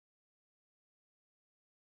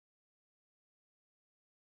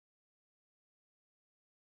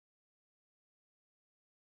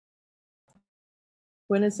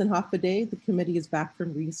Buenas and Hafa, the committee is back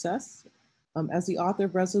from recess. As the author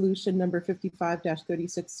of resolution number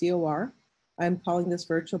 55-36 COR, I am calling this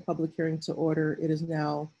virtual public hearing to order. It is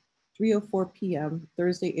now 3:04 p.m.,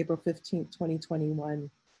 Thursday, April 15,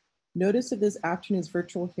 2021. Notice of this afternoon's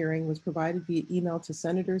virtual hearing was provided via email to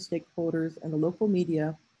senators, stakeholders, and the local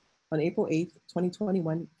media on April 8,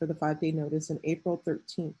 2021 for the 5-day notice and April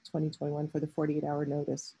 13, 2021 for the 48-hour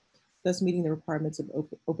notice, thus meeting the requirements of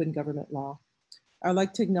open government law. I'd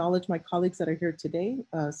like to acknowledge my colleagues that are here today,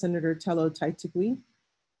 Senator Telo Taitague,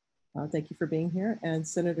 thank you for being here, and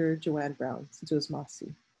Senator Joanne Brown,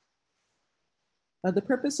 Masi. The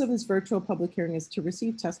purpose of this virtual public hearing is to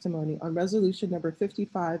receive testimony on resolution number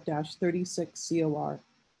 55-36 COR,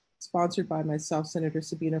 sponsored by myself, Senator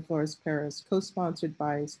Sabina Flores Perez, co-sponsored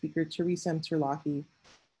by Speaker Therese M. Terlaje,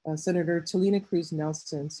 Senator Telena Cruz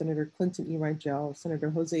Nelson, Senator Clynton E. Ridgell,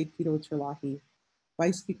 Senator Jose Pedo Terlaje,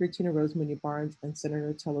 Vice Speaker Rose Muña Barnes, and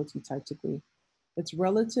Senator Telo T. Taitague. It's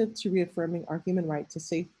relative to reaffirming our human right to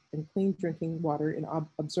safe and clean drinking water in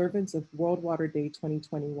observance of World Water Day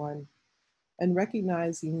 2021, and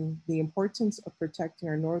recognizing the importance of protecting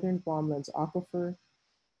our Northern Guam Lens Aquifer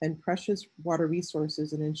and precious water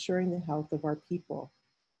resources and ensuring the health of our people.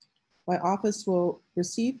 My office will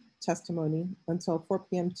receive testimony until 4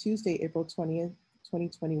 p.m. Tuesday, April 20th,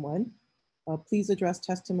 2021. Please address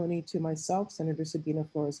testimony to myself, Senator Sabina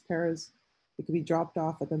Flores Perez. It can be dropped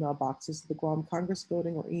off at the mailboxes of the Guam Congress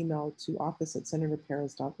Building or emailed to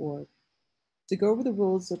office@senatorperez.org. To go over the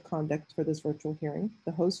rules of conduct for this virtual hearing,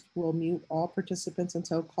 the host will mute all participants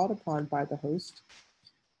until called upon by the host.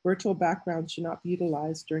 Virtual backgrounds should not be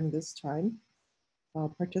utilized during this time.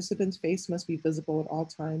 Participants' face must be visible at all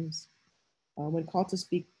times. When called to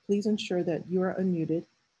speak, please ensure that you are unmuted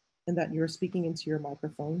and that you are speaking into your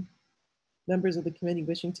microphone. Members of the committee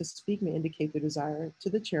wishing to speak may indicate their desire to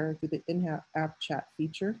the chair through the in-app chat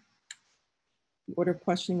feature. The order of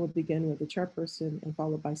questioning will begin with the chairperson and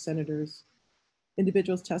followed by senators.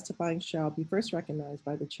 Individuals testifying shall be first recognized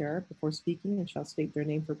by the chair before speaking and shall state their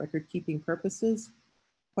name for record-keeping purposes.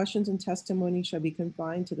 Questions and testimony shall be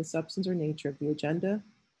confined to the substance or nature of the agenda.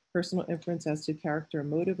 Personal inference as to character or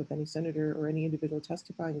motive of any senator or any individual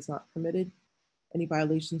testifying is not permitted. Any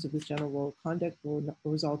violations of this general rule of conduct will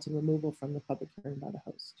result in removal from the public hearing by the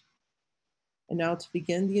host. And now to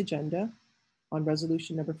begin the agenda on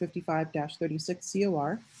resolution number 55-36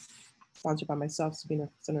 COR, sponsored by myself,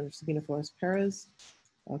 Senator Sabina Flores Perez,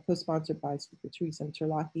 co-sponsored by Speaker Therese M.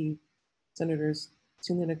 Terlaje, Senators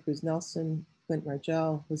Telena Cruz Nelson, Clynton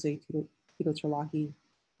Ridgell, Jose Pedo Terlaje,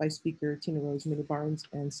 Vice Speaker Rose Muña Barnes,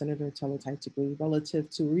 and Senator Telo Taitague, relative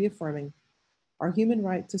to reaffirming our human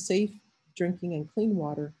right to safe drinking and clean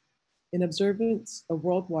water in observance of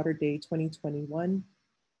World Water Day 2021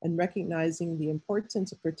 and recognizing the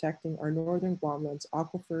importance of protecting our Northern Guam Lens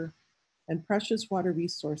Aquifer and precious water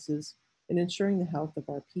resources and ensuring the health of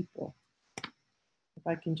our people. If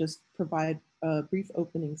I can just provide brief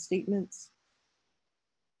opening statements.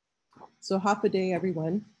 So Hafa day,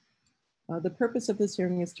 everyone. The purpose of this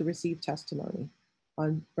hearing is to receive testimony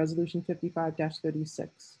on resolution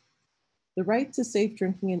 55-36. The right to safe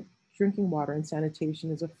drinking water and sanitation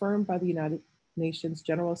is affirmed by the United Nations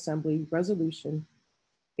General Assembly Resolution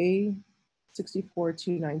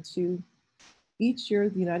A64292. Each year,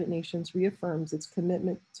 the United Nations reaffirms its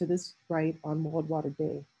commitment to this right on World Water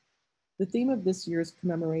Day. The theme of this year's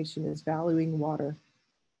commemoration is valuing water.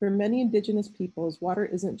 For many Indigenous peoples, water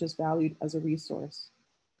isn't just valued as a resource.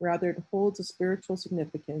 Rather, it holds a spiritual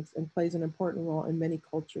significance and plays an important role in many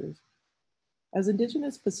cultures. As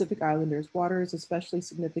Indigenous Pacific Islanders, water is especially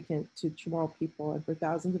significant to Chamorro people, and for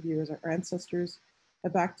thousands of years, our ancestors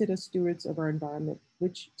have acted as stewards of our environment,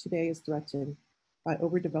 which today is threatened by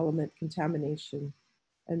overdevelopment, contamination,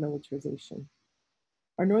 and militarization.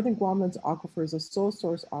 Our Northern Guam Lens Aquifer is a sole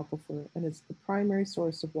source aquifer, and it's the primary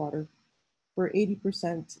source of water for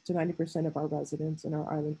 80% to 90% of our residents in our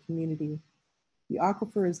island community. The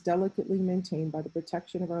aquifer is delicately maintained by the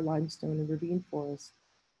protection of our limestone and ravine forests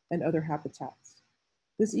and other habitats.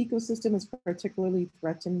 This ecosystem is particularly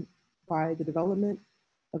threatened by the development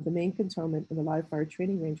of the main cantonment in the live fire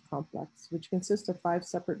training range complex, which consists of 5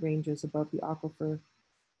 separate ranges above the aquifer.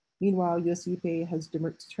 Meanwhile, US EPA has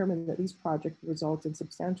determined that these projects result in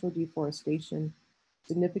substantial deforestation,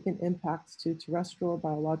 significant impacts to terrestrial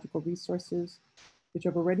biological resources, which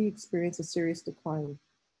have already experienced a serious decline.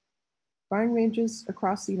 Firing ranges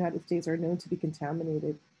across the United States are known to be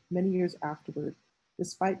contaminated many years afterward,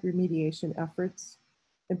 despite remediation efforts.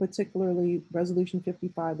 In particularly, Resolution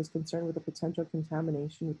 55 is concerned with the potential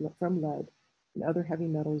contamination from lead and other heavy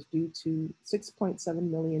metals due to 6.7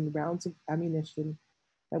 million rounds of ammunition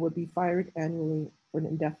that would be fired annually for an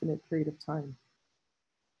indefinite period of time.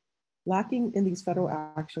 Lacking in these federal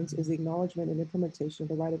actions is the acknowledgement and implementation of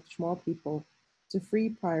the right of Chamorro people to free,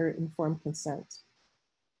 prior, informed consent.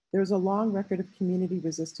 There is a long record of community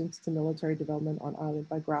resistance to military development on island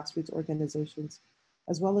by grassroots organizations,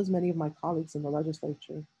 as well as many of my colleagues in the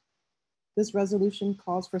legislature. This resolution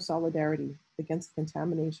calls for solidarity against the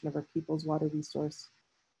contamination of our people's water resource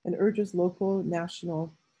and urges local,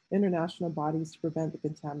 national, international bodies to prevent the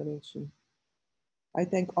contamination. I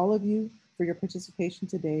thank all of you for your participation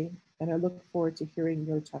today, and I look forward to hearing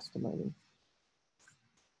your testimony.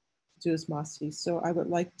 Judas Masi. So I would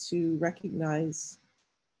like to recognize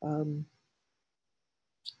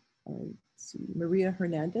Maria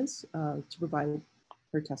Hernandez to provide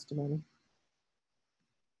her testimony.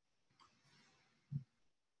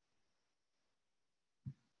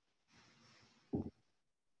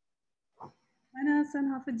 Ana San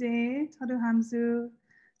Hafaday, Tadu Hamzu,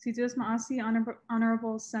 Judas Masi,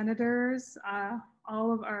 honorable senators,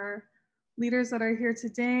 all of our leaders that are here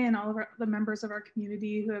today, and all of the members of our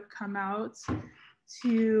community who have come out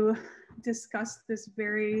to discuss this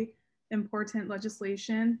very important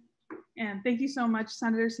legislation. And thank you so much,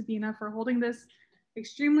 Senator Sabina, for holding this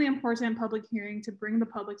extremely important public hearing to bring the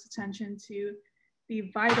public's attention to the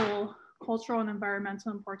vital cultural and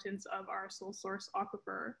environmental importance of our sole source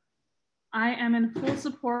aquifer. I am in full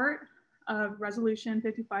support of Resolution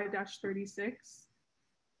 55-36.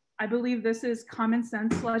 I believe this is common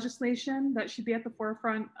sense legislation that should be at the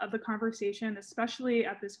forefront of the conversation, especially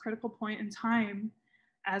at this critical point in time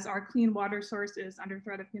as our clean water source is under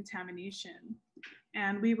threat of contamination.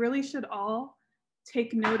 And we really should all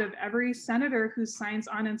take note of every senator who signs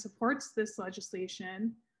on and supports this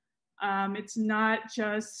legislation. It's not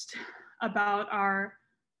just about our,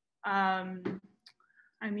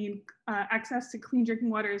 access to clean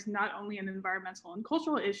drinking water is not only an environmental and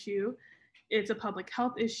cultural issue, it's a public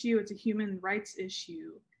health issue, it's a human rights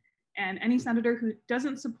issue. And any senator who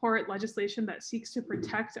doesn't support legislation that seeks to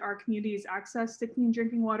protect our community's access to clean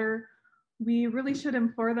drinking water, we really should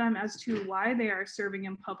implore them as to why they are serving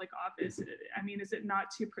in public office. I mean, is it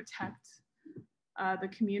not to protect the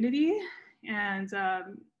community? And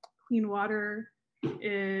clean water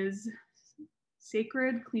is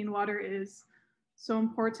sacred, clean water is so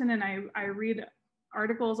important. And I read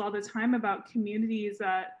articles all the time about communities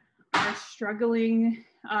that are struggling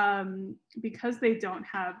because they don't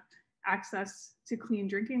have access to clean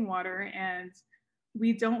drinking water. And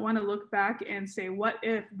we don't want to look back and say, what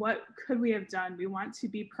could we have done? We want to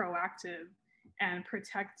be proactive and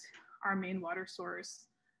protect our main water source.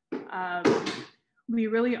 We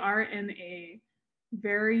really are in a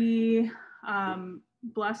very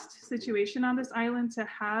blessed situation on this island to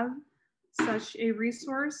have such a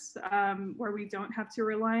resource where we don't have to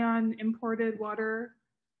rely on imported water.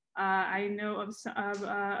 I know of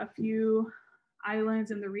a few islands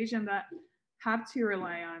in the region that have to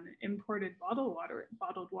rely on imported bottled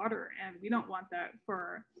water, and we don't want that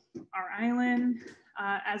for our island.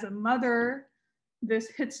 As a mother, this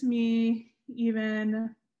hits me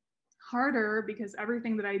even harder because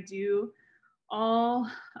everything that I do, all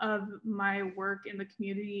of my work in the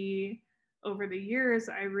community over the years,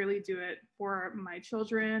 I really do it for my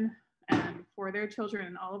children and for their children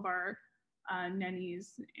and all of our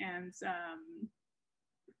nannies. And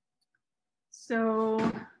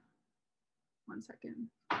so, one second.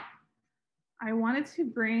 I wanted to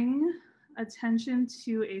bring attention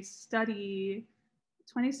to a study,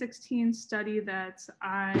 2016 study that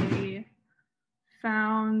I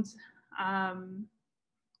found.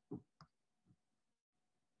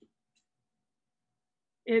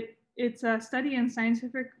 It's a study in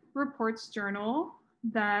Scientific Reports Journal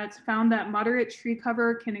that found that moderate tree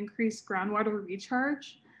cover can increase groundwater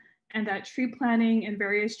recharge, and that tree planting and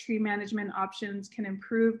various tree management options can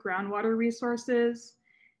improve groundwater resources.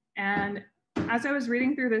 And as I was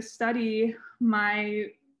reading through this study, my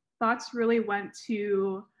thoughts really went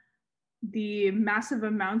to the massive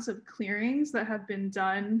amounts of clearings that have been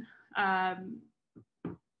done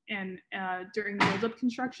during buildup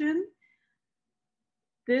construction.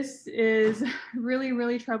 This is really,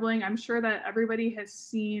 really troubling. I'm sure that everybody has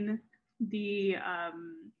seen the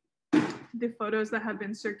photos that have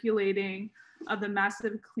been circulating of the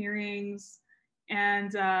massive clearings.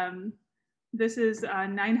 And this is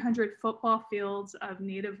 900 football fields of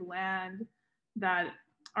native land that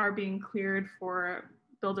are being cleared for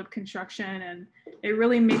buildup construction. And it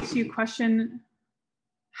really makes you question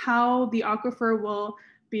how the aquifer will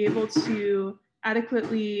be able to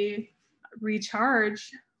adequately recharge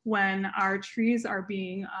when our trees are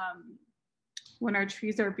being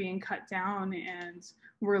cut down and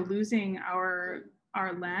we're losing our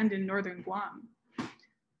land in Northern Guam.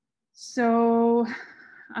 So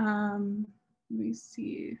let me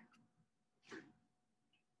see.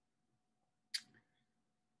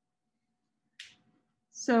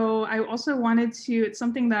 So I also wanted to, it's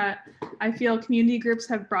something that I feel community groups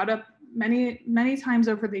have brought up many times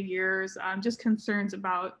over the years, just concerns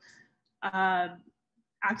about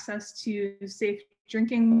access to safe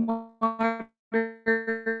drinking water.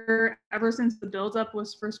 Ever since the buildup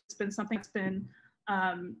was first, it's been something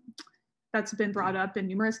that's been brought up in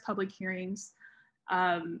numerous public hearings.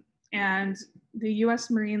 And the U.S.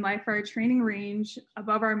 Marine Lifeguard Training Range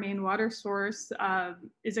above our main water source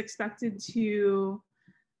is expected to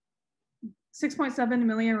 6.7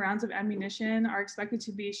 million rounds of ammunition are expected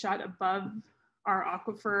to be shot above our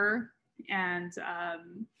aquifer, and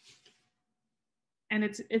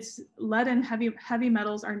it's lead and heavy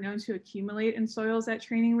metals are known to accumulate in soils at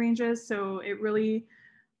training ranges. So it really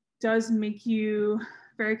does make you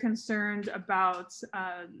very concerned about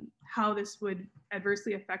how this would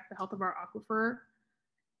adversely affect the health of our aquifer.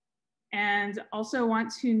 And also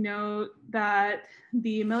want to note that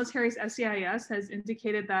the military's SCIS has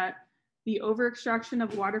indicated that the over-extraction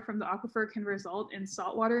of water from the aquifer can result in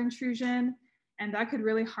saltwater intrusion, and that could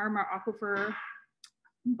really harm our aquifer.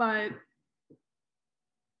 But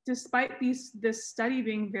despite this study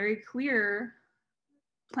being very clear,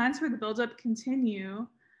 plans for the buildup continue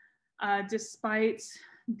despite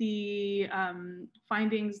the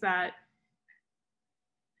findings that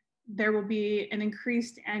there will be an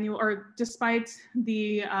increased annual, or despite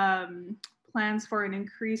the plans for an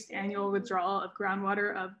increased annual withdrawal of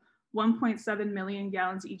groundwater of 1.7 million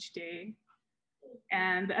gallons each day.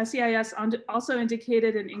 And the SEIS also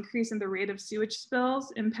indicated an increase in the rate of sewage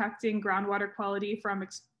spills impacting groundwater quality from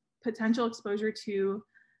potential exposure to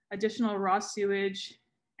additional raw sewage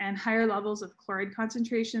and higher levels of chloride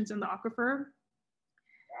concentrations in the aquifer.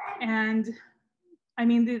 And I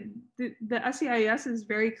mean, the SEIS is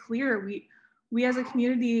very clear. We as a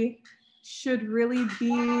community should really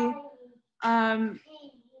be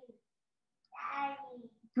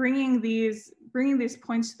bringing these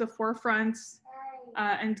points to the forefront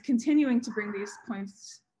and continuing to bring these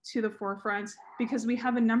points to the forefront, because we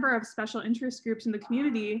have a number of special interest groups in the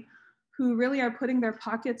community who really are putting their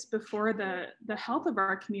pockets before the health of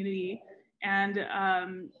our community. And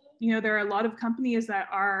you know, there are a lot of companies that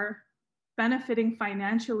are benefiting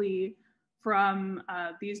financially from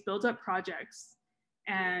these build-up projects,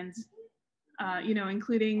 and you know,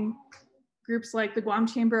 including groups like the Guam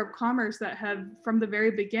Chamber of Commerce that have, from the very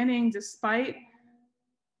beginning, despite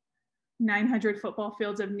 900 football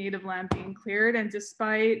fields of native land being cleared, and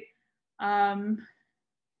despite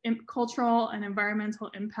cultural and environmental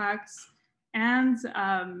impacts, and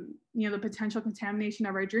you know, the potential contamination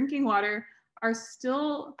of our drinking water, are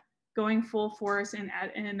still going full force in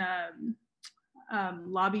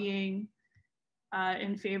lobbying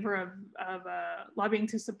in favor of lobbying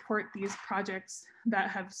to support these projects that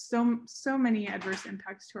have so many adverse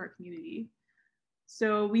impacts to our community.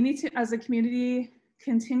 So we need to, as a community,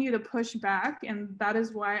 continue to push back, and that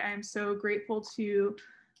is why I'm so grateful to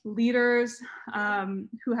leaders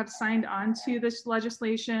who have signed on to this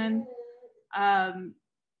legislation.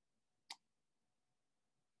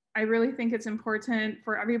 I really think it's important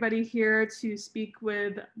for everybody here to speak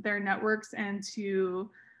with their networks and to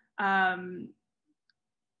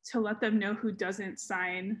let them know who doesn't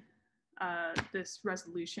sign this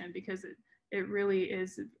resolution, because it really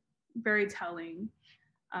is very telling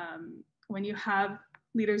when you have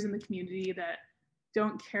leaders in the community that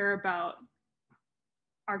don't care about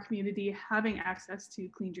our community having access to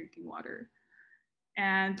clean drinking water.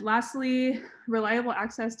 And lastly, reliable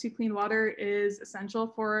access to clean water is essential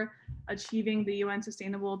for achieving the UN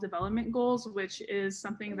Sustainable Development Goals, which is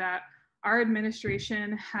something that our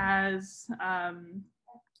administration has, our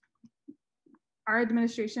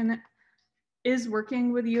administration is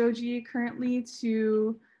working with UOG currently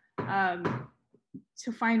to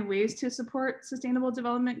find ways to support sustainable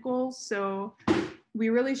development goals. So we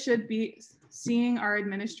really should be seeing our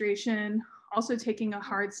administration also taking a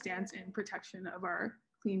hard stance in protection of our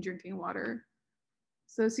clean drinking water.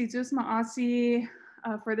 So Situs Ma'asi,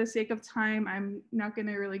 for the sake of time, I'm not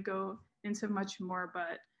gonna really go into much more,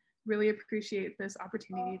 but really appreciate this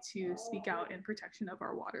opportunity to speak out in protection of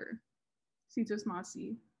our water. Situs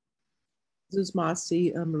Ma'asi. Situs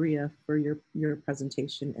Ma'asi, Maria, for your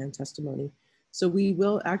presentation and testimony. So we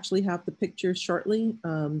will actually have the pictures shortly,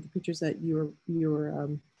 the pictures that you're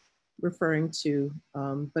referring to.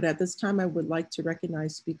 But at this time, I would like to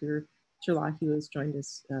recognize Speaker Terlaje, who has joined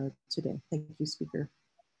us today. Thank you, Speaker.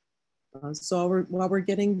 So while we're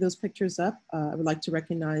getting those pictures up, I would like to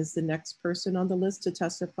recognize the next person on the list to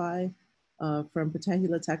testify, From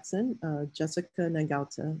Patahila, Texan, Jessica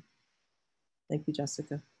Nangauta. Thank you,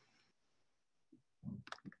 Jessica.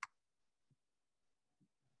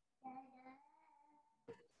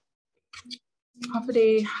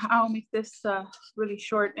 Hafide, I'll make this really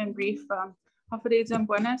short and brief. Hafide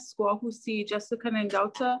Zambuenas, Guahusi, Jessica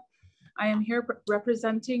Nangauta. I am here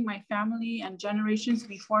representing my family and generations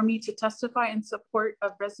before me to testify in support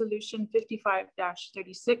of Resolution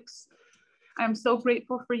 55-36. I am so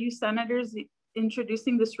grateful for you senators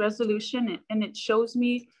introducing this resolution, and it shows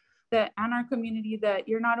me that and our community that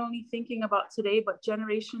you're not only thinking about today, but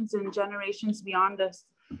generations and generations beyond us,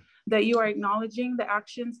 that you are acknowledging the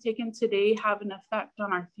actions taken today have an effect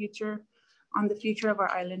on our future, on the future of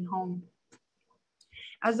our island home.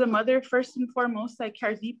 As a mother, first and foremost, I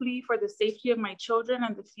care deeply for the safety of my children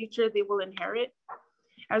and the future they will inherit.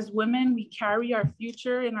 As women, we carry our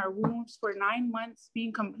future in our wombs for 9 months,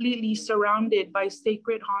 being completely surrounded by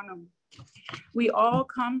sacred hanum. We all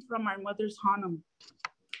come from our mother's hanum.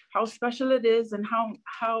 How special it is and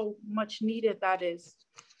how much needed that is.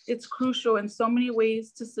 It's crucial in so many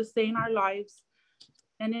ways to sustain our lives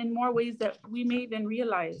and in more ways that we may even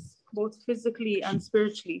realize, both physically and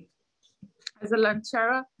spiritually. As a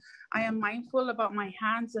lanchera, I am mindful about my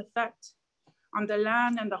hands' effect on the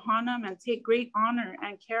land and the hanum and take great honor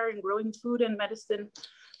and care in growing food and medicine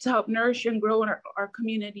to help nourish and grow our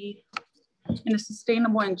community in a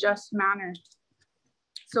sustainable and just manner.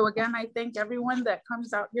 So again, I thank everyone that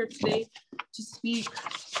comes out here today to speak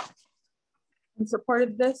in support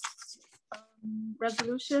of this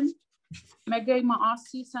resolution. Megay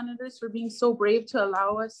Maasi senators for being so brave to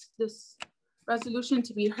allow us this resolution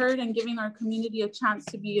to be heard and giving our community a chance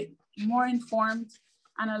to be more informed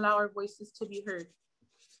and allow our voices to be heard.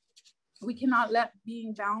 We cannot let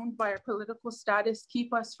being bound by our political status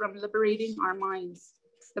keep us from liberating our minds.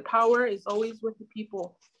 The power is always with the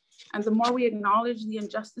people. And the more we acknowledge the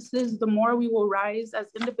injustices, the more we will rise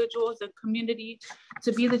as individuals and community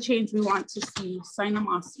to be the change we want to see.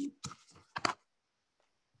 Sainamasi.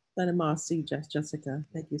 Sainamasi, Jessica.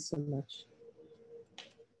 Thank you so much.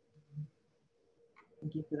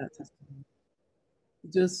 Thank you for that testimony.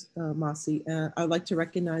 Just Masi. I'd like to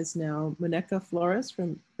recognize now Monica Flores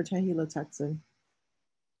from Patahila, Texas.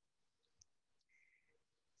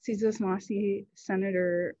 Cesar Masi,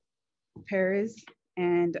 Senator Perez,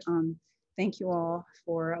 and thank you all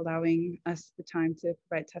for allowing us the time to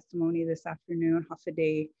provide testimony this afternoon, half a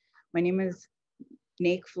day. My name is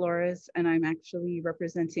Nake Flores, and I'm actually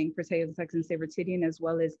representing Patahila, Texas Sabretitian, as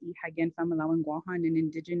well as Ihagen Famalawan Guahan, an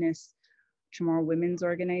indigenous Chamorro women's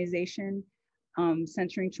organization,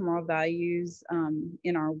 centering Chamorro values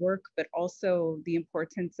in our work, but also the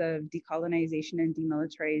importance of decolonization and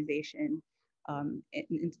demilitarization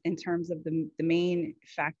in terms of the main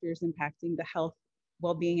factors impacting the health,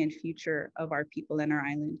 well-being, and future of our people and our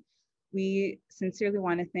island. We sincerely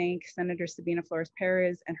want to thank Senator Sabina Flores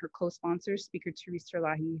Perez and her co-sponsors, Speaker Therese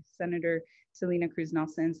Terlaje, Senator Telena Cruz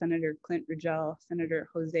Nelson, Senator Clynton Ridgell, Senator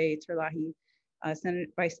Jose Terlaje,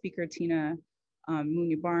 Vice Speaker Tina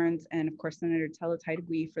Muña Barnes, and of course, Senator Telo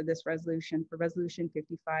Taitague for this resolution, for Resolution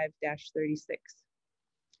 55-36.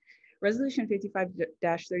 Resolution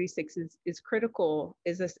 55-36 is critical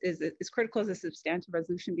as a substantive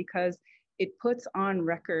resolution because it puts on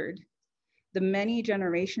record the many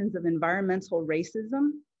generations of environmental racism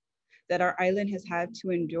that our island has had to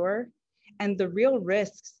endure and the real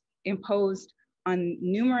risks imposed on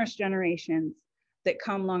numerous generations that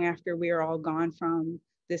come long after we are all gone from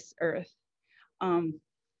this earth.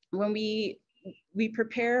 When we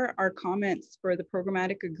prepare our comments for the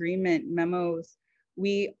programmatic agreement memos,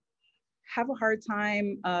 we have a hard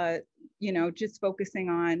time, just focusing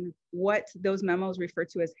on what those memos refer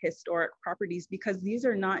to as historic properties, because these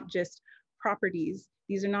are not just properties.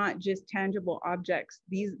 These are not just tangible objects.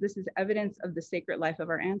 This is evidence of the sacred life of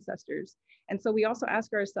our ancestors. And so we also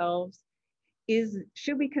ask ourselves,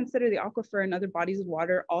 should we consider the aquifer and other bodies of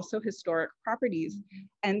water also historic properties?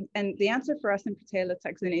 And the answer for us in Patahila,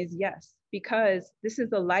 Texas is yes, because this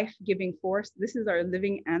is a life-giving force. This is our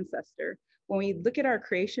living ancestor. When we look at our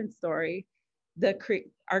creation story,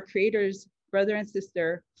 our creators, brother and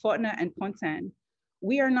sister, Fotna and Pontan,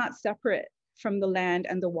 we are not separate from the land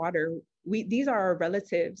and the water. These are our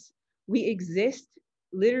relatives. We exist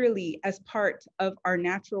literally as part of our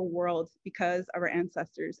natural world because of our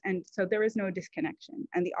ancestors. And so there is no disconnection.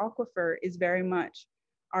 And the aquifer is very much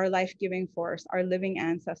our life-giving force, our living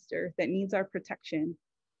ancestor that needs our protection.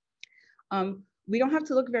 We don't have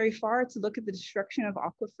to look very far to look at the destruction of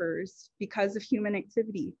aquifers because of human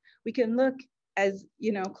activity. We can look as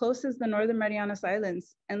close as the Northern Marianas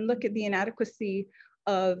Islands and look at the inadequacy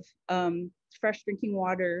of fresh drinking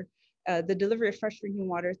water the delivery of fresh drinking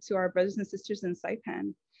water to our brothers and sisters in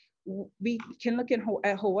Saipan. We can look at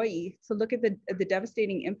Hawaii to look at the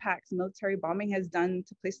devastating impacts military bombing has done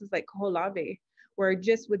to places like Koholave, where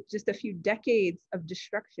with just a few decades of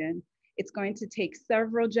destruction, it's going to take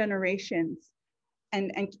several generations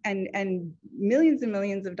and millions and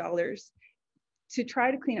millions of dollars to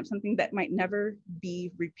try to clean up something that might never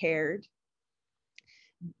be repaired.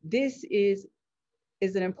 This is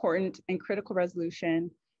an important and critical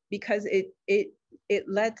resolution because it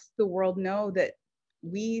lets the world know that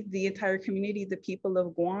we, the entire community, the people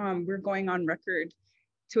of Guam, we're going on record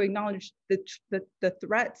to acknowledge the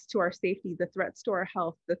threats to our safety, the threats to our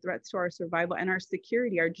health, the threats to our survival and our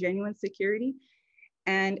security, our genuine security,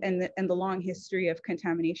 and the long history of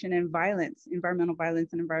contamination and violence, environmental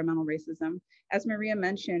violence and environmental racism. As Maria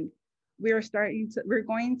mentioned, we're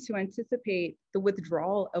going to anticipate the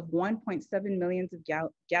withdrawal of 1.7 million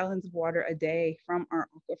gallons of water a day from our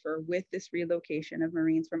aquifer with this relocation of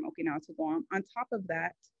Marines from Okinawa to Guam. On top of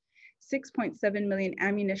that, 6.7 million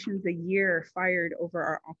ammunitions a year fired over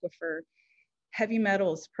our aquifer, heavy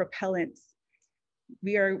metals, propellants.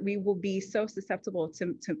 We will be so susceptible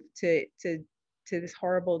to this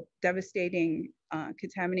horrible, devastating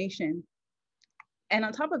contamination. And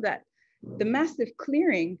on top of that, the massive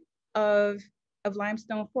clearing of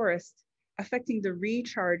limestone forest affecting the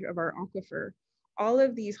recharge of our aquifer. All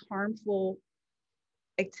of these harmful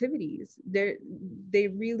activities, they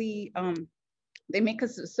really they make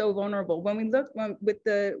us so vulnerable. When we look with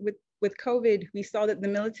COVID, we saw that the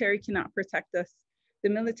military cannot protect us. The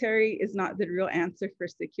military is not the real answer for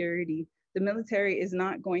security. The military is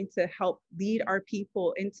not going to help lead our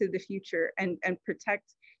people into the future and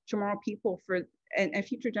protect tomorrow people and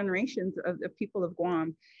future generations of the people of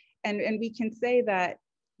Guam. And we can say that,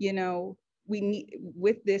 you know, we need,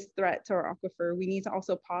 with this threat to our aquifer, we need to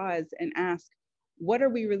also pause and ask, what are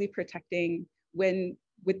we really protecting with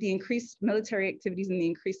the increased military activities and the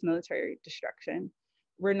increased military destruction?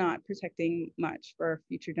 We're not protecting much for our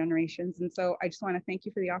future generations. And so I just want to thank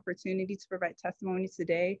you for the opportunity to provide testimony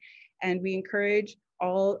today. And we encourage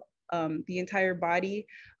all, the entire body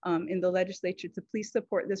in the legislature to please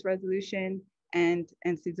support this resolution and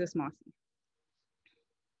Sizos Masi.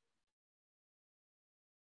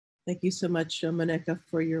 Thank you so much, Maneka,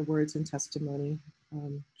 for your words and testimony.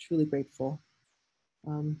 Truly grateful.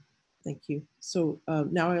 Thank you. So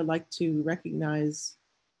now I'd like to recognize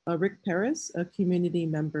Rick Perez, a community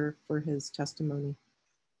member, for his testimony.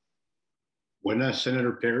 Buenas,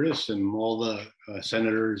 Senator Perez, and all the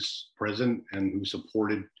senators present and who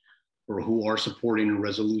supported or who are supporting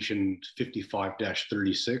Resolution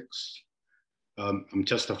 55-36. I'm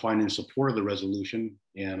testifying in support of the resolution,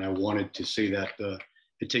 and I wanted to say that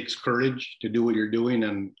it takes courage to do what you're doing,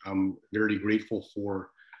 and I'm very grateful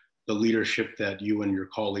for the leadership that you and your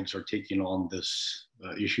colleagues are taking on this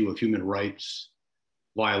issue of human rights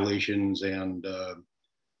violations and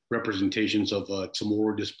representations of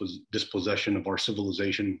tomorrow dispossession of our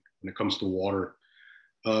civilization when it comes to water.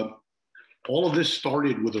 All of this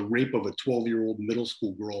started with a rape of a 12-year-old middle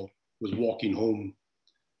school girl who was walking home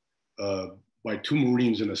by two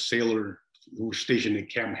Marines and a sailor who were stationed in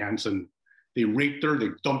Camp Hansen. They raped her, they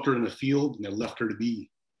dumped her in the field, and they left her to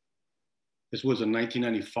be. This was in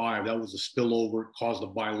 1995. That was a spillover, caused the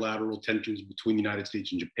bilateral tensions between the United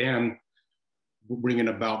States and Japan, bringing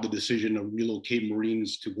about the decision to relocate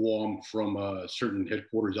Marines to Guam from certain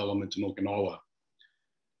headquarters elements in Okinawa.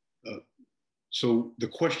 So the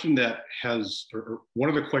question that or one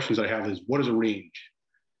of the questions I have is, what is a range?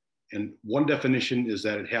 And one definition is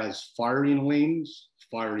that it has firing lanes,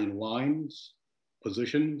 firing lines,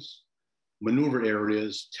 positions, maneuver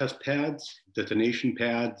areas, test pads, detonation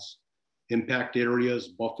pads, impact areas,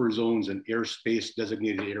 buffer zones, and airspace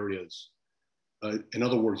designated areas. In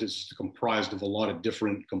other words, it's comprised of a lot of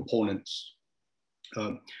different components.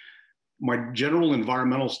 My general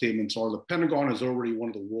environmental statements are: the Pentagon is already one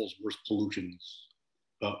of the world's worst polluters.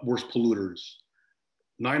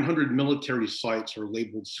 900 military sites are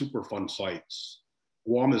labeled Superfund sites.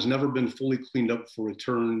 Guam has never been fully cleaned up for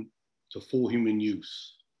return to full human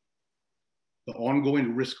use. The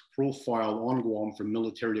ongoing risk profile on Guam for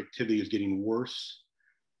military activity is getting worse,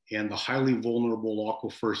 and the highly vulnerable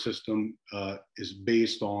aquifer system is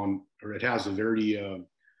based on, or it has a very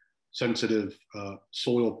sensitive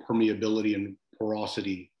soil permeability and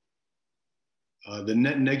porosity. The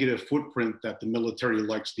net negative footprint that the military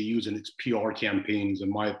likes to use in its PR campaigns, in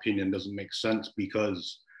my opinion, doesn't make sense,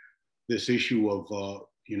 because this issue of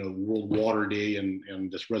World Water Day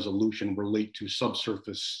and this resolution relate to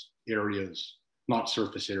subsurface areas, not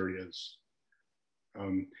surface areas.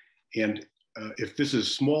 If this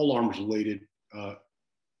is small arms related,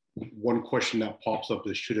 one question that pops up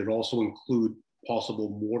is, should it also include possible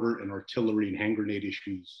mortar and artillery and hand grenade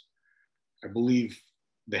issues? I believe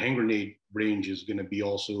the hand grenade range is going to be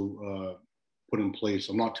also put in place.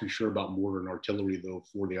 I'm not too sure about mortar and artillery though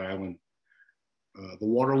for the island. The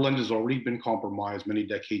water lens has already been compromised many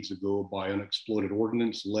decades ago by unexploded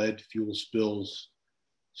ordnance, lead, fuel spills,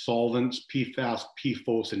 solvents, PFAS,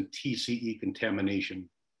 PFOS, and TCE contamination.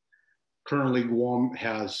 Currently, Guam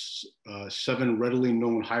has 7 readily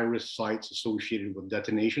known high-risk sites associated with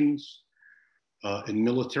detonations. In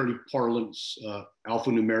military parlance,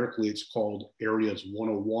 alphanumerically, it's called Areas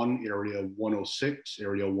 101, Area 106,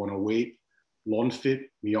 Area 108, Lonfit,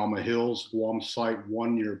 Miama Hills, Guam Site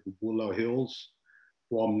 1 near Bubula Hills,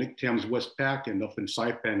 Guam Nictam's Westpac, and up in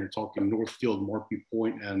Saipan, you're talking Northfield, Marpy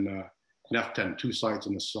Point, and Neftan, 2 sites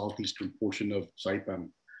in the southeastern portion of Saipan.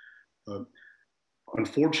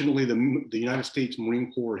 Unfortunately, the United States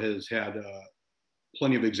Marine Corps has had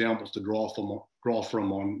plenty of examples to draw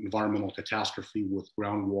from on environmental catastrophe with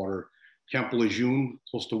groundwater. Camp Lejeune,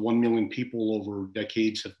 close to 1 million people over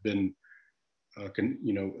decades have been,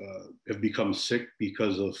 have become sick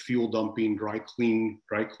because of fuel dumping, dry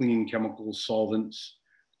cleaning chemicals, solvents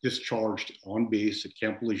discharged on base at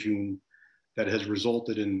Camp Lejeune that has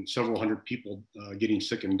resulted in several hundred people getting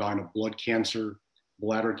sick and dying of blood cancer,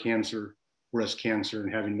 bladder cancer, breast cancer,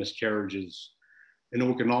 and having miscarriages. In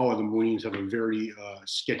Okinawa, the Marines have a very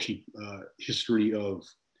sketchy history of,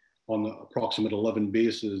 on the approximate 11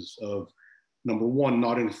 bases of, number one,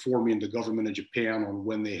 not informing the government of Japan on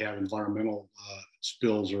when they have environmental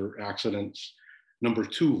spills or accidents. Number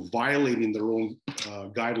two, violating their own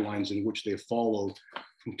guidelines in which they follow.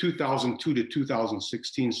 From 2002 to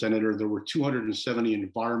 2016, Senator, there were 270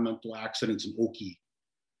 environmental accidents in Oki,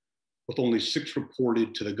 with only 6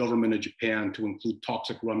 reported to the government of Japan, to include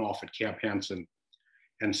toxic runoff at Camp Hansen.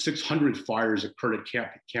 And 600 fires occurred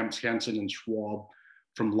at Camps Hansen and Schwab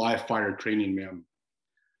from live fire training, ma'am.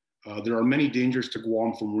 There are many dangers to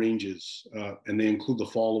Guam from ranges, and they include the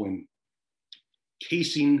following: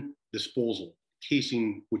 casing disposal,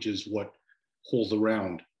 casing, which is what holds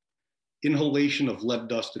around, inhalation of lead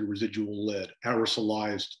dust and residual lead,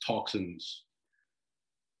 aerosolized toxins.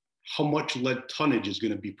 How much lead tonnage is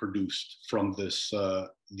going to be produced from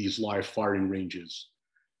these live firing ranges,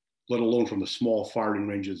 let alone from the small firing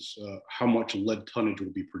ranges? How much lead tonnage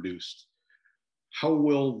will be produced? How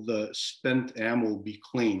will the spent ammo be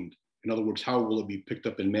claimed? In other words, how will it be picked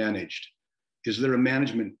up and managed? Is there a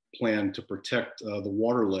management plan to protect the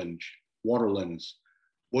water lens?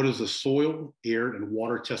 What is the soil, air, and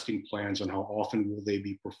water testing plans, and how often will they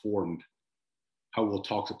be performed? How will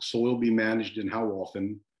toxic soil be managed and how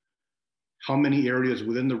often? How many areas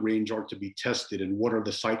within the range are to be tested, and what are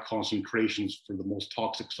the site concentrations for the most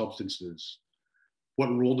toxic substances?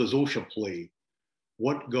 What role does OSHA play?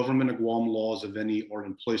 What government of Guam laws, if any, are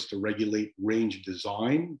in place to regulate range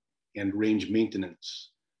design and range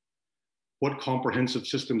maintenance? What comprehensive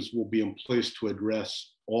systems will be in place to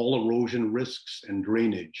address all erosion risks and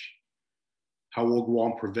drainage? How will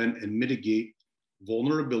Guam prevent and mitigate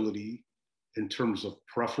vulnerability in terms of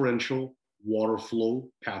preferential water flow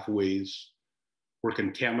pathways where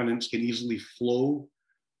contaminants can easily flow,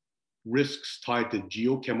 risks tied to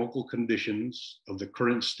geochemical conditions of the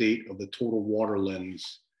current state of the total water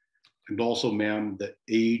lens, and also, ma'am, the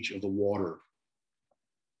age of the water?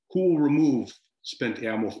 Who will remove spent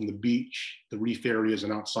ammo from the beach, the reef areas,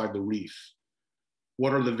 and outside the reef?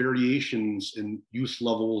 What are the variations in use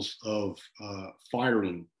levels of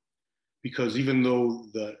firing? Because even though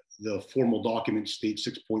the formal document states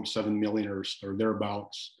 6.7 million or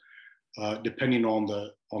thereabouts, depending on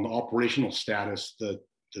the operational status, the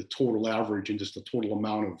total average and just the total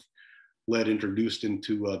amount of lead introduced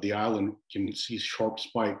into the island can see sharp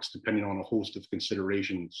spikes depending on a host of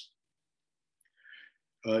considerations.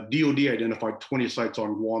 DOD identified 20 sites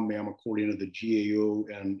on Guam, ma'am, according to the GAO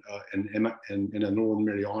and the Northern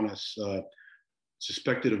Marianas,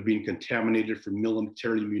 suspected of being contaminated for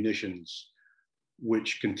military munitions,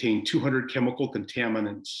 which contain 200 chemical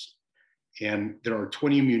contaminants. And there are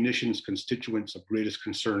 20 munitions constituents of greatest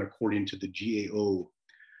concern, according to the GAO.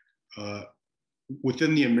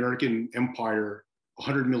 Within the American empire,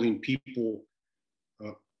 100 million people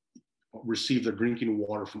receive their drinking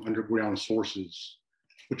water from underground sources,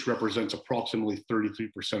 which represents approximately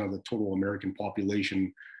 33% of the total American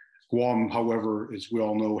population. Guam, however, as we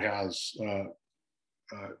all know, has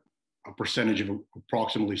a percentage of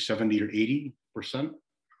approximately 70 or 80%,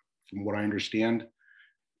 from what I understand,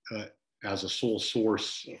 as a sole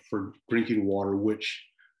source for drinking water, which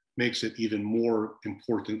makes it even more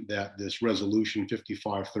important that this resolution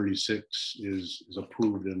 5536 is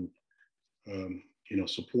approved and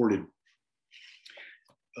supported.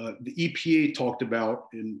 The EPA talked about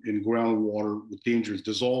in groundwater with dangers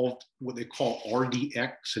dissolved what they call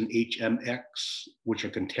RDX and HMX, which are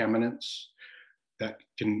contaminants that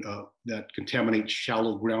contaminate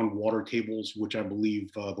shallow groundwater tables, which I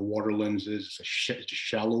believe the water lens is a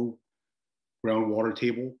shallow groundwater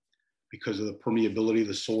table because of the permeability of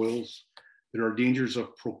the soils. There are dangers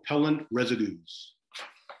of propellant residues,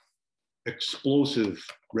 explosive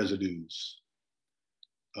residues,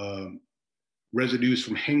 residues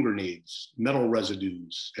from hand grenades, metal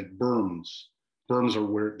residues at berms. Berms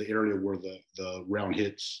are the area where the round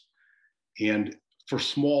hits. And for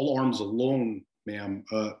small arms alone, ma'am,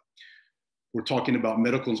 we're talking about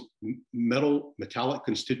metallic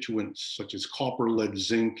constituents such as copper, lead,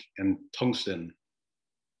 zinc, and tungsten.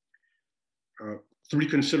 Three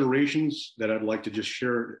considerations that I'd like to just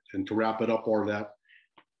share and to wrap it up are that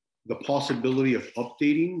the possibility of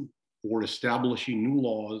updating or establishing new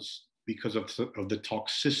laws because of the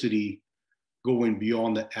toxicity going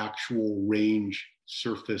beyond the actual range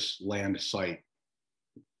surface land site,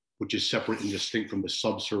 which is separate and distinct from the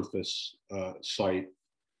subsurface site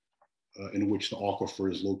in which the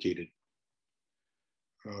aquifer is located.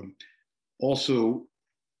 Also,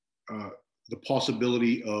 the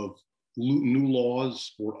possibility of new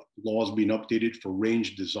laws or laws being updated for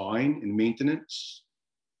range design and maintenance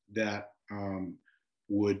that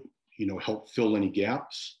would help fill any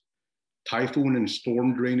gaps. Typhoon and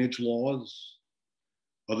storm drainage laws,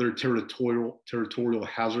 other territorial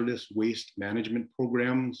hazardous waste management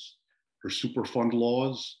programs or Superfund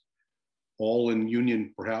laws, all in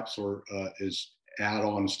union perhaps or as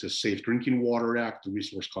add-ons to Safe Drinking Water Act, the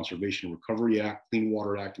Resource Conservation and Recovery Act, Clean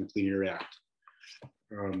Water Act, and Clean Air Act.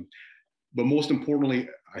 But most importantly,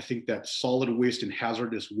 I think that solid waste and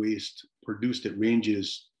hazardous waste produced at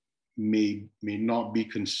ranges may not be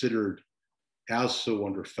considered as so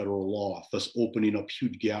under federal law, thus opening up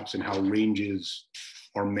huge gaps in how ranges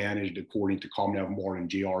are managed according to ComNavMar and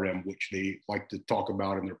JRM, which they like to talk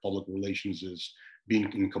about in their public relations as being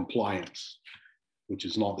in compliance, which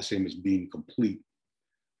is not the same as being complete.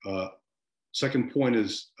 Second point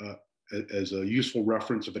is, as a useful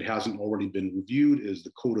reference, if it hasn't already been reviewed, is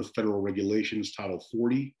the Code of Federal Regulations, Title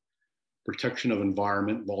 40, Protection of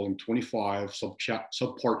Environment, Volume 25,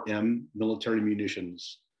 Subpart M, Military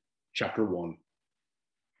Munitions, Chapter 1.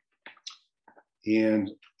 And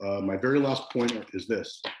my very last point is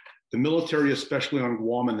this. The military, especially on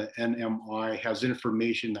Guam and the NMI, has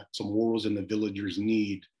information that Samoros and the villagers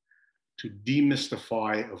need to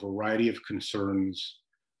demystify a variety of concerns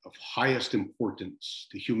of highest importance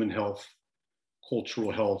to human health,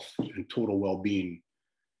 cultural health, and total well-being.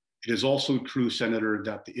 It is also true, Senator,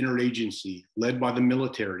 that the interagency led by the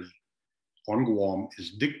military on Guam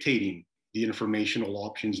is dictating the informational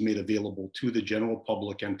options made available to the general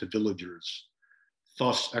public and to villagers,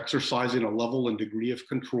 thus exercising a level and degree of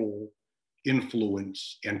control,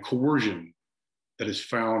 influence, and coercion that is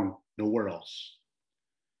found nowhere else.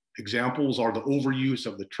 Examples are the overuse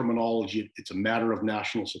of the terminology, it's a matter of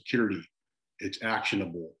national security, it's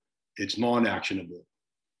actionable, it's non-actionable.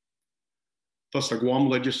 Thus, the Guam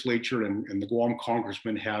legislature and the Guam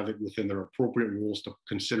congressmen have it within their appropriate rules to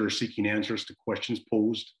consider seeking answers to questions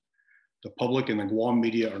posed. The public and the Guam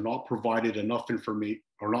media are not providing enough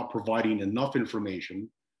information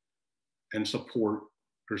and support,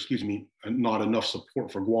 or excuse me, not enough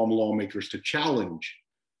support for Guam lawmakers to challenge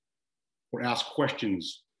or ask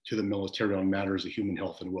questions to the military on matters of human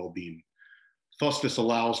health and well-being. Thus, this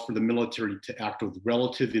allows for the military to act with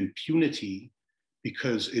relative impunity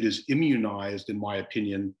because it is immunized, in my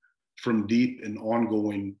opinion, from deep and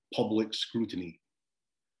ongoing public scrutiny.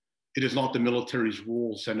 It is not the military's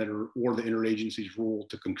role, Senator, or the interagency's role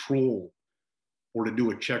to control or to do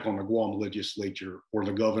a check on the Guam legislature or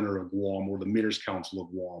the governor of Guam or the mayor's council of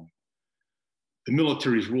Guam. The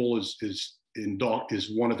military's role is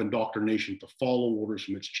one of indoctrination to follow orders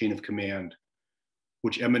from its chain of command,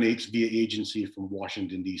 which emanates via agency from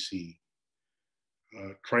Washington, D.C.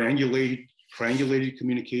 Triangulated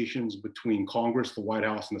communications between Congress, the White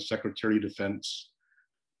House, and the Secretary of Defense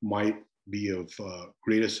might be of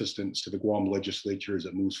great assistance to the Guam legislature as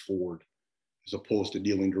it moves forward, as opposed to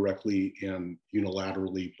dealing directly and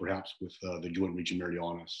unilaterally, perhaps with the Joint Region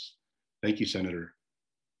Marianas. Thank you, Senator.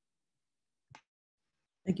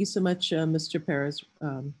 Thank you so much, Mr. Perez.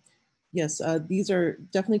 Yes, these are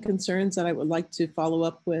definitely concerns that I would like to follow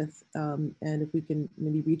up with, and if we can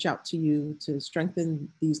maybe reach out to you to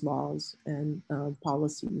strengthen these laws and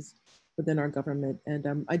policies within our government.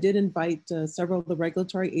 And I did invite several of the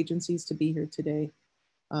regulatory agencies to be here today,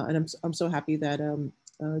 and I'm so happy that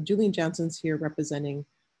Julian Jansen's here representing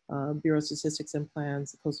Bureau of Statistics and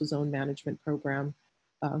Plans, the Coastal Zone Management Program,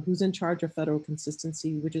 who's in charge of federal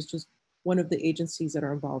consistency, which is just one of the agencies that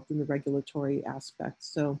are involved in the regulatory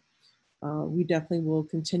aspects. So we definitely will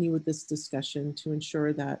continue with this discussion to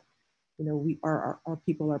ensure that, you know, our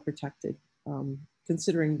people are protected,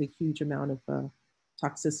 considering the huge amount of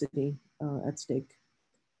toxicity at stake.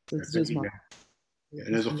 So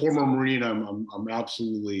and as a former Marine, I'm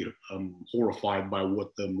absolutely horrified by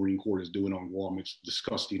what the Marine Corps is doing on Guam. It's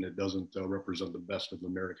disgusting. It doesn't represent the best of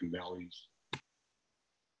American values.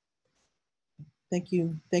 Thank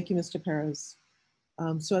you, Mr. Perez.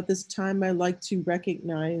 So at this time, I'd like to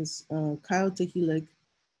recognize Kyle Tahilig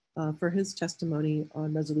for his testimony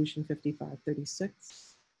on Resolution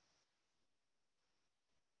 5536.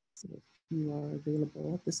 So if you are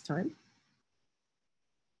available at this time.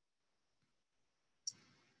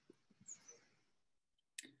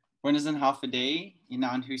 Buenas and half a day,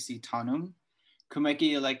 Inan Husi Tanum,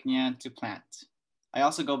 Kumeki Eleknya to plant. I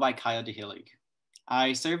also go by Kyle Tahilig.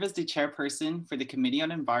 I serve as the chairperson for the Committee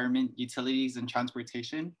on Environment, Utilities, and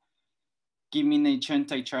Transportation, Gimine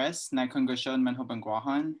Chuntai Tres, Nakongoshan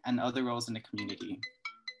Manhobanguahan, and other roles in the community.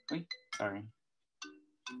 Wait, sorry.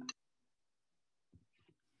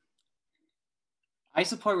 I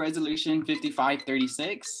support Resolution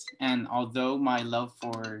 5536, and although my love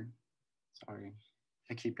for,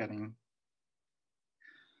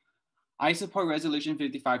 I support Resolution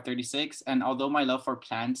 5536, and although my love for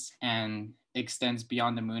plants and extends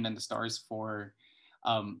beyond the moon and the stars for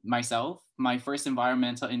myself, my first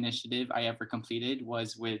environmental initiative I ever completed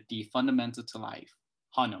was with the Fundamental to Life,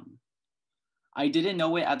 Hanum. I didn't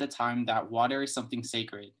know it at the time that water is something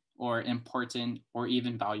sacred or important or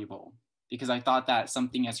even valuable, because I thought that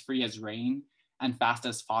something as free as rain and fast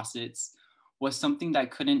as faucets was something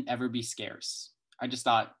that couldn't ever be scarce. I just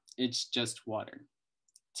thought it's just water.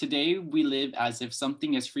 Today, we live as if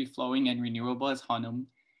something as free-flowing and renewable as Hanum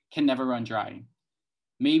can never run dry.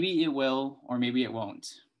 Maybe it will, or maybe it won't.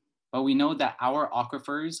 But we know that our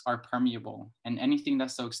aquifers are permeable, and anything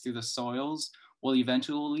that soaks through the soils will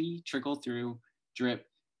eventually trickle through, drip,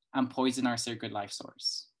 and poison our sacred life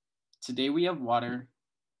source. Today we have water,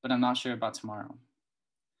 but I'm not sure about tomorrow.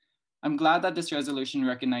 I'm glad that this resolution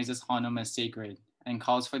recognizes Hanum as sacred and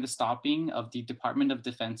calls for the stopping of the Department of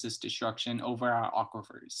Defense's destruction over our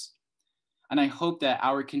aquifers. And I hope that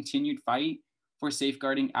our continued fight for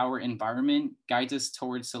safeguarding our environment guides us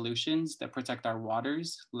towards solutions that protect our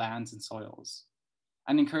waters, lands, and soils,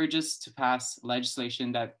 and encourage us to pass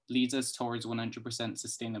legislation that leads us towards 100%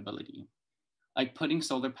 sustainability, like putting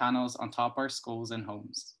solar panels on top of our schools and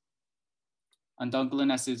homes. Andonglo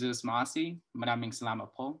na si Jesus Maasi, maraming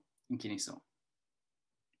salamat po, and kiniso.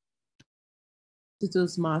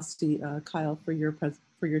 Jesus Maasi, Kyle, for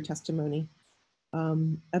your testimony.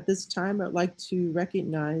 At this time, I'd like to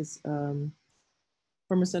recognize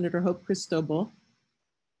former Senator Hope Cristobal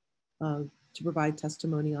to provide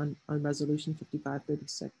testimony on Resolution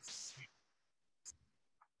 5536.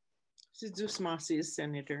 Jesus Maasi is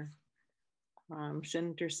Senator.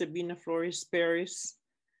 Senator Sabina Flores Perez,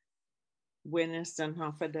 Buenas and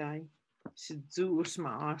Hafaday, Jesus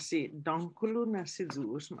Maasi, Dankulu na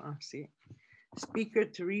Jesus Maasi. Speaker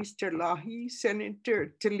Therese Terlaje,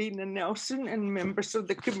 Senator Telena Nelson, and members of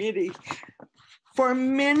the committee. For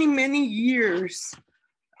many, many years,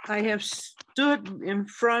 I have stood in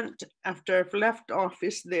front after I've left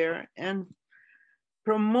office there and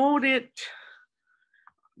promoted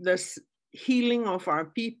the healing of our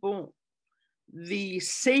people, the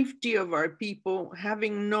safety of our people,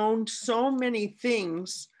 having known so many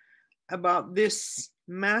things about this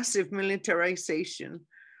massive militarization.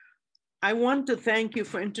 I want to thank you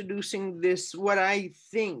for introducing this, what I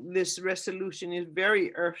think this resolution is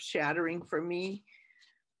very earth-shattering for me.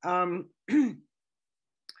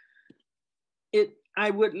 I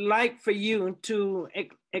would like for you to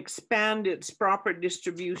expand its proper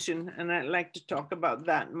distribution, and I'd like to talk about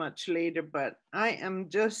that much later, but I am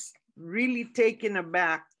just really taken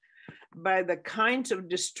aback by the kinds of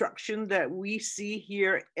destruction that we see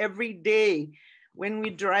here every day when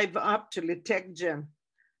we drive up to Taitague.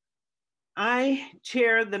 I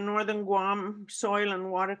chair the Northern Guam Soil and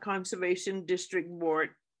Water Conservation District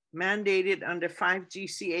Board, mandated under 5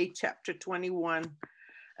 GCA Chapter 21.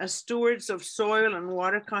 As stewards of soil and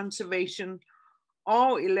water conservation,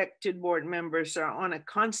 all elected board members are on a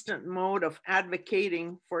constant mode of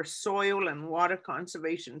advocating for soil and water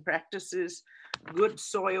conservation practices, good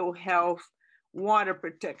soil health, water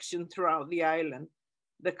protection throughout the island.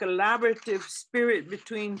 The collaborative spirit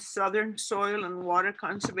between Southern Soil and Water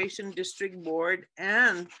Conservation District Board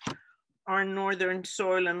and our Northern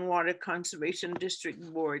Soil and Water Conservation District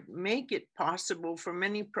Board make it possible for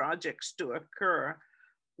many projects to occur,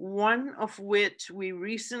 one of which we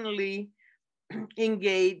recently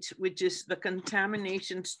engaged, which is the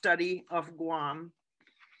contamination study of Guam.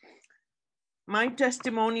 My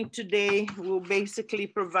testimony today will basically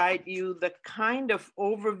provide you the kind of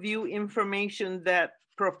overview information that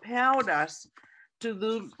propelled us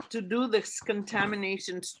to do this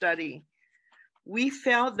contamination study. We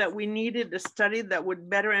felt that we needed a study that would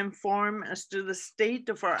better inform as to the state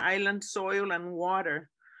of our island soil and water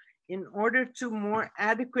in order to more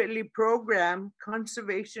adequately program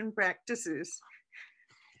conservation practices.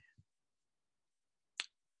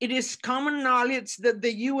 It is common knowledge that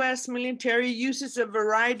the US military uses a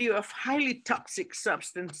variety of highly toxic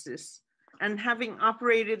substances, and having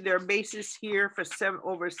operated their bases here for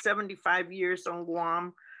over 75 years on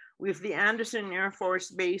Guam, with the Anderson Air Force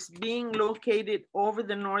Base being located over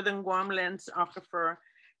the Northern Guam Lens Aquifer,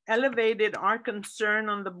 elevated our concern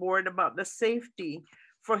on the board about the safety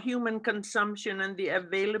for human consumption and the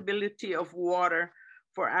availability of water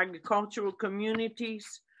for agricultural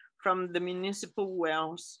communities from the municipal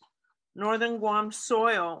wells. Northern Guam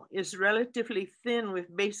soil is relatively thin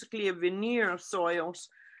with basically a veneer of soils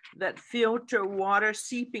that filter water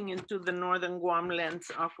seeping into the Northern Guam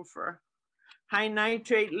Lens Aquifer. High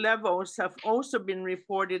nitrate levels have also been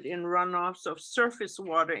reported in runoffs of surface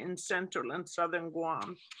water in central and southern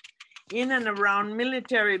Guam. In and around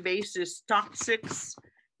military bases, toxics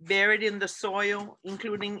buried in the soil,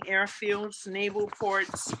 including airfields, naval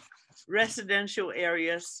ports, residential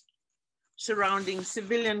areas surrounding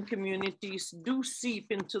civilian communities, do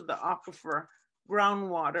seep into the aquifer,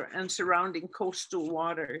 groundwater, and surrounding coastal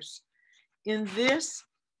waters. In this,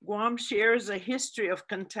 Guam shares a history of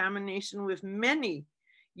contamination with many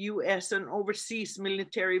US and overseas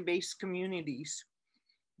military-based communities.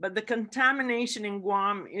 But the contamination in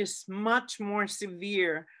Guam is much more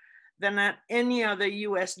severe than at any other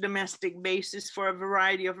US domestic bases for a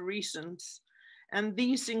variety of reasons. And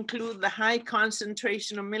these include the high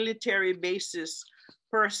concentration of military bases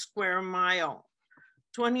per square mile.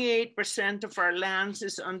 28% of our lands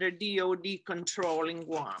is under DOD control in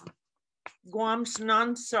Guam. Guam's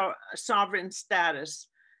non-sovereign status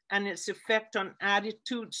and its effect on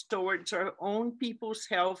attitudes towards our own people's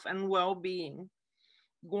health and well-being.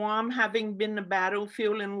 Guam having been a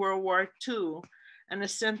battlefield in World War II and a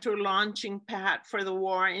central launching pad for the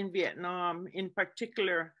war in Vietnam in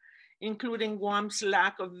particular, including Guam's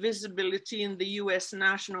lack of visibility in the US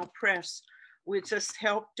national press, which has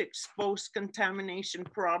helped expose contamination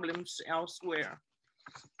problems elsewhere.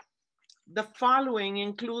 The following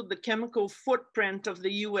include the chemical footprint of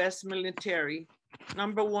the US military.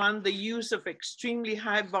 Number one, the use of extremely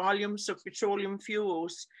high volumes of petroleum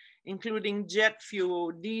fuels, including jet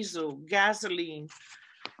fuel, diesel, gasoline,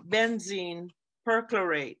 benzene,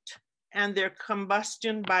 perchlorate, and their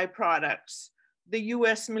combustion byproducts. The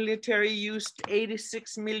US military used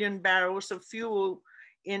 86 million barrels of fuel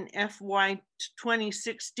in FY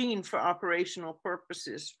 2016 for operational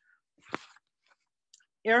purposes.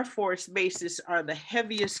 Air Force bases are the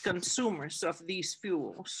heaviest consumers of these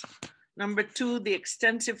fuels. Number two, the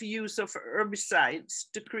extensive use of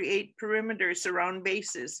herbicides to create perimeters around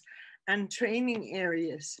bases and training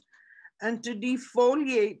areas, and to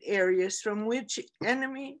defoliate areas from which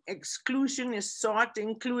enemy exclusion is sought,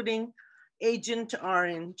 including Agent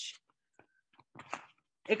Orange.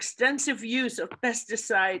 Extensive use of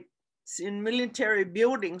pesticides in military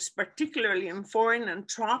buildings, particularly in foreign and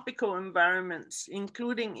tropical environments,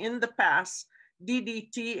 including in the past,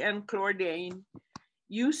 DDT and chlordane.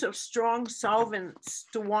 Use of strong solvents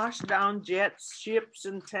to wash down jets, ships,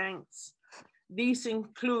 and tanks. These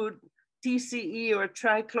include TCE or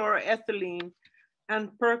trichloroethylene and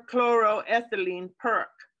perchloroethylene,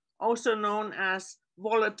 PERC, also known as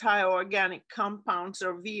volatile organic compounds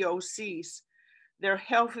or VOCs. Their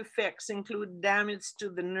health effects include damage to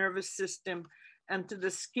the nervous system and to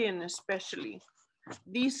the skin especially.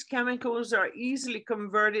 These chemicals are easily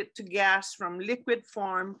converted to gas from liquid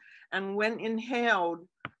form, and when inhaled,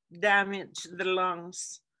 damage the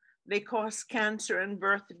lungs. They cause cancer and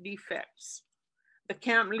birth defects. The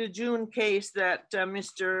Camp Lejeune case that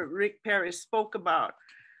Mr. Rick Perez spoke about,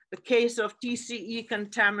 the case of TCE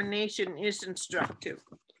contamination is instructive.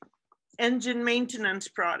 Engine maintenance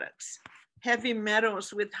products, heavy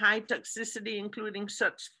metals with high toxicity, including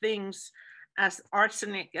such things as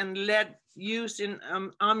arsenic and lead used in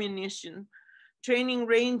ammunition. Training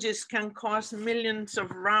ranges can cause millions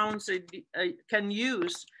of rounds, can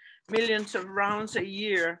use millions of rounds a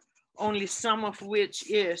year, only some of which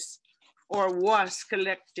is or was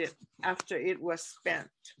collected after it was spent.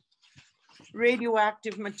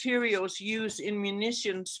 radioactive materials used in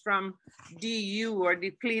munitions from DU or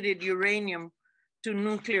depleted uranium to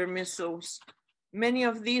nuclear missiles. Many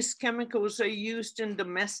of these chemicals are used in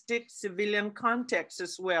domestic civilian contexts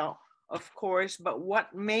as well, of course, but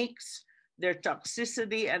what makes their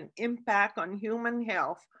toxicity and impact on human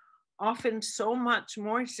health often so much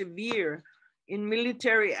more severe in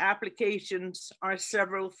military applications are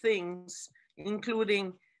several things,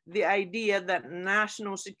 including the idea that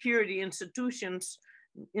national security institution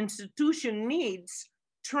needs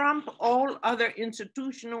trump all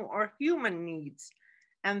institutional or human needs,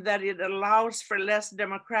 and that it allows for less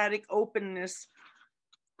democratic openness,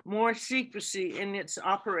 more secrecy in its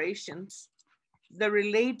operations. The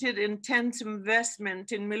related intense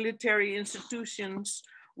investment in military institutions,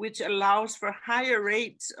 which allows for higher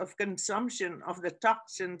rates of consumption of the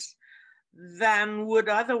toxins than would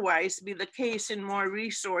otherwise be the case in more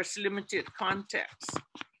resource-limited contexts.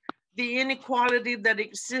 The inequality that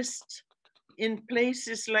exists in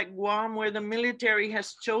places like Guam, where the military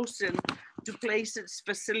has chosen to place its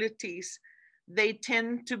facilities, they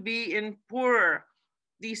tend to be in poorer,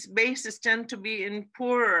 these bases tend to be in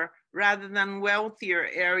poorer rather than wealthier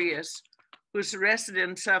areas whose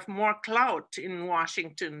residents have more clout in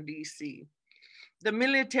Washington, DC. The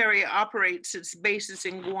military operates its bases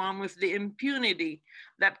in Guam with the impunity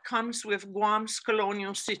that comes with Guam's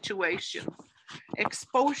colonial situation.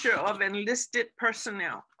 Exposure of enlisted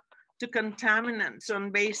personnel to contaminants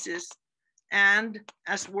on bases and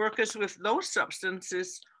as workers with those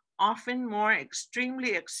substances, often more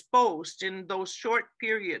extremely exposed in those short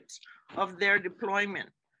periods of their deployment,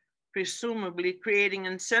 presumably creating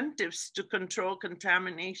incentives to control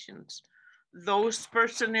contaminations. Those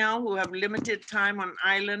personnel who have limited time on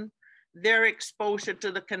island, their exposure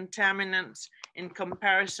to the contaminants in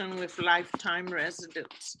comparison with lifetime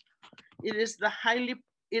residents. It is the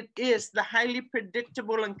highly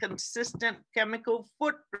predictable and consistent chemical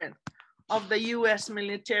footprint of the US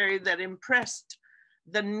military that impressed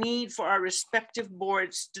the need for our respective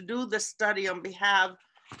boards to do the study on behalf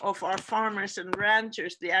of our farmers and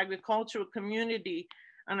ranchers, the agricultural community,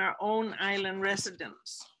 and our own island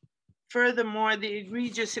residents. Furthermore, the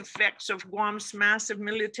egregious effects of Guam's massive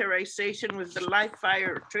militarization with the live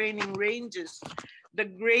fire training ranges, the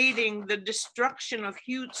grading, the destruction of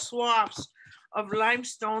huge swaths of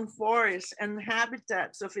limestone forests and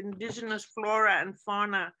habitats of indigenous flora and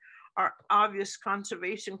fauna are obvious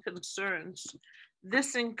conservation concerns.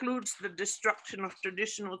 This includes the destruction of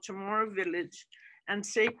traditional Chamorro village and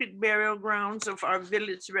sacred burial grounds of our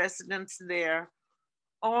village residents there.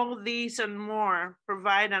 All these and more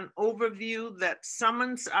provide an overview that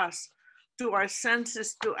summons us to our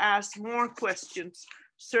senses to ask more questions,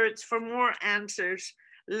 search for more answers,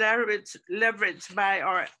 leveraged by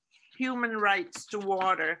our human rights to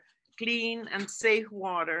water, clean and safe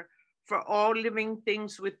water for all living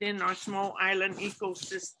things within our small island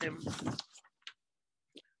ecosystem.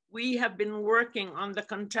 We have been working on the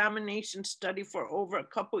contamination study for over a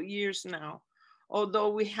couple years now. Although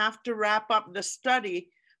we have to wrap up the study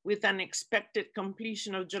with an expected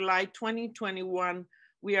completion of July 2021,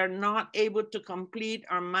 we are not able to complete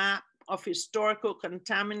our map of historical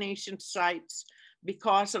contamination sites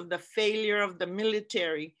because of the failure of the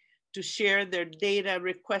military to share their data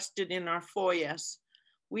requested in our FOIAs.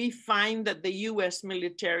 We find that the US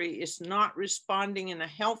military is not responding in a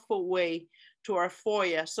helpful way to our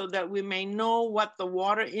FOIA so that we may know what the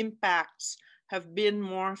water impacts have been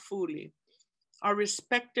more fully. Our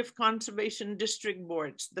respective conservation district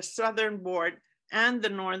boards, the Southern Board and the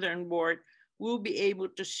Northern Board, will be able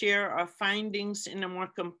to share our findings in a more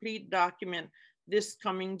complete document this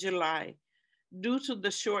coming July. Due to the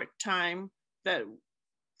short time that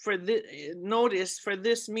for the notice for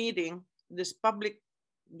this meeting, this public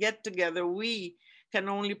get-together, we can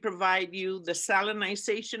only provide you the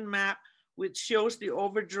salinization map, which shows the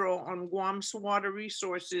overdraw on Guam's water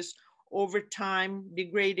resources over time,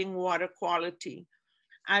 degrading water quality.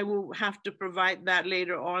 I will have to provide that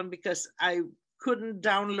later on because I couldn't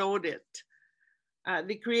download it.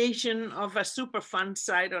 The creation of a Superfund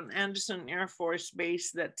site on Anderson Air Force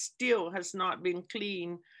Base that still has not been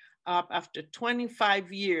cleaned up after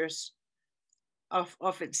 25 years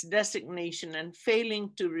of its designation and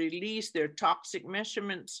failing to release their toxic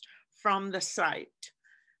measurements from the site.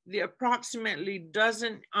 The approximately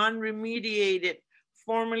dozen unremediated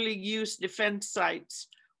formerly used defense sites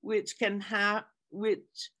may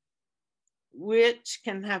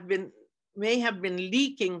have been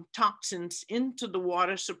leaking toxins into the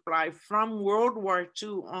water supply from World War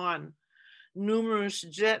II on. Numerous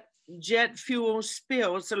jet fuel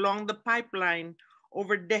spills along the pipeline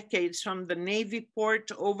over decades, from the Navy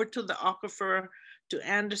port over to the aquifer to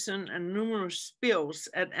Anderson, and numerous spills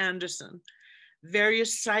at Anderson.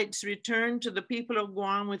 Various sites returned to the people of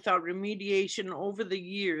Guam without remediation over the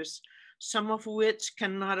years, some of which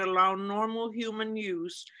cannot allow normal human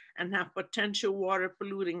use and have potential water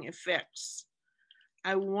polluting effects.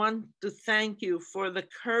 I want to thank you for the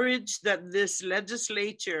courage that this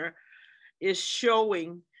legislature is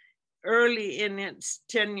showing early in its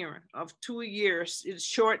tenure of 2 years, its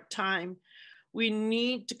short time. We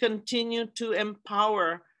need to continue to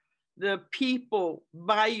empower the people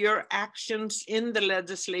by your actions in the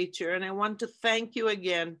legislature. And I want to thank you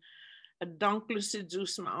again, from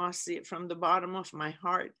the bottom of my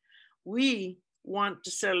heart. We want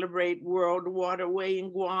to celebrate World Waterway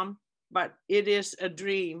in Guam, but it is a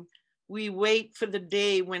dream. We wait for the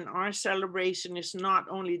day when our celebration is not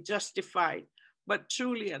only justified, but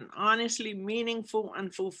truly and honestly meaningful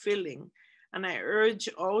and fulfilling. And I urge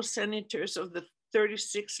all senators of the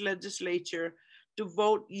 36th legislature to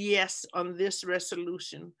vote yes on this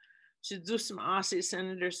resolution.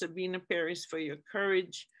 Senator Sabina Perez, for your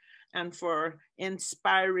courage and for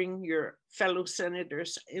inspiring your fellow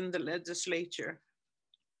senators in the legislature.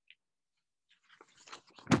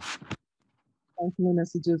 Thank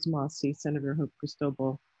you, Senator Hope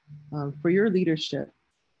Cristobal, for your leadership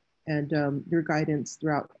and your guidance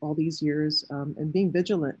throughout all these years, and being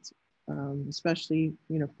vigilant, especially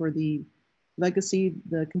for the legacy,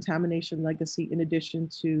 the contamination legacy, in addition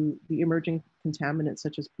to the emerging contaminants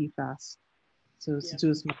such as PFAS. So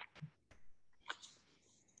yeah.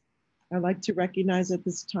 I'd like to recognize at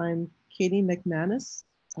this time Katie McManus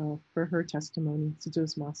for her testimony.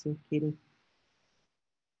 Katie.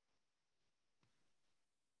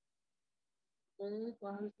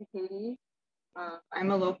 Katie.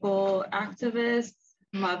 I'm a local activist,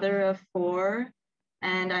 mother of 4,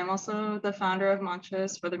 and I'm also the founder of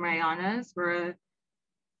Mantras for the Marianas. We're a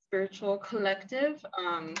spiritual collective,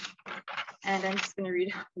 and I'm just going to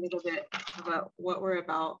read a little bit about what we're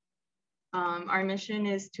about. Our mission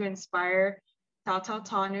is to inspire Tautau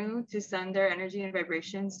Tanu to send their energy and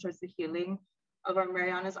vibrations towards the healing of our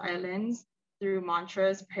Marianas Islands through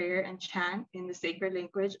mantras, prayer, and chant in the sacred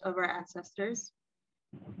language of our ancestors.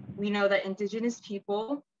 We know that Indigenous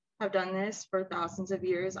people have done this for thousands of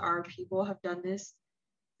years. Our people have done this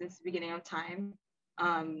since the beginning of time.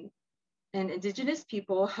 And Indigenous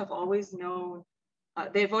people have always known,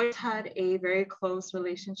 they've always had a very close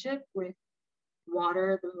relationship with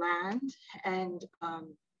water, the land, and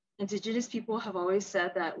Indigenous people have always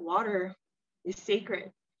said that water is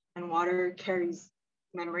sacred and water carries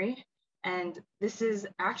memory. And this is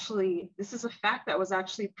a fact that was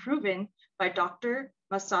actually proven by Dr.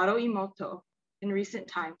 Masaru Emoto in recent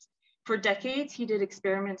times. For decades, he did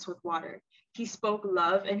experiments with water. He spoke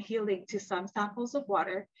love and healing to some samples of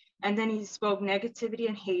water, and then he spoke negativity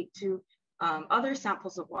and hate to other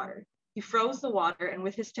samples of water. He froze the water, and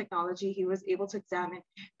with his technology, he was able to examine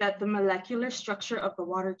that the molecular structure of the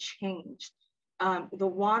water changed. The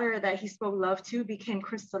water that he spoke love to became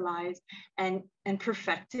crystallized and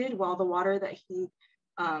perfected, while the water that he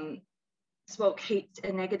spoke hate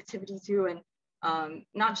and negativity to, and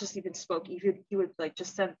not just even spoke, he would like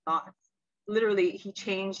just send thoughts. Literally, he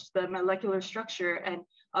changed the molecular structure, and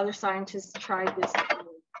other scientists tried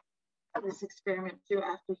this experiment too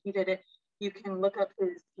after he did it. You can look up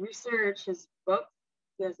his research, his books.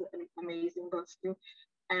 He has amazing books too.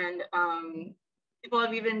 And people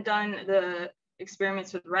have even done the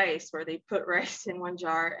experiments with rice, where they put rice in one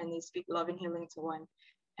jar and they speak love and healing to one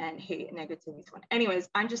and hate and negativity to one. Anyways,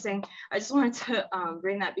 I'm just saying, I just wanted to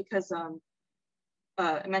bring that because,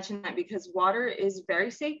 mention that because water is very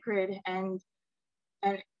sacred, and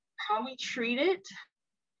how we treat it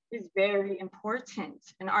is very important.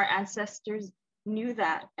 And our ancestors knew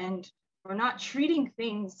that, and we're not treating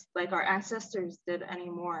things like our ancestors did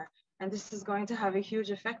anymore. And this is going to have a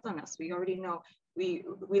huge effect on us. We already know. We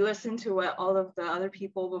listened to what all of the other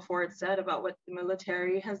people before it said about what the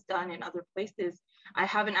military has done in other places. I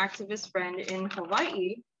have an activist friend in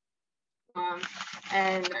Hawaii,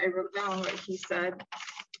 and I wrote down what he said.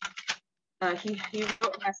 He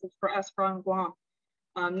wrote a message for us from Guam.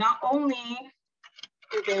 Not only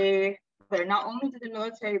did the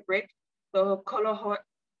military break the Kaho'olawe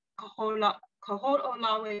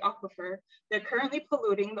Aquifer, they're currently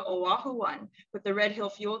polluting the Oahu one with the Red Hill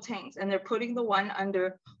fuel tanks, and they're putting the one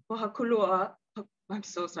under Pohakulua. I'm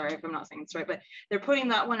so sorry if I'm not saying this right, but they're putting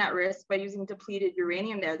that one at risk by using depleted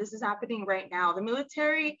uranium there. This is happening right now. The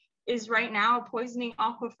military is right now poisoning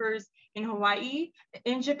aquifers in Hawaii.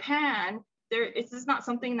 In Japan, this is not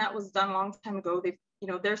something that was done a long time ago.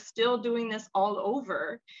 they're still doing this all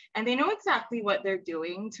over, and they know exactly what they're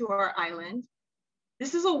doing to our island.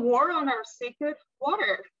 This is a war on our sacred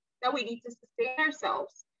water that we need to sustain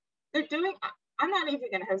ourselves. They're doing, I'm not even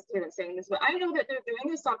gonna hesitate in saying this, but I know that they're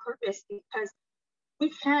doing this on purpose because we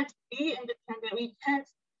can't be independent. We can't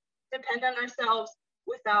depend on ourselves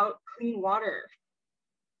without clean water.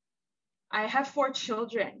 I have 4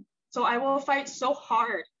 children, so I will fight so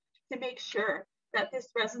hard to make sure that this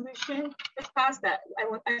resolution is passed, that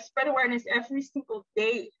I spread awareness every single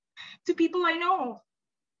day to people I know,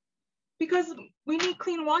 because we need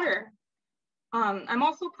clean water. I'm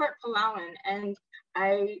also part Palauan, and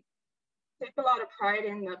I take a lot of pride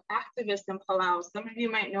in the activists in Palau. Some of you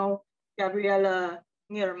might know Gabriela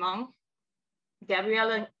Nirmang.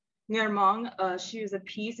 Gabriela Nirmang, she was a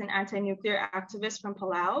peace and anti-nuclear activist from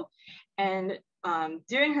Palau. And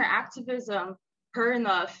during her activism, her and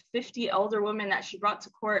the 50 elder women that she brought to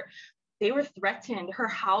court, they were threatened. Her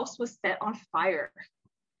house was set on fire.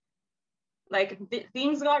 Like,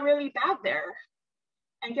 things got really bad there.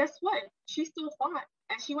 And guess what? She still fought,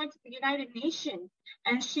 and she went to the United Nations,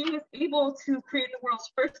 and she was able to create the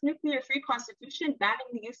world's first nuclear-free constitution,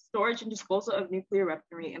 banning the use, storage, and disposal of nuclear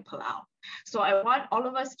weaponry in Palau. So I want all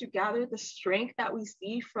of us to gather the strength that we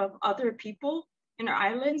see from other people in our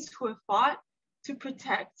islands who have fought to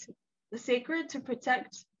protect the sacred, to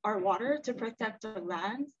protect our water, to protect our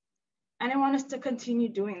lands. And I want us to continue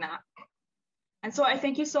doing that. And so I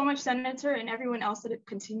thank you so much, Senator, and everyone else that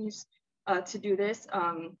continues to do this.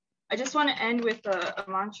 I just want to end with a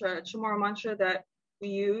mantra, a Chamorro mantra that we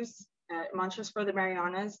use at Mantras for the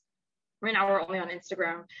Marianas. Right now we're only on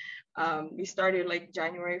Instagram. We started like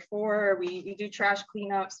January 4. We do trash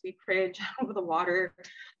cleanups. We pray over the water.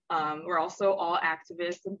 We're also all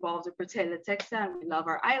activists involved in Telo T, and we love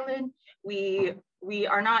our island. We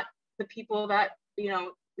are not the people that,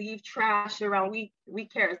 leave trash around. We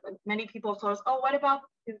care. Many people have told us, oh, what about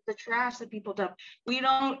the trash that people dump? We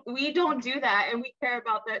don't do that, and we care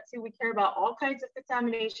about that too. We care about all kinds of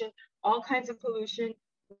contamination, all kinds of pollution.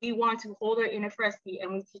 We want to hold it in a fresky,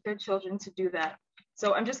 and we teach our children to do that.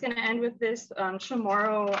 So I'm just going to end with this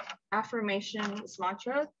Chamorro affirmation, this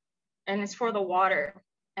mantra, and it's for the water.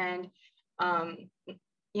 And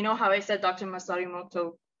you know how I said Dr.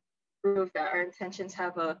 Masarimoto proved that our intentions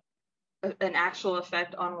have an actual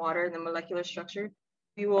effect on water and the molecular structure.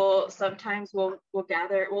 We will sometimes we'll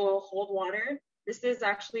hold water. This is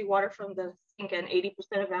actually water from the sink, and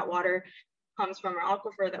 80% of that water comes from our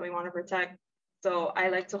aquifer that we want to protect. So I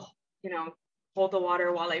like to, hold the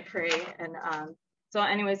water while I pray. And so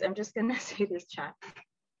anyways, I'm just gonna say this chant.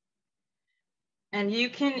 And you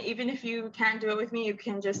can, even if you can't do it with me, you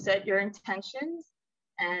can just set your intentions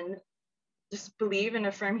and just believe and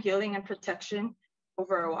affirm healing and protection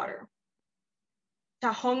over our water.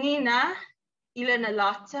 Tahongi na ila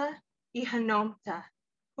nalata ihanomta.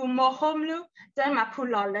 Humohomlu dan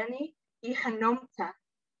mapulalani ihanomta.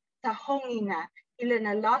 Tahongi na ila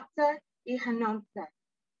nalata ihanomta.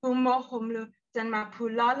 Humohomlu dan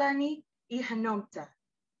mapulalani ihanomta.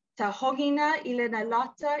 Tahogina ilena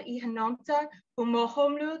lata ihanomta,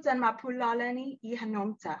 humohomlu dan mapulalani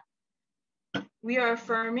ihanomta. We are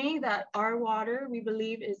affirming that our water, we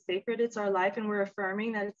believe, is sacred. It's our life, and we're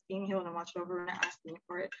affirming that it's being healed and watched over. We're not asking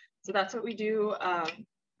for it. So that's what we do. I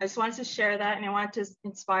just wanted to share that, and I wanted to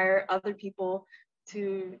inspire other people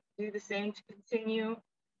to do the same, to continue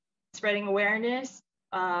spreading awareness,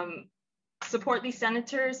 support these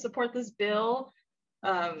senators, support this bill,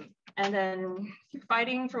 and then keep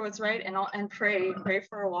fighting for what's right, and pray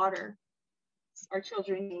for our water. Our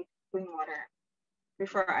children need clean water. Pray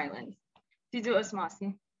for our islands. Sidu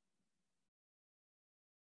Osmasi.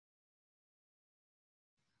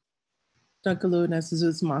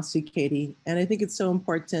 Masi, Katie. And I think it's so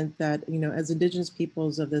important that, as Indigenous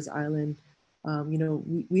peoples of this island,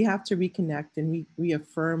 we have to reconnect and we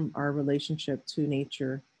reaffirm our relationship to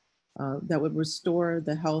nature that would restore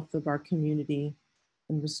the health of our community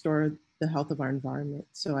and restore the health of our environment.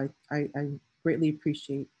 So I greatly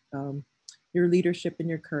appreciate your leadership and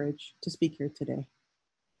your courage to speak here today.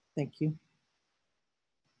 Thank you.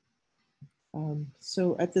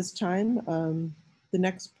 So at this time, the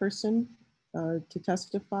next person to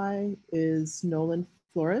testify is Nolan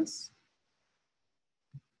Flores.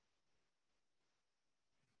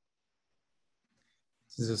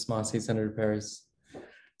 This is Masi, Senator Perez.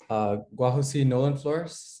 Guahusi Nolan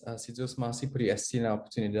Flores, Sidus Masi Puri Estina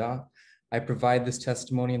Oportunidad. I provide this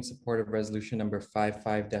testimony in support of resolution number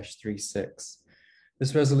 55-36.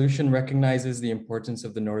 This resolution recognizes the importance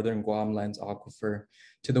of the Northern Guam Lens Aquifer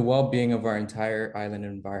to the well-being of our entire island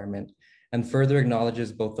environment, and further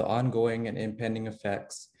acknowledges both the ongoing and impending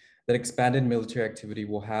effects that expanded military activity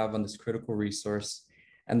will have on this critical resource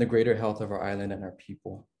and the greater health of our island and our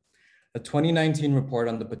people. A 2019 report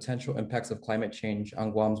on the potential impacts of climate change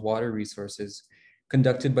on Guam's water resources,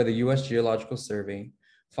 conducted by the U.S. Geological Survey,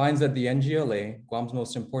 finds that the NGLA, Guam's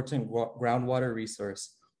most important groundwater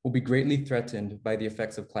resource, will be greatly threatened by the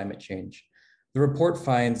effects of climate change. The report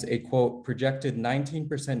finds a, quote, projected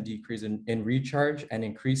 19% decrease in recharge and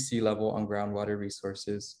increased sea level on groundwater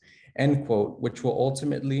resources, end quote, which will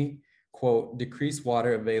ultimately, quote, decrease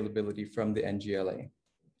water availability from the NGLA,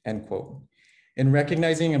 end quote. In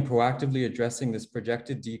recognizing and proactively addressing this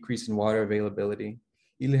projected decrease in water availability,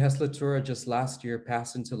 the Legislatura just last year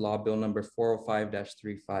passed into law Bill number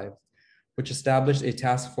 405-35, which established a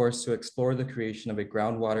task force to explore the creation of a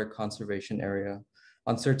groundwater conservation area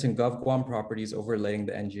on certain GovGuam properties overlaying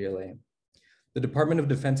the NGLA. The Department of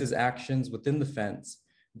Defense's actions within the fence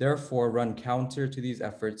therefore run counter to these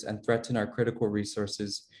efforts and threaten our critical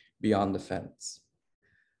resources beyond the fence.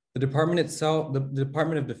 The Department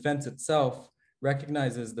of Defense itself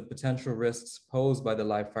recognizes the potential risks posed by the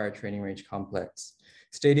live fire training range complex,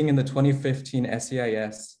 stating in the 2015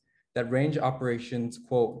 SEIS that range operations,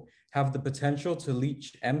 quote, have the potential to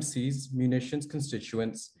leach MCs, munitions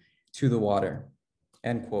constituents, to the water,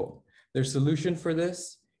 end quote. Their solution for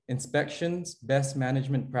this, inspections, best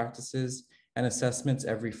management practices, and assessments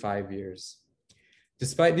every 5 years.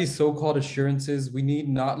 Despite these so-called assurances, we need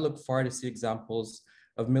not look far to see examples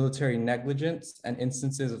of military negligence and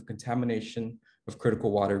instances of contamination of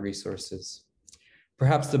critical water resources.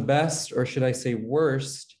 Perhaps the best, or should I say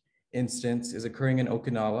worst, instance is occurring in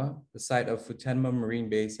Okinawa, the site of Futenma Marine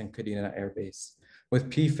Base and Kadena Air Base, with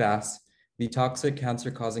PFAS, the toxic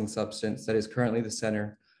cancer-causing substance that is currently the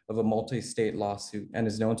center of a multi-state lawsuit and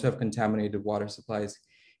is known to have contaminated water supplies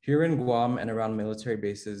here in Guam and around military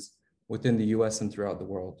bases within the US and throughout the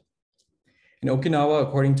world. In Okinawa,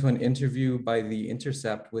 according to an interview by The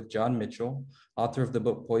Intercept with John Mitchell, author of the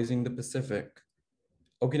book Poisoning the Pacific,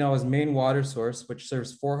 Okinawa's main water source, which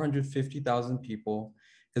serves 450,000 people,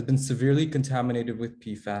 has been severely contaminated with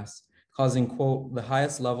PFAS, causing, quote, the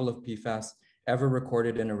highest level of PFAS ever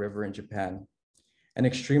recorded in a river in Japan, and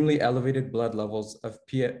extremely elevated blood levels of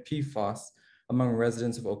PFAS among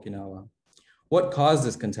residents of Okinawa. What caused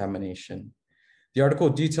this contamination? The article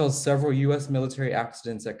details several US military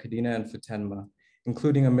accidents at Kadena and Futenma,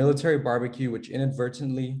 including a military barbecue which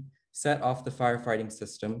inadvertently set off the firefighting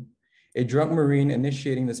system, a drunk Marine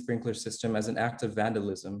initiating the sprinkler system as an act of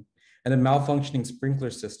vandalism, and a malfunctioning sprinkler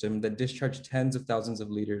system that discharged tens of thousands of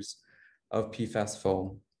liters of PFAS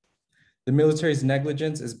foam. The military's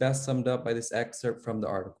negligence is best summed up by this excerpt from the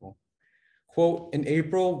article. Quote, in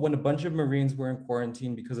April, when a bunch of Marines were in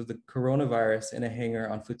quarantine because of the coronavirus in a hangar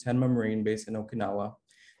on Futenma Marine Base in Okinawa,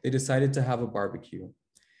 they decided to have a barbecue.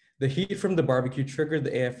 The heat from the barbecue triggered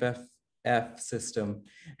the AFF system,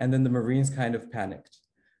 and then the Marines kind of panicked.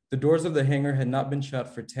 The doors of the hangar had not been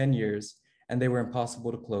shut for 10 years, and they were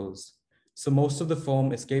impossible to close. So most of the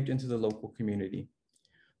foam escaped into the local community.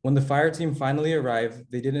 When the fire team finally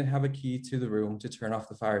arrived, they didn't have a key to the room to turn off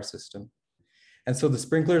the fire system. And so the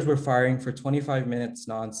sprinklers were firing for 25 minutes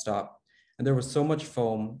nonstop, and there was so much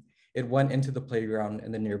foam, it went into the playground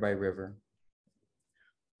in the nearby river.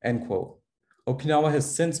 End quote. Okinawa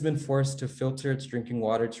has since been forced to filter its drinking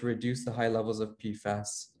water to reduce the high levels of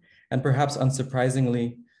PFAS. And perhaps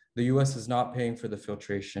unsurprisingly, the US is not paying for the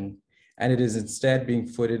filtration, and it is instead being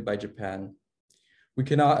footed by Japan. We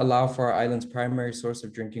cannot allow for our island's primary source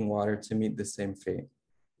of drinking water to meet the same fate.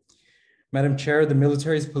 Madam Chair, the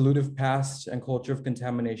military's pollutive past and culture of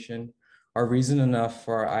contamination are reason enough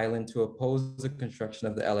for our island to oppose the construction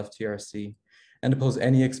of the LFTRC and oppose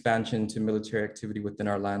any expansion to military activity within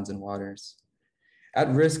our lands and waters. At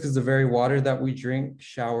risk is the very water that we drink,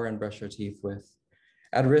 shower, and brush our teeth with.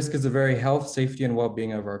 At risk is the very health, safety, and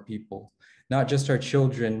well-being of our people, not just our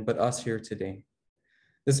children, but us here today.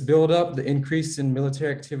 This buildup, the increase in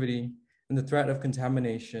military activity, and the threat of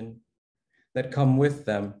contamination that come with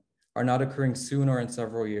them are not occurring soon or in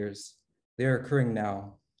several years. They are occurring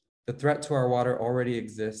now. The threat to our water already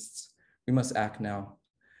exists. We must act now.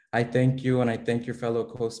 I thank you, and I thank your fellow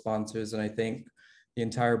co-sponsors, and I thank the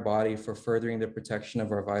entire body for furthering the protection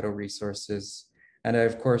of our vital resources. And I,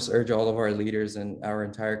 of course, urge all of our leaders and our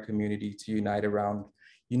entire community to unite around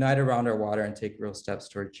our water and take real steps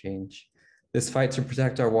toward change. This fight to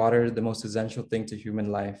protect our water, the most essential thing to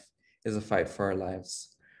human life, is a fight for our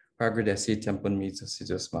lives. Madam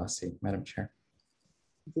Chair.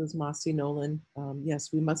 Masi Nolan.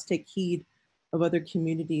 Yes, we must take heed of other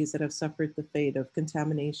communities that have suffered the fate of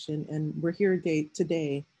contamination, and we're here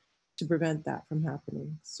today to prevent that from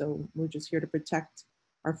happening. So we're just here to protect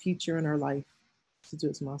our future and our life.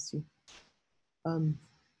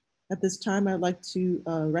 At this time, I'd like to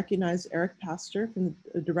recognize Eric Pastor, from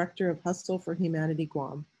the Director of Hustle for Humanity,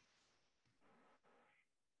 Guam.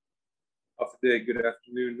 Good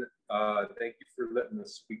afternoon. Thank you for letting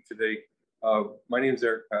us speak today. My name is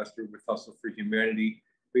Eric Pastor with Hustle for Humanity.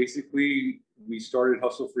 Basically, we started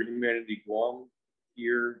Hustle for Humanity Guam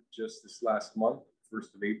here just this last month,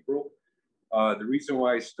 1st of April. The reason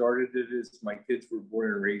why I started it is my kids were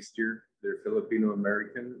born and raised here. They're Filipino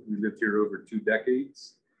American. We lived here over 2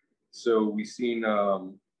 decades. So we've seen a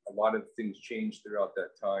lot of things change throughout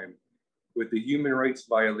that time. With the human rights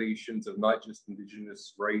violations of not just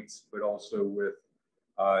indigenous rights, but also with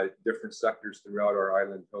different sectors throughout our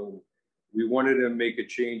island home, we wanted to make a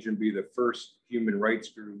change and be the first human rights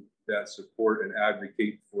group that support and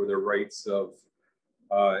advocate for the rights of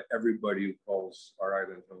everybody who calls our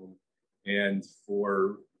island home, and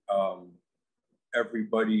for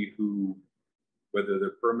everybody who, whether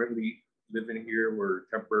they're permanently living here or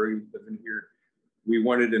temporarily living here, we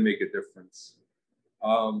wanted to make a difference.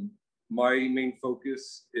 My main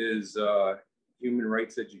focus is human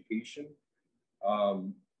rights education.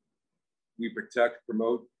 We protect,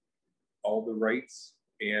 promote all the rights,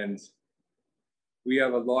 and we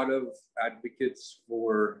have a lot of advocates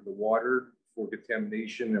for the water, for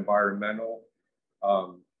contamination, environmental,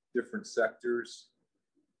 different sectors.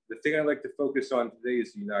 The thing I'd like to focus on today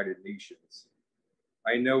is the United Nations.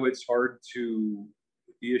 I know it's hard to,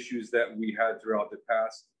 with the issues that we had throughout the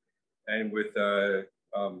past, and with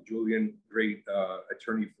Julian, great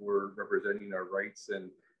attorney for representing our rights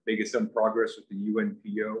and making some progress with the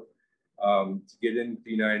UNPO, to get into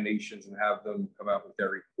the United Nations and have them come out with that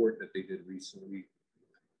report that they did recently.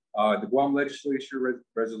 The Guam Legislature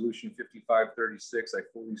Resolution 5536, I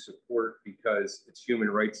fully support because it's human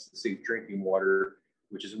rights to safe drinking water,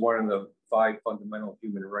 which is one of the 5 fundamental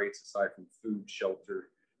human rights aside from food, shelter,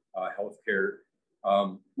 healthcare.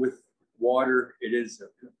 With water, it is a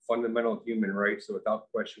fundamental human right, so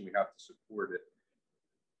without question, we have to support it.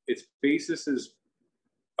 Its basis is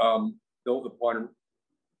built upon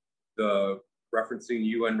the referencing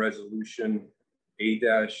UN Resolution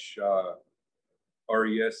A-RES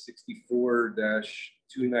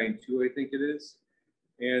 64-292, I think it is.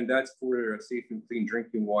 And that's for safe and clean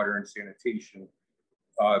drinking water and sanitation.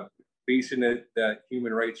 Basing it that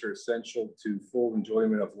human rights are essential to full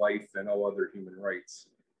enjoyment of life and all other human rights.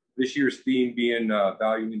 This year's theme being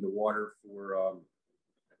valuing the water for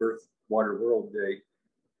Earth Water World Day.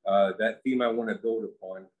 That theme I want to build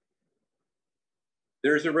upon.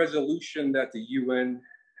 There's a resolution that the UN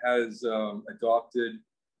has adopted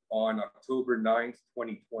on October 9th,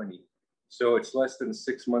 2020. So it's less than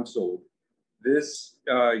 6 months old. This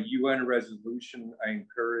UN resolution, I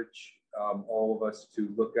encourage all of us to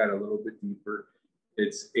look at a little bit deeper.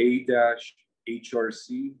 It's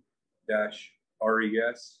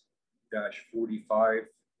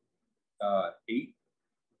A-HRC-RES-45-8.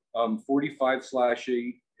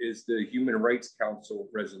 45/8 is the Human Rights Council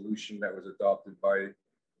resolution that was adopted by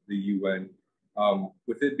the UN.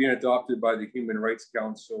 With it being adopted by the Human Rights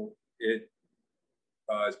Council, it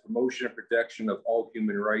is promotion and protection of all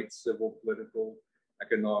human rights, civil, political,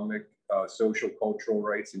 economic, social, cultural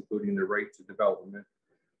rights, including the right to development.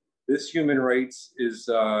 This human rights is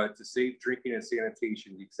to safe drinking and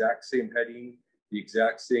sanitation, the exact same heading, the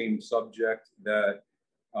exact same subject that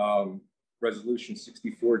Resolution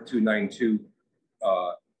 64-292,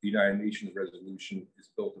 the United Nations resolution, is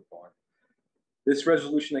built upon. This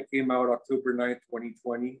resolution that came out October 9th,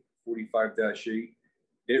 2020, 45-8,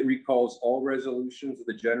 it recalls all resolutions of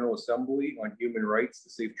the General Assembly on human rights to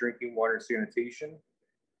safe drinking water and sanitation.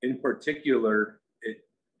 In particular, it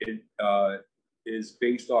is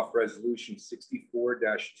based off Resolution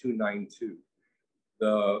 64-292,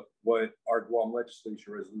 what our Guam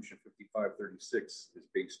Legislature Resolution 5536 is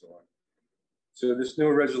based on. So this new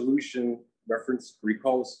resolution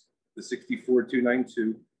recalls the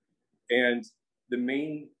 64-292, and the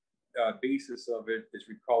main basis of it is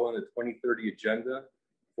recalling the 2030 Agenda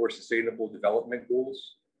for Sustainable Development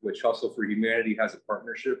Goals, which Hustle for Humanity has a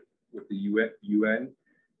partnership with the UN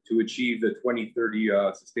to achieve the 2030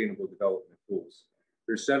 Sustainable Development Goals.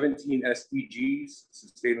 There's 17 SDGs,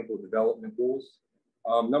 Sustainable Development Goals.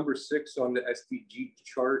 Number 6 on the SDG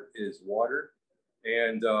chart is water.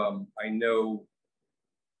 And I know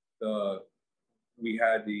we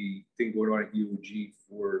had the thing going on at UOG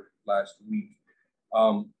for last week.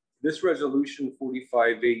 This resolution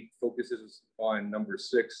 45-8 focuses on number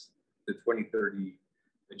 6, the 2030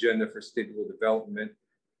 Agenda for Sustainable Development,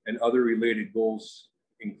 and other related goals,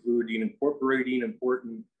 including incorporating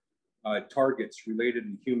important targets related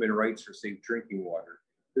to human rights for safe drinking water.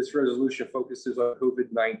 This resolution focuses on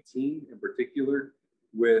COVID-19 in particular,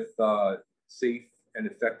 with safe and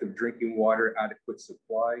effective drinking water, adequate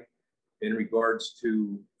supply in regards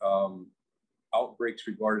to outbreaks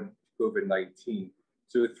regarding COVID-19.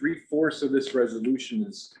 So 3/4 of this resolution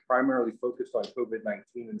is primarily focused on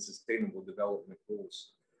COVID-19 and sustainable development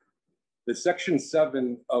goals. The section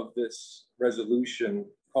 7 of this resolution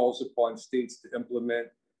calls upon states to implement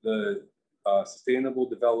the sustainable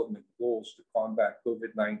development goals to combat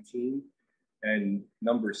COVID-19 and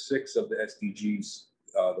number 6 of the SDGs,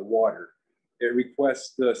 the water. It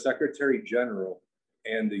requests the Secretary General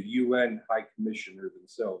and the UN High Commissioner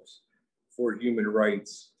themselves for Human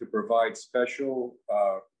Rights to provide special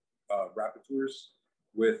rapporteurs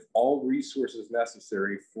with all resources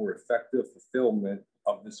necessary for effective fulfillment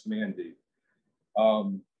of this mandate.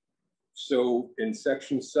 So in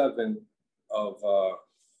section 7 of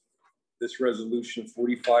this resolution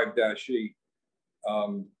 45-8,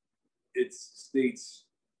 it states,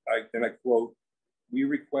 and I quote, "We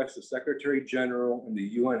request the Secretary General and the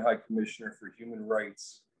UN High Commissioner for Human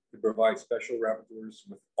Rights to provide special rapporteurs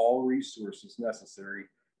with all resources necessary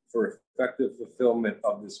for effective fulfillment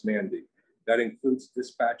of this mandate. That includes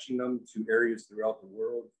dispatching them to areas throughout the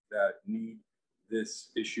world that need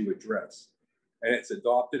this issue addressed." And it's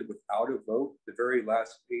adopted without a vote. The very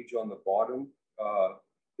last page on the bottom,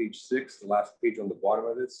 page 6, the last page on the bottom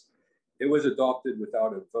of this, it was adopted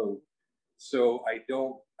without a vote. So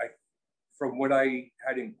from what I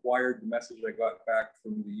had inquired, the message I got back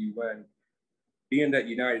from the UN, being that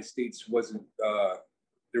United States wasn't,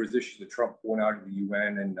 there was issues with Trump going out of the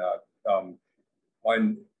UN, and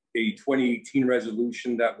on a 2018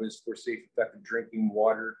 resolution that was for safe, effective drinking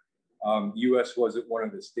water, US wasn't one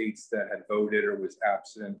of the states that had voted or was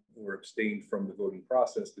absent or abstained from the voting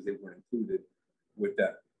process because they weren't included with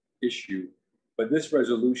that issue. But this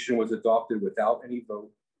resolution was adopted without any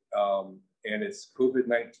vote, and it's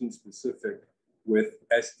COVID-19 specific with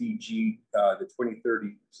SDG, the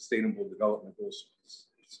 2030 Sustainable Development Goals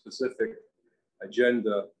specific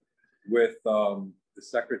agenda, with the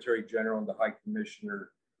Secretary General and the High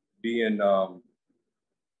Commissioner being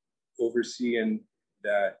overseeing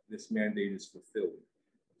that this mandate is fulfilled.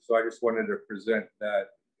 So I just wanted to present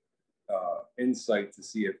that insight to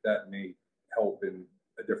see if that may help in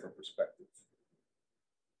a different perspective.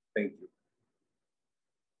 Thank you.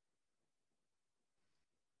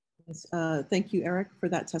 Yes, thank you, Eric, for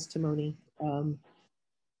that testimony.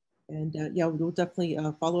 Yeah, we'll definitely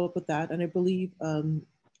follow up with that. And I believe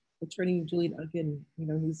Attorney Julian Uggan,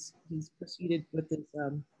 he's proceeded with his,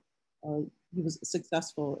 he was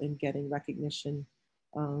successful in getting recognition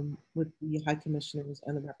with the High Commissioners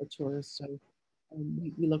and the rapporteurs. So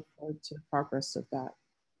we look forward to the progress of that,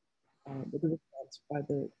 with the response by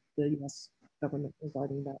the US government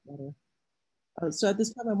regarding that matter. So at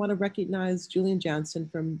this time, I want to recognize Julian Jansen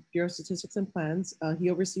from Bureau of Statistics and Plans. He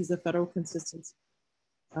oversees the federal consistency.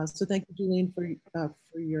 So thank you, Julian,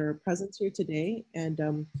 for your presence here today,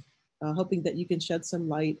 and hoping that you can shed some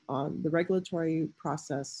light on the regulatory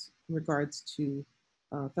process in regards to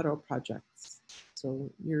federal projects.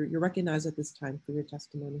 So you're recognized at this time for your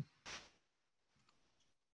testimony.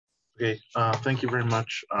 Okay, thank you very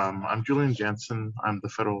much. I'm Julian Jansen. I'm the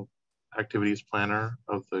Federal Activities Planner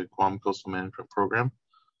of the Guam Coastal Management Program,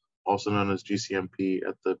 also known as GCMP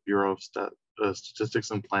at the Bureau of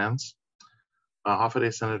Statistics and Plans.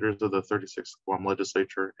 Hafaday senators of the 36th Guam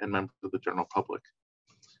Legislature and members of the general public.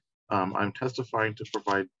 I'm testifying to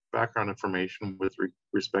provide background information with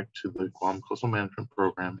respect to the Guam Coastal Management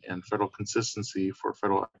Program and federal consistency for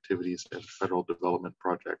federal activities and federal development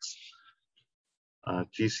projects.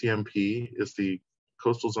 GCMP is the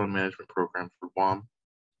Coastal Zone Management Program for Guam.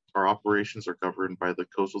 Our operations are governed by the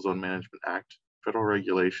Coastal Zone Management Act, federal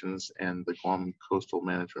regulations, and the Guam Coastal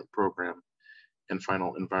Management Program, and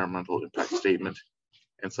final environmental impact statement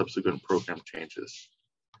and subsequent program changes.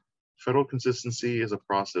 Federal consistency is a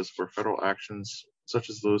process where federal actions, such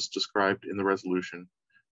as those described in the resolution,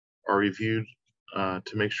 are reviewed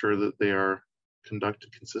to make sure that they are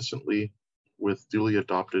conducted consistently with duly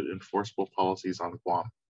adopted enforceable policies on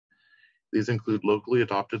Guam. These include locally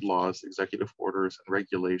adopted laws, executive orders, and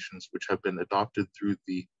regulations which have been adopted through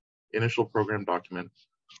the initial program document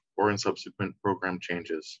or in subsequent program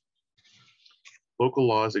changes. Local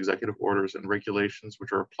laws, executive orders, and regulations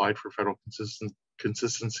which are applied for federal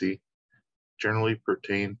consistency generally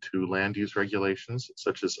pertain to land use regulations,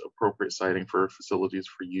 such as appropriate siting for facilities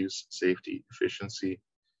for use, safety, efficiency,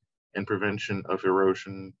 and prevention of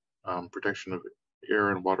erosion, protection of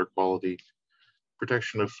air and water quality,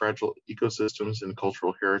 protection of fragile ecosystems and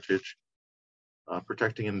cultural heritage,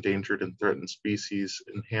 protecting endangered and threatened species,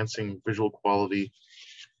 enhancing visual quality,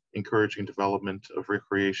 encouraging development of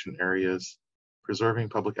recreation areas, preserving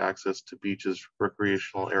public access to beaches,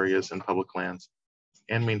 recreational areas, and public lands,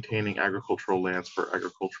 and maintaining agricultural lands for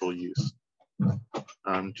agricultural use.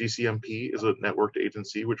 GCMP is a networked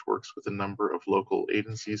agency which works with a number of local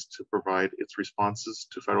agencies to provide its responses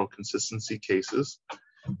to federal consistency cases,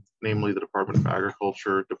 namely the Department of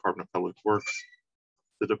Agriculture, Department of Public Works,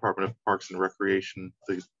 the Department of Parks and Recreation,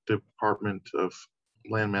 the Department of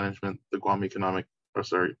Land Management, the Guam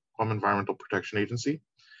Environmental Protection Agency,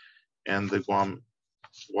 and the Guam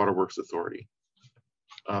Waterworks Authority.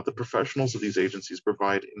 The professionals of these agencies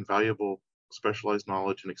provide invaluable specialized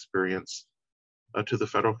knowledge and experience to the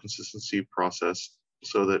federal consistency process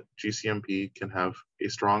so that GCMP can have a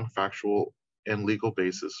strong factual and legal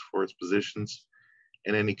basis for its positions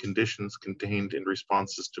and any conditions contained in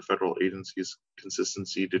responses to federal agencies'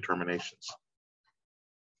 consistency determinations.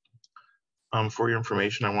 For your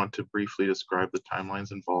information, I want to briefly describe the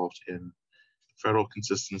timelines involved in federal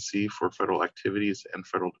consistency for federal activities and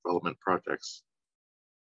federal development projects.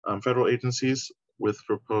 Federal agencies with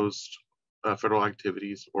proposed federal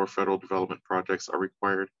activities or federal development projects are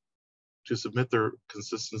required to submit their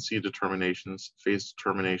consistency determinations, phase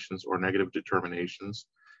determinations, or negative determinations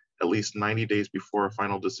at least 90 days before a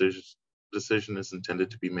final decision is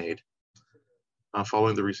intended to be made.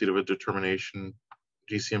 Following the receipt of a determination,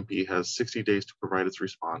 GCMP has 60 days to provide its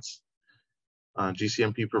response.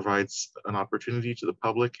 GCMP provides an opportunity to the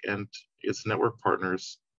public and its network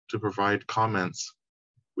partners to provide comments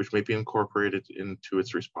which may be incorporated into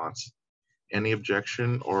its response. Any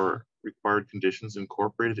objection or required conditions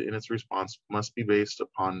incorporated in its response must be based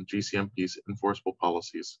upon GCMP's enforceable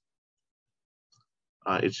policies.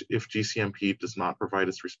 If GCMP does not provide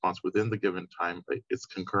its response within the given time, its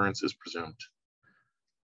concurrence is presumed.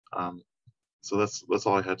 So that's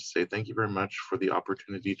all I had to say. Thank you very much for the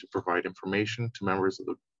opportunity to provide information to members of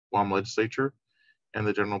the Guam legislature and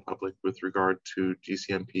the general public with regard to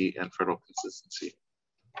GCMP and federal consistency.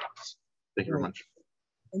 Thank you very much.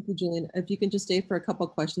 Thank you, Julian. If you can just stay for a couple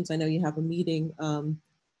of questions, I know you have a meeting.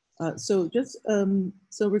 So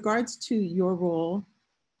regards to your role,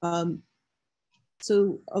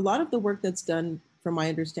 so a lot of the work that's done, from my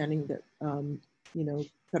understanding, that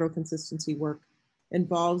federal consistency work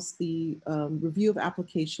involves the review of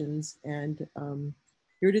applications and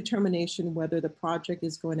your determination whether the project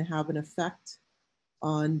is going to have an effect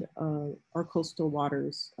on our coastal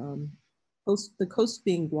waters. The coast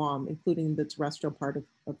being Guam, including the terrestrial part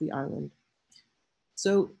of the island.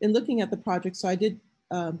 So in looking at the project, so I did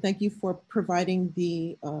thank you for providing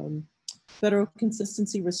the federal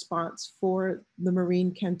consistency response for the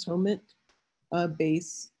Marine Cantonment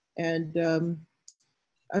base. And I'm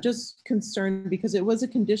just concerned because it was a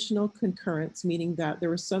conditional concurrence, meaning that there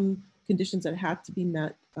were some conditions that had to be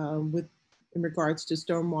met in regards to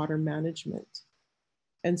stormwater management.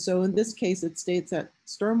 And so in this case, it states that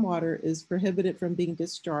stormwater is prohibited from being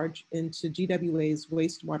discharged into GWA's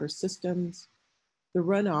wastewater systems. The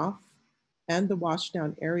runoff and the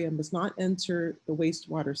washdown area must not enter the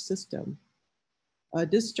wastewater system.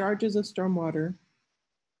 Discharges of stormwater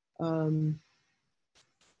or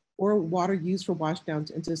water used for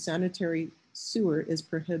washdowns into sanitary sewer is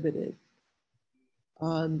prohibited.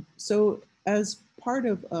 So as part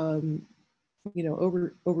of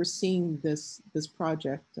overseeing this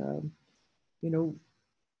project,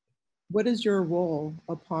 what is your role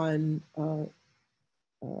upon,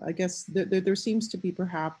 I guess there seems to be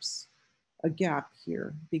perhaps a gap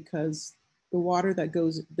here, because the water that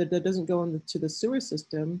doesn't go into the sewer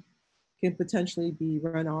system can potentially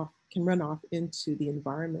run off into the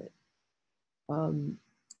environment.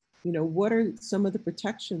 What are some of the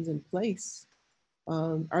protections in place?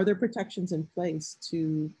 Are there protections in place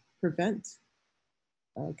to prevent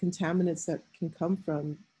contaminants that can come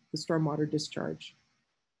from the stormwater discharge?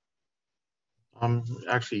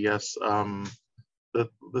 Actually, yes.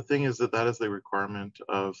 The thing is that is the requirement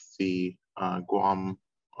of the Guam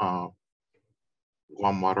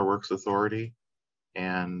Waterworks Authority,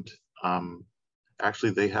 and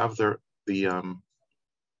actually they have the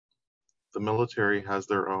military has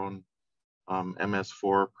their own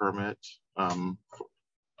MS4 permit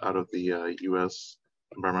out of the U.S.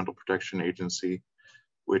 Environmental Protection Agency,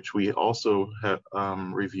 which we also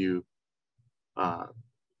review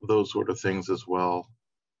those sort of things as well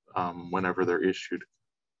whenever they're issued.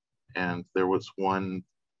 And there was one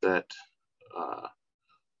that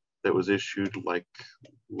was issued like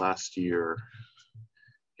last year,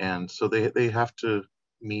 and so they have to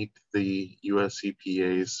meet the US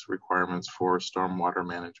EPA's requirements for stormwater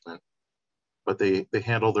management, but they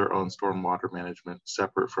handle their own stormwater management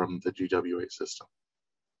separate from the GWA system.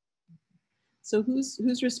 So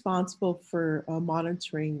who's responsible for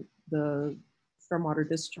monitoring the stormwater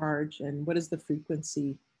discharge, and what is the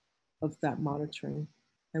frequency of that monitoring,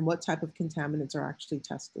 and what type of contaminants are actually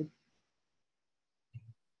tested?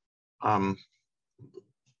 That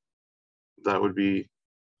would be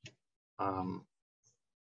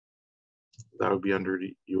under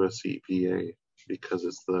the US EPA because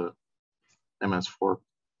it's the MS4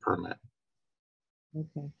 permit.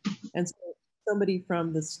 Okay, and so somebody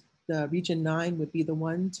from the Region 9 would be the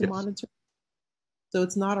one to monitor? So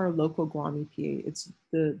it's not our local Guam EPA, it's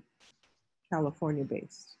the California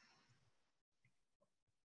based.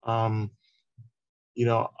 You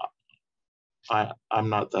know, I'm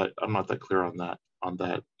not that clear on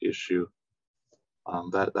that issue.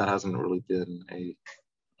 That hasn't really been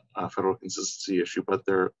a federal consistency issue, but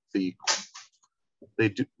the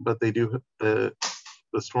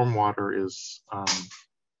stormwater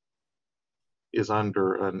is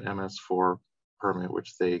under an MS4 permit,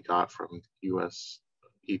 which they got from US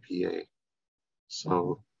EPA.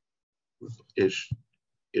 So it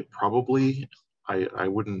probably, I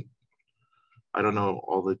don't know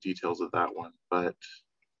all the details of that one, but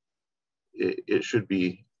it should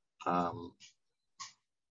be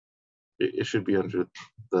it should be under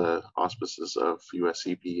the auspices of US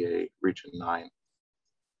EPA Region 9.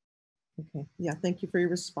 Okay, yeah, thank you for your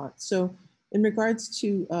response. So in regards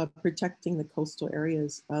to protecting the coastal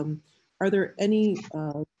areas, are there any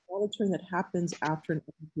monitoring that happens after an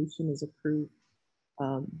application is approved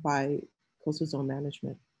by Coastal Zone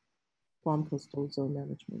Management, Guam Coastal Zone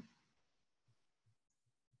Management?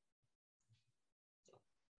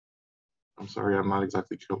 I'm sorry, I'm not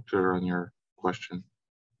exactly clear on your question.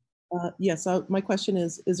 Yes, my question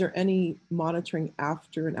is there any monitoring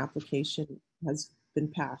after an application has been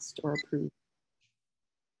passed or approved?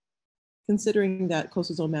 Considering that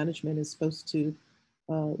Coastal Zone Management is supposed to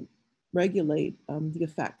regulate the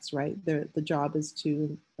effects, right? The job is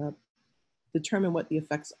to determine what the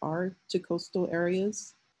effects are to coastal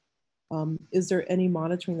areas. Is there any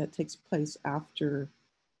monitoring that takes place after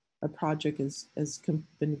a project has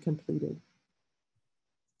been completed?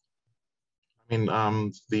 I mean,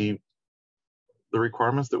 the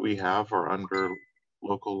requirements that we have are under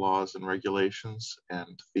local laws and regulations,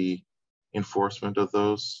 and the enforcement of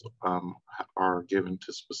those are given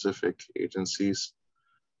to specific agencies.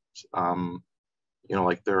 You know,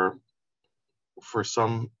 like for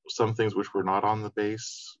some things which were not on the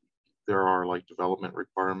base, there are like development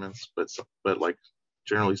requirements, but like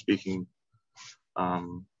generally speaking,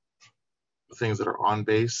 things that are on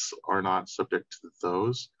base are not subject to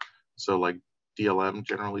those. So like DLM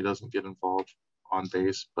generally doesn't get involved on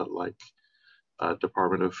base, but like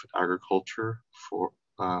Department of Agriculture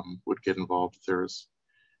would get involved if there's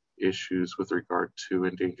issues with regard to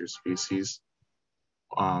endangered species.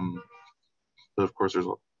 But of course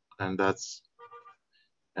that's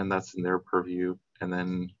in their purview. And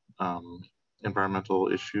then environmental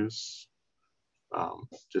issues,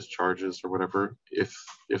 discharges or whatever, if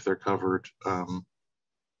they're covered,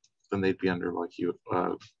 then they'd be under like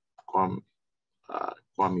Guam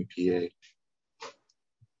EPA.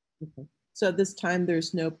 Okay. So at this time,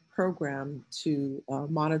 there's no program to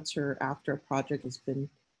monitor after a project has been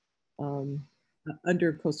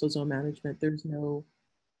under Coastal Zone Management. There's no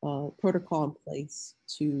protocol in place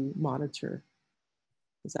to monitor.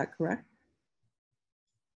 Is that correct?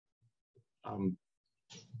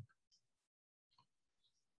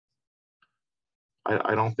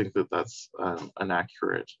 I don't think that that's an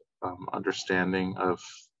accurate understanding of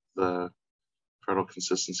the federal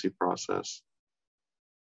consistency process.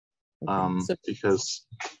 Okay,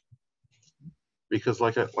 because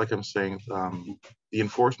like I'm saying, the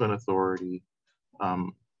enforcement authority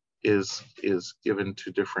is given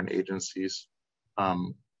to different agencies.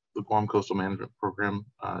 The Guam Coastal Management Program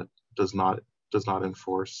does not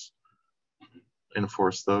enforce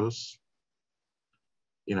those.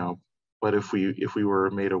 You know, but if we were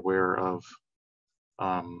made aware of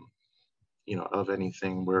you know, of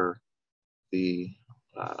anything where the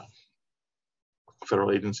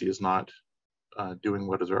federal agency is not doing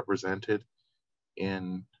what is represented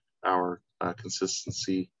in our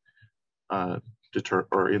consistency or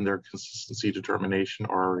in their consistency determination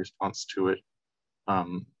or our response to it,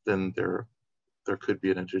 then there could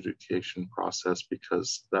be an adjudication process,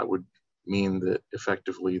 because that would mean that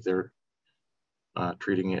effectively they're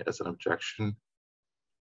treating it as an objection.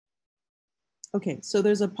 Okay, so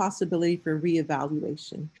there's a possibility for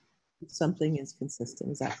reevaluation if something is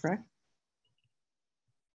consistent. Is that correct?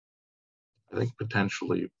 I think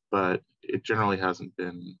potentially, but it generally hasn't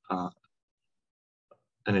been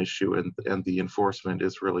an issue, and the enforcement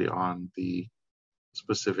is really on the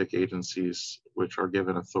specific agencies which are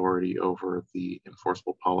given authority over the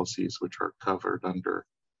enforceable policies which are covered under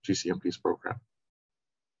GCMP's program.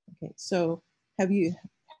 Okay, so have you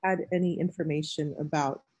had any information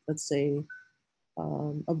about, let's say,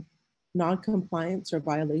 a non-compliance or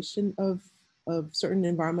violation of certain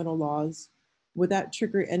environmental laws? Would that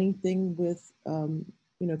trigger anything with,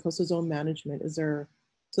 coastal zone management? Is there,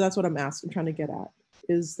 so that's what I'm asking, trying to get at.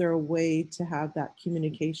 Is there a way to have that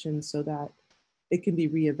communication so that it can be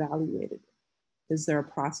reevaluated? Is there a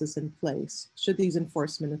process in place? Should these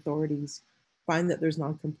enforcement authorities find that there's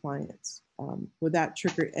non-compliance? Would that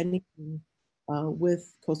trigger anything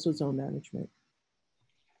with coastal zone management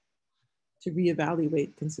to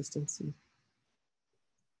reevaluate consistency?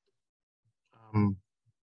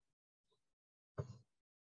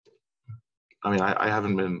 I mean, I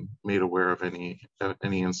haven't been made aware of any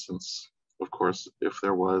instance. Of course, if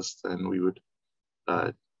there was, then we would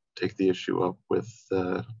take the issue up with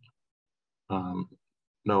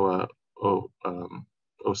NOAA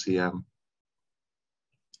OCM.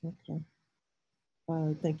 Okay.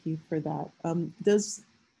 Thank you for that. Does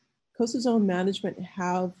coastal zone management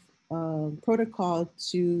have protocol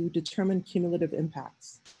to determine cumulative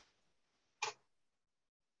impacts?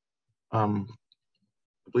 I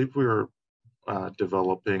believe we were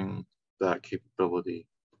developing that capability.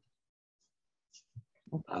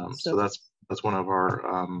 So that's one of our,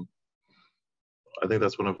 I think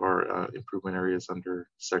that's one of our improvement areas under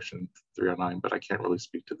Section 309, but I can't really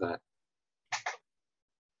speak to that.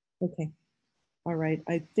 Okay. All right.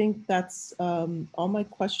 I think that's all my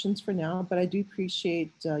questions for now, but I do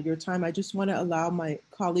appreciate your time. I just want to allow my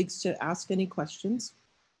colleagues to ask any questions.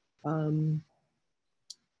 We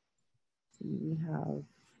have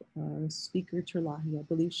Speaker Terlaje. I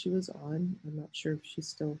believe she was on. I'm not sure if she's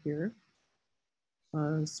still here.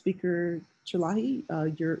 Speaker Terlaje,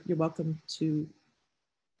 you're welcome to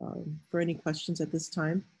for any questions at this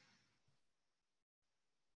time.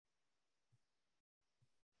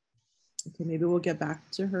 Okay, maybe we'll get back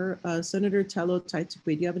to her. Senator Telo T,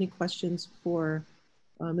 do you have any questions for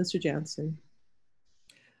Mr. Jansen?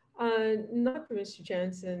 Not for Mr.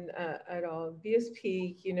 Jansen at all.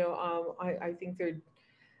 BSP, I think they're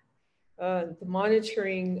the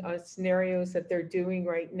monitoring scenarios that they're doing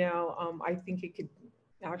right now. I think it could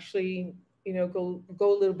actually, go a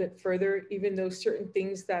little bit further, even though certain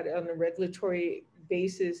things that on a regulatory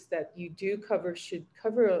basis that you do cover should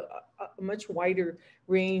cover a much wider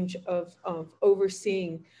range of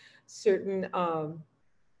overseeing certain,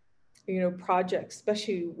 projects,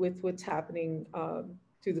 especially with what's happening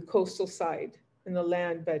through the coastal side and the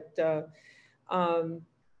land. But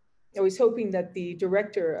I was hoping that the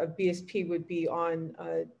director of BSP would be on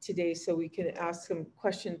today so we can ask some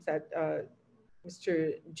questions that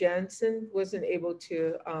Mr. Jansen wasn't able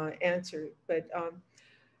to answer. But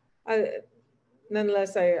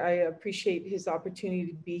nonetheless, I appreciate his opportunity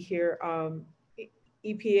to be here.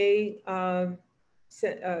 EPA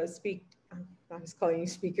I was calling you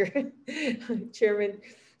speaker, chairwoman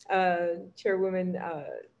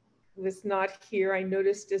was not here. I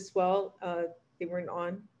noticed as well, they weren't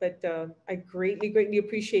on, but I greatly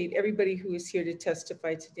appreciate everybody who is here to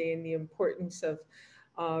testify today and the importance of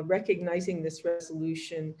recognizing this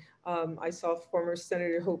resolution. I saw former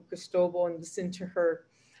Senator Hope Cristobal and listened to her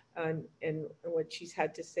and what she's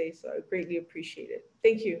had to say, so I greatly appreciate it.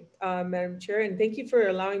 Thank you, Madam Chair, and thank you for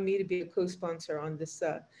allowing me to be a co-sponsor on this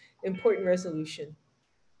important resolution.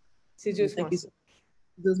 Thank you,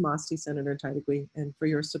 Senator Taitague, and for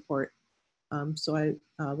your support. So I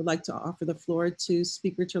would like to offer the floor to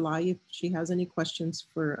Speaker Terlaje if she has any questions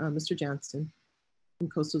for Mr. Jansen from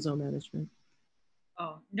Coastal Zone Management.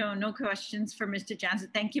 Oh, no questions for Mr. Jansen.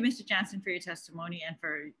 Thank you, Mr. Jansen, for your testimony and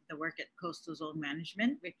for the work at Coastal Zone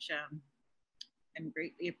Management, which I'm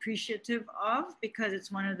greatly appreciative of because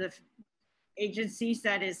it's one of the agencies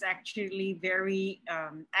that is actually very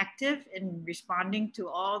active in responding to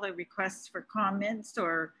all the requests for comments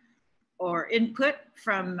or input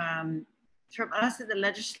from us at the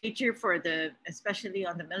legislature for especially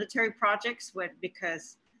on the military projects,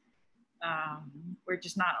 because we're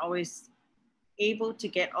just not always able to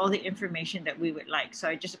get all the information that we would like. So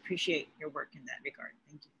I just appreciate your work in that regard.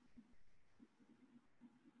 Thank you.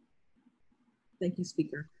 Thank you,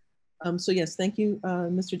 Speaker. So yes, thank you,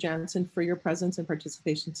 Mr. Jansen, for your presence and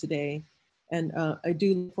participation today. And I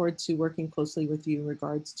do look forward to working closely with you in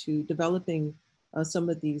regards to developing some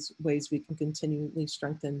of these ways we can continually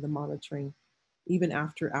strengthen the monitoring, even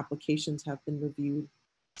after applications have been reviewed.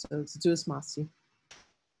 So it's Duas Masi.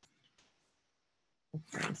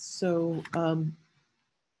 Okay, so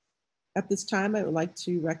at this time, I would like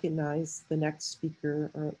to recognize the next speaker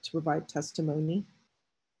to provide testimony.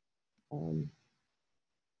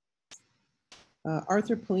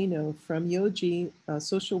 Arthur Polino from Yogi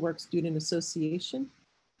Social Work Student Association.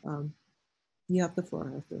 You have the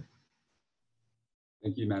floor, Arthur.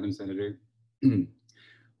 Thank you, Madam Senator.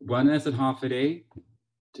 Buenas and Hafide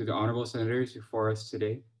to the honorable senators before us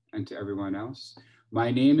today and to everyone else. My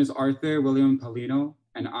name is Arthur William Polino,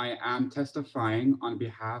 and I am testifying on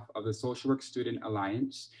behalf of the Social Work Student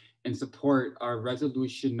Alliance in support of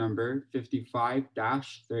resolution number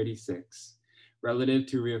 55-36, relative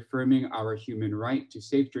to reaffirming our human right to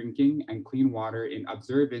safe drinking and clean water in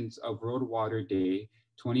observance of World Water Day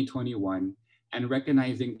 2021, and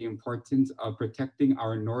recognizing the importance of protecting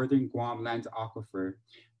our Northern Guam Lens Aquifer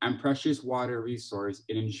and precious water resource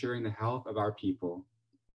in ensuring the health of our people.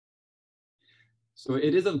 So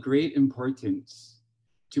it is of great importance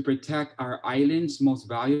to protect our island's most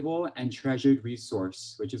valuable and treasured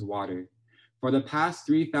resource, which is water. For the past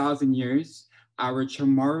 3,000 years, our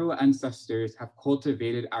Chamorro ancestors have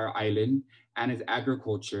cultivated our island and its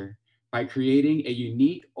agriculture by creating a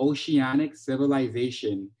unique oceanic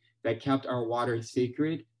civilization that kept our water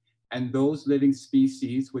sacred and those living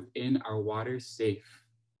species within our water safe.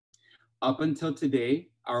 Up until today,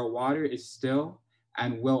 our water is still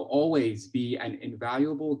and will always be an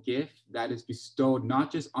invaluable gift that is bestowed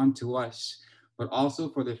not just onto us, but also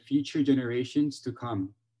for the future generations to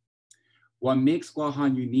come. What makes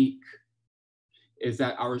Guahan unique is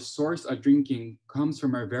that our source of drinking comes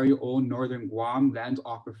from our very own Northern Guam Lens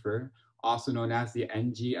Aquifer, also known as the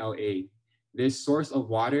NGLA. This source of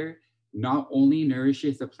water not only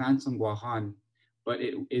nourishes the plants on Guahan, but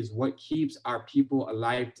it is what keeps our people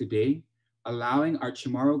alive today, allowing our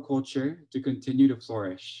Chamorro culture to continue to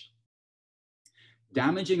flourish.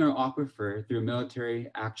 Damaging our aquifer through military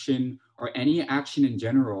action or any action in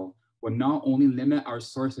general will not only limit our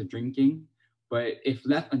source of drinking, but if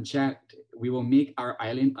left unchecked, we will make our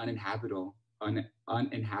island uninhabitable.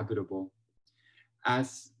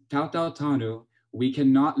 As Tautau Tanu, we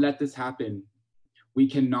cannot let this happen. We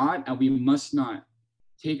cannot and we must not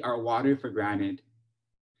take our water for granted.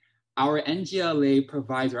 Our NGLA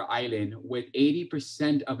provides our island with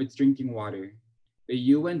 80% of its drinking water. The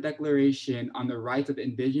UN Declaration on the Rights of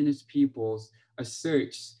Indigenous Peoples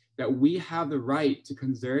asserts that we have the right to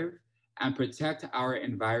conserve and protect our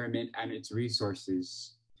environment and its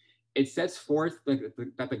resources. It sets forth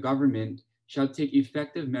that the government shall take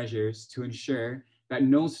effective measures to ensure that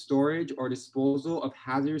no storage or disposal of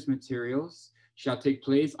hazardous materials shall take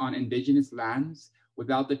place on Indigenous lands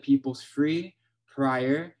without the people's free,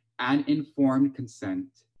 prior, and informed consent.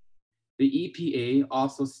 The EPA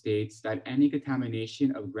also states that any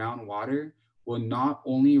contamination of groundwater will not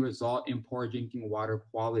only result in poor drinking water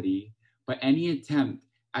quality, but any attempt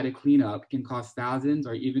at a cleanup can cost thousands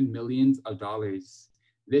or even millions of dollars.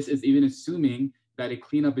 This is even assuming that a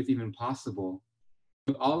cleanup is even possible.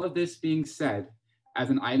 With all of this being said,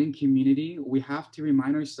 as an island community, we have to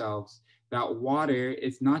remind ourselves that water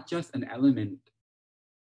is not just an element,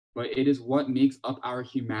 but it is what makes up our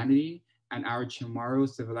humanity and our Chamorro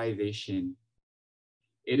civilization.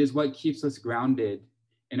 It is what keeps us grounded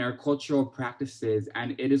in our cultural practices,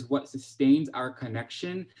 and it is what sustains our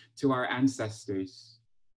connection to our ancestors.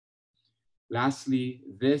 Lastly,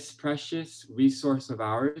 this precious resource of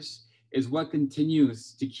ours is what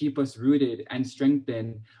continues to keep us rooted and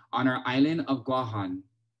strengthened on our island of Guahan.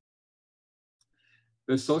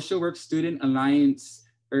 The Social Work Student Alliance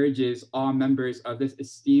urges all members of this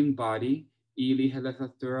esteemed body, Ili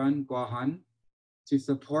Helethaturan Guahan, to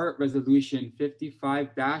support Resolution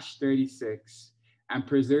 55-36 and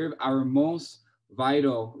preserve our most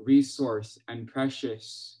vital resource and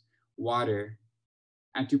precious water,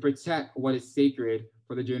 and to protect what is sacred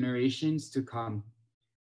for the generations to come.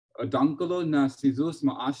 Odankolo na Sizus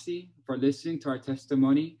Maasi for listening to our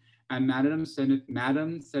testimony, and Madam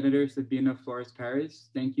Senator Sabina Flores Perez,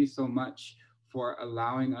 thank you so much for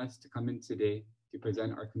allowing us to come in today to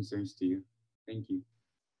present our concerns to you. Thank you.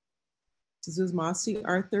 Sizus Maasi,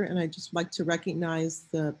 Arthur, and I'd just like to recognize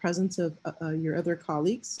the presence of your other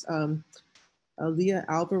colleagues, Leah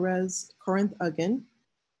Alvarez, Corinth Uggan,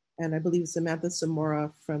 and I believe Samantha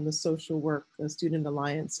Zamora from the Social Work Student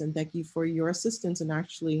Alliance. And thank you for your assistance in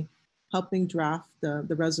actually helping draft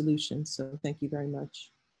the resolution. So thank you very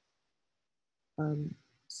much.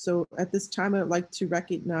 So at this time, I'd like to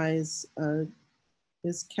recognize,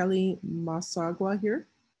 is Kelly Masagwa here?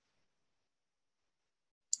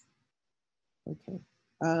 Okay.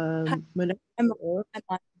 I'm on.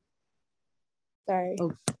 Sorry.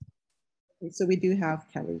 Oh, okay, so we do have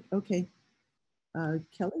Kelly. Okay.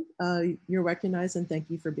 Kelly, you're recognized and thank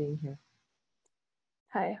you for being here.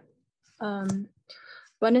 Hi.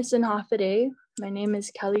 Buenas and Hafide. My name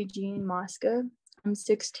is Kelly Jean Mosca. I'm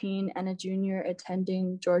 16 and a junior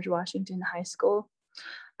attending George Washington High School.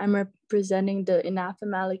 I'm representing the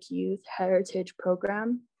Inafamalik Youth Heritage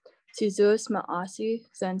Program. Sizos Ma'asi,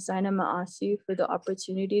 Zansaina Ma'asi, for the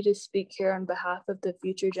opportunity to speak here on behalf of the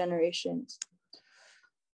future generations.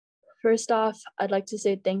 First off, I'd like to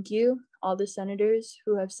say thank you, all the senators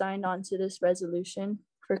who have signed on to this resolution,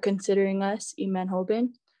 for considering us, Imanhoben,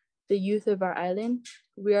 the youth of our island.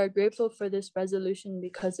 We are grateful for this resolution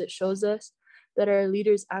because it shows us that our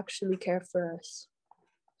leaders actually care for us.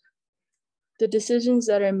 The decisions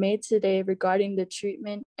that are made today regarding the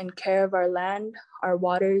treatment and care of our land, our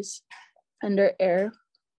waters, and our air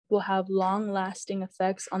will have long-lasting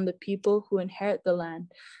effects on the people who inherit the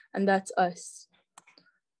land, and that's us.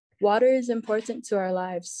 Water is important to our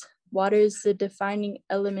lives. Water is the defining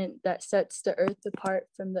element that sets the earth apart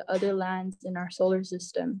from the other lands in our solar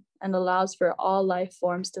system and allows for all life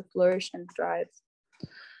forms to flourish and thrive.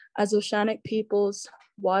 As oceanic peoples,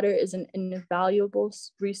 water is an invaluable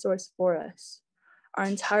resource for us. Our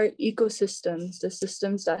entire ecosystems, the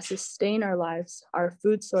systems that sustain our lives, our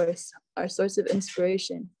food source, our source of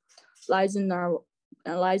inspiration, lies in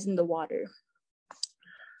the water.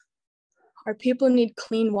 Our people need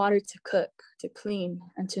clean water to cook, to clean,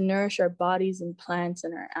 and to nourish our bodies and plants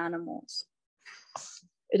and our animals.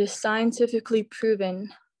 It is scientifically proven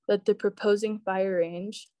that the proposing fire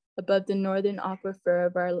range above the northern aquifer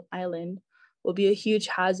of our island will be a huge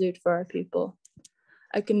hazard for our people.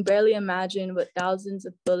 I can barely imagine what thousands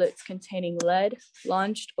of bullets containing lead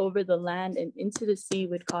launched over the land and into the sea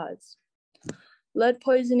would cause. Lead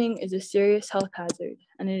poisoning is a serious health hazard,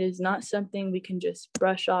 and it is not something we can just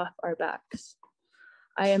brush off our backs.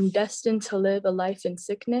 I am destined to live a life in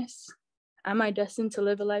sickness. Am I destined to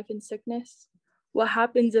live a life in sickness? What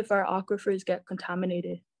happens if our aquifers get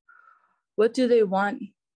contaminated? What do they want?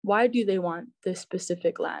 Why do they want this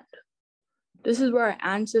specific land? This is where our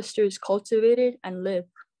ancestors cultivated and lived.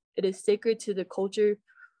 It is sacred to the culture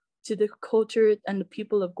and the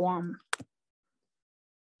people of Guam.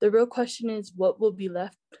 The real question is what will be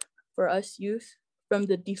left for us youth from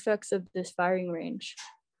the defects of this firing range,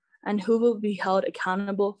 and who will be held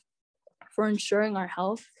accountable for ensuring our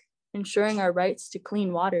health, ensuring our rights to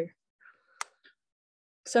clean water.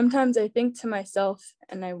 Sometimes I think to myself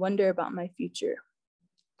and I wonder about my future.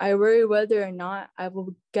 I worry whether or not I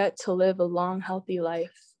will get to live a long, healthy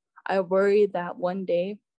life. I worry that one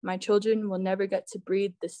day my children will never get to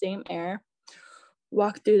breathe the same air,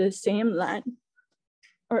 walk through the same land,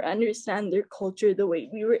 or understand their culture the way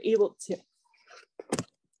we were able to.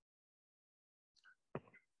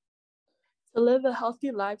 To live a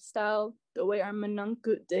healthy lifestyle the way our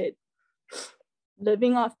Manangkut did,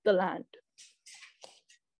 living off the land.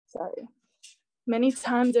 Sorry. Many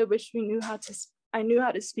times I wish I knew how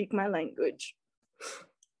to speak my language.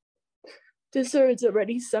 This is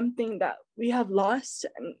already something that we have lost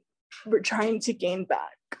and we're trying to gain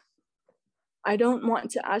back. I don't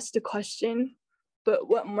want to ask the question, but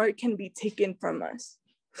what more can be taken from us?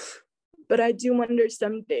 But I do wonder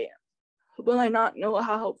someday, will I not know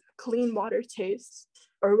how clean water tastes?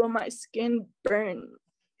 Or will my skin burn?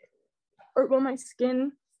 Or will my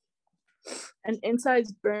skin and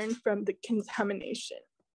insides burn from the contamination?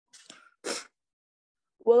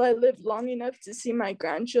 Will I live long enough to see my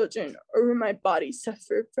grandchildren, or will my body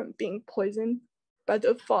suffer from being poisoned by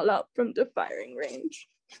the fallout from the firing range?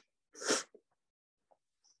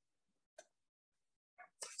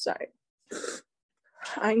 Sorry.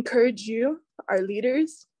 I encourage you, our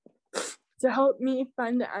leaders, to help me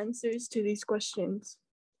find the answers to these questions,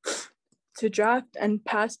 to draft and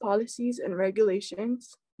pass policies and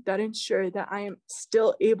regulations that ensure that I am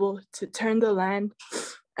still able to turn the land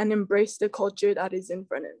and embrace the culture that is in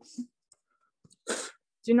front of me.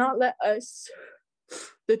 Do not let us,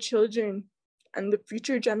 the children and the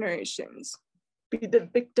future generations, be the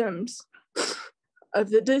victims of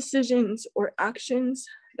the decisions or actions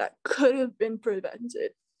that could have been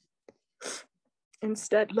prevented.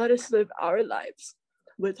 Instead, let us live our lives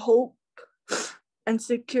with hope and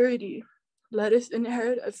security. Let us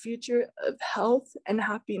inherit a future of health and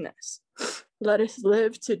happiness. Let us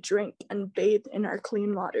live to drink and bathe in our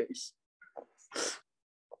clean waters.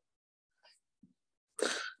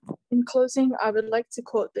 In closing, I would like to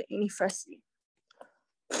quote the Inifresi.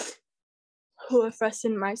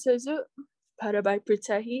 Huafresin maisazu, parabai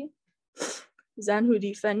pritehi, zanhu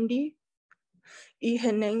defendi, I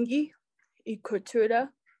henengi, I cultura,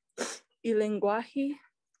 I lenguaje,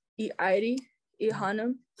 I airi, I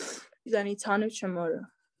hanum, zanitanu chamorro.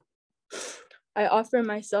 I offer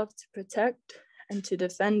myself to protect and to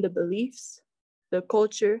defend the beliefs, the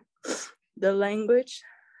culture, the language,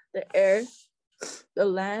 the air, the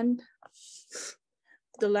land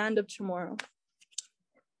of tomorrow,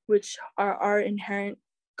 which are our inherent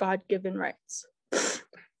God-given rights.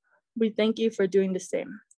 We thank you for doing the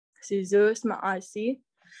same. Si Zeus ma'asi,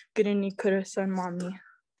 Girini Kurasan Mami.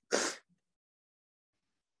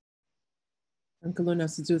 Ankaluna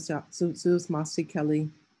Zeus Masi Kelly.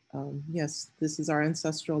 Yes, this is our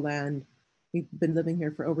ancestral land. We've been living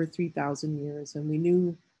here for over 3,000 years, and we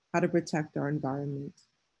knew how to protect our environment.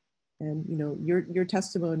 And you know, your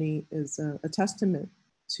testimony is a testament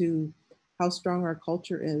to how strong our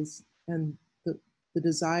culture is and the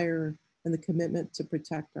desire and the commitment to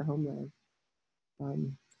protect our homeland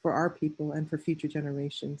for our people and for future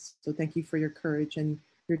generations. So thank you for your courage and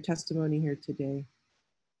your testimony here today.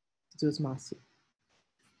 Zeus Masi.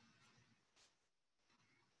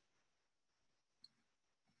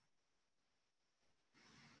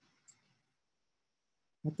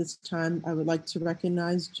 At this time, I would like to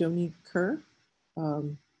recognize Joni Kerr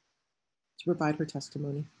to provide her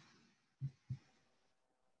testimony.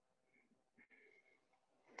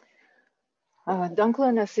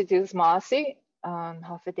 Dunkla Nasidus Masi,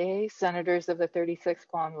 Hafaday, senators of the 36th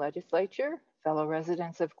Guam legislature, fellow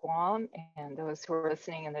residents of Guam, and those who are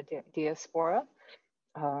listening in the diaspora.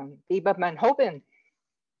 Biba Manhoben.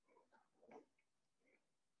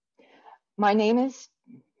 My name is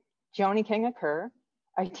Joni Kinga Kerr.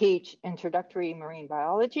 I teach introductory marine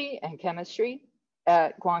biology and chemistry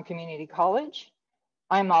at Guam Community College.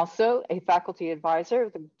 I'm also a faculty advisor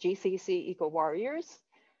of the GCC Eco Warriors,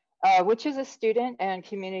 which is a student and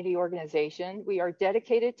community organization. We are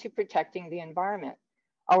dedicated to protecting the environment.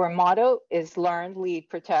 Our motto is learn, lead,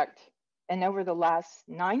 protect. And over the last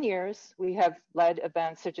 9 years, we have led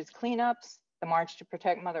events such as cleanups, the March to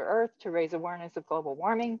Protect Mother Earth to raise awareness of global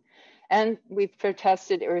warming, and we've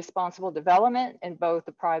protested irresponsible development in both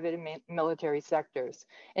the private and military sectors,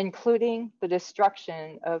 including the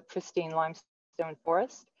destruction of pristine limestone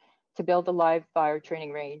forest to build a live fire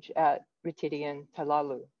training range at Ritidian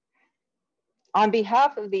Talalu. On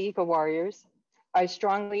behalf of the Eco Warriors, I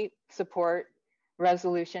strongly support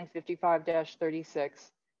Resolution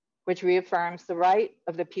 55-36, which reaffirms the right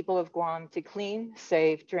of the people of Guam to clean,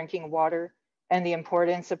 safe drinking water and the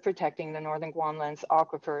importance of protecting the Northern Guam Lens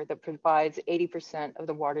Aquifer that provides 80% of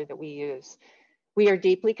the water that we use. We are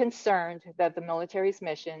deeply concerned that the military's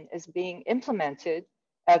mission is being implemented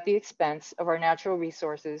at the expense of our natural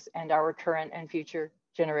resources and our current and future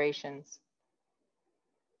generations.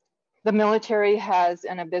 The military has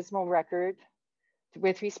an abysmal record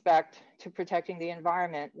with respect to protecting the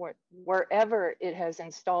environment wherever it has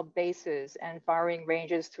installed bases and firing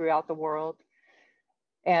ranges throughout the world.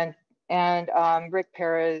 And Rick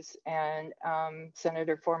Perez and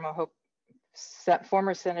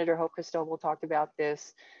former Senator Hope Cristobal talked about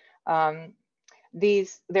this.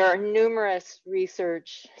 There are numerous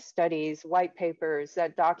research studies, white papers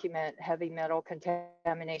that document heavy metal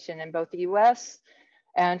contamination in both the US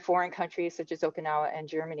and foreign countries such as Okinawa and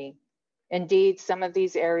Germany. Indeed, some of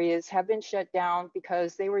these areas have been shut down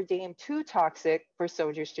because they were deemed too toxic for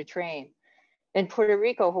soldiers to train. In Puerto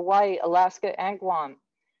Rico, Hawaii, Alaska, and Guam,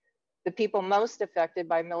 the people most affected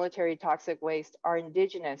by military toxic waste are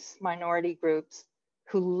indigenous minority groups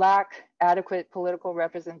who lack adequate political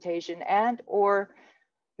representation and or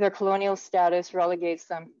their colonial status relegates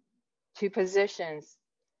them to positions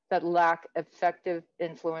that lack effective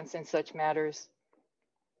influence in such matters.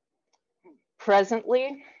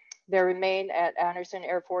 Presently, there remain at Anderson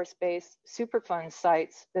Air Force Base Superfund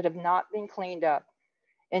sites that have not been cleaned up.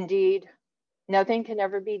 Indeed, nothing can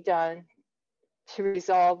ever be done to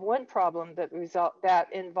resolve one problem that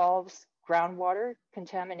involves groundwater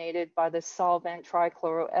contaminated by the solvent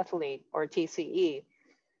trichloroethylene, or TCE.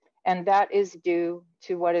 And that is due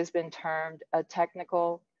to what has been termed a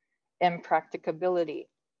technical impracticability.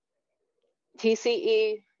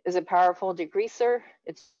 TCE is a powerful degreaser.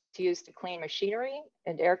 It's used to clean machinery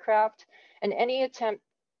and aircraft, and any attempt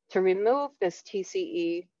to remove this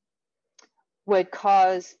TCE would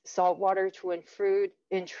cause salt water to intrude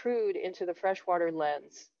into the freshwater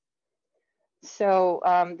lens. So,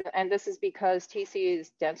 and this is because TCE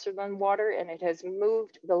is denser than water and it has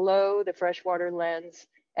moved below the freshwater lens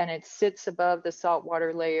and it sits above the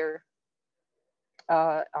saltwater layer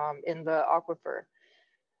in the aquifer.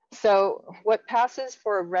 So what passes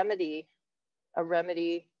for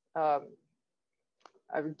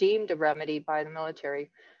deemed a remedy by the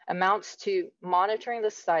military amounts to monitoring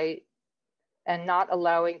the site and not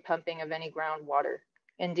allowing pumping of any groundwater.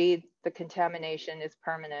 Indeed, the contamination is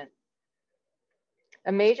permanent.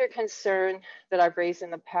 A major concern that I've raised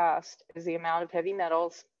in the past is the amount of heavy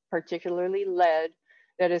metals, particularly lead,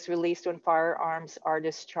 that is released when firearms are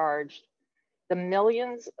discharged. The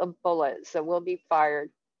millions of bullets that will be fired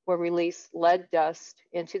will release lead dust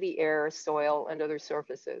into the air, soil, and other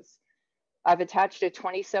surfaces. I've attached a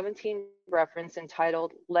 2017 reference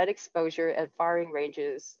entitled Lead Exposure at Firing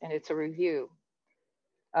Ranges, and it's a review.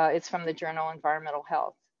 It's from the journal Environmental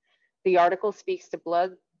Health. The article speaks to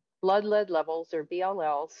blood lead levels, or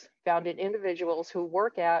BLLs, found in individuals who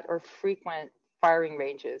work at or frequent firing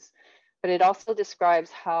ranges, but it also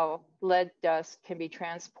describes how lead dust can be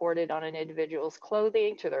transported on an individual's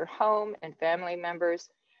clothing to their home and family members,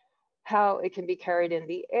 how it can be carried in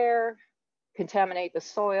the air, contaminate the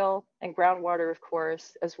soil and groundwater, of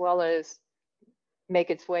course, as well as make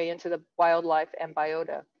its way into the wildlife and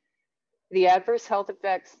biota. The adverse health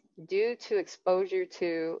effects due to exposure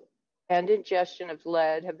to and ingestion of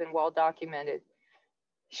lead have been well documented.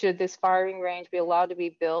 Should this firing range be allowed to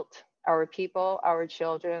be built, our people, our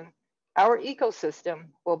children, our ecosystem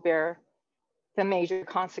will bear the major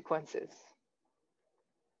consequences.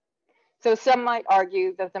 So some might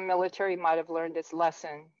argue that the military might have learned its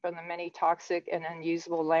lesson from the many toxic and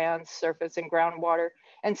unusable land, surface, and groundwater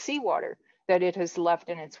and seawater that it has left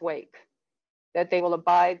in its wake, that they will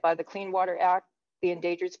abide by the Clean Water Act, the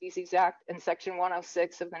Endangered Species Act, and Section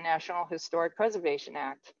 106 of the National Historic Preservation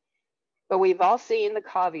Act. But we've all seen the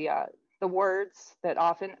caveat, the words that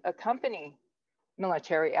often accompany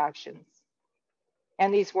military actions.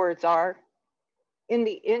 And these words are, in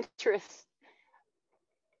the interest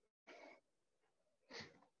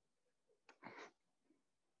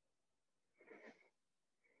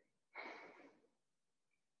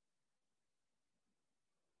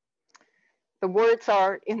The words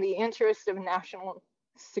are, in the interest of national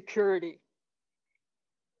security.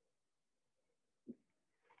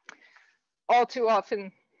 All too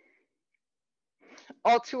often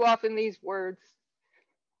these words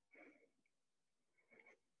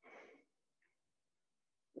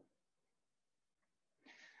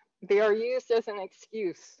they are used as an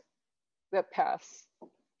excuse that pass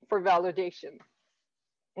for validation.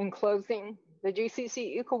 In closing, the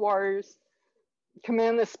GCC Eco Warriors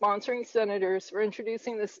commend the sponsoring senators for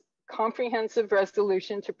introducing this comprehensive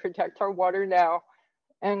resolution to protect our water now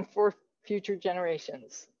and for future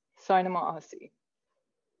generations. Saina Ma'asi.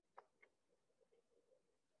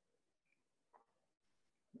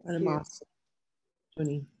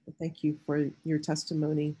 Thank you for your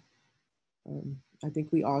testimony. I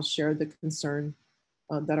think we all share the concern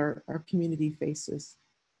that our community faces.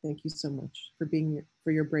 Thank you so much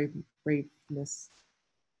for your braveness.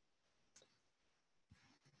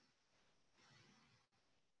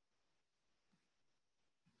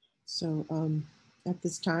 So at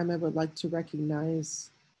this time, I would like to recognize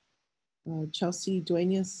Chelsea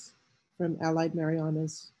Duenas from Allied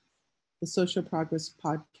Marianas, the Social Progress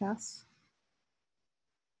Podcast.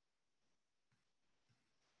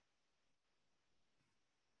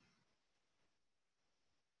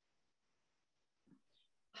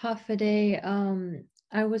 Hafaday,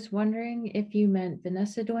 I was wondering if you meant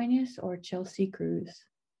Vanessa Duenas or Chelsea Cruz.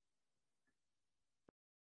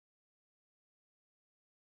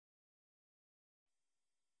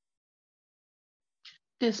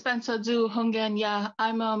 Dispensa du Hungan, yeah,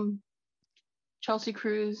 I'm Chelsea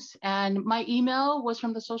Cruz, and my email was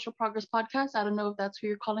from the Social Progress Podcast. I don't know if that's who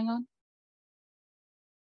you're calling on.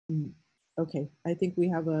 Okay, I think we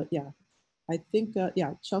have a, yeah. I think,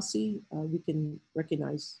 yeah, Chelsea, we can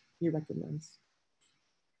recognize, you recognize.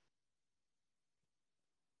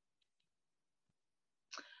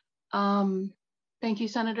 Thank you,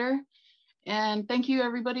 Senator. And thank you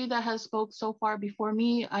everybody that has spoke so far before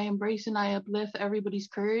me. I embrace and I uplift everybody's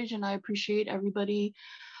courage, and I appreciate everybody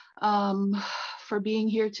for being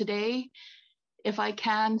here today. If I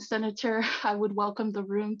can, Senator, I would welcome the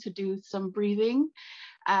room to do some breathing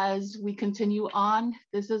as we continue on.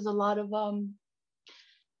 This is a lot of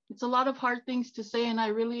it's a lot of hard things to say, and I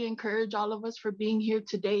really encourage all of us for being here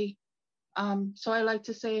today. So I like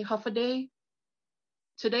to say, Hafaday.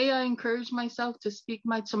 Today I encourage myself to speak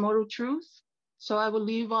my tomorrow truth. So I will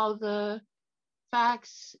leave all the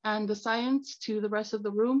facts and the science to the rest of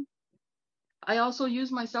the room. I also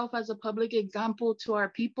use myself as a public example to our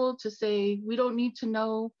people to say, we don't need to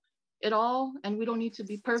know it all and we don't need to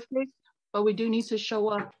be perfect, but we do need to show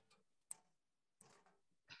up.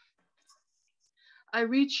 I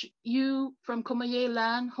reach you from Kumeyaay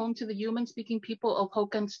land, home to the human-speaking people of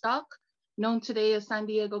Hokan Stock, known today as San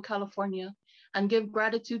Diego, California, and give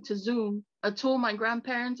gratitude to Zoom, a tool my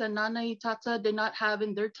grandparents and Nana Tata did not have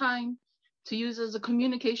in their time, to use as a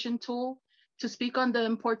communication tool to speak on the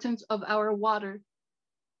importance of our water.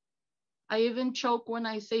 I even choke when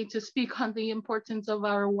I say to speak on the importance of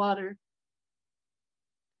our water.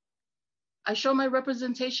 I show my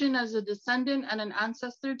representation as a descendant and an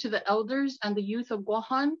ancestor to the elders and the youth of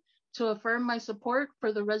Guahan to affirm my support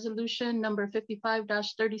for the resolution number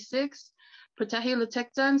 55-36, Taitague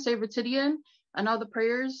Litektan, Savertidian, and all the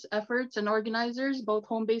prayers, efforts, and organizers, both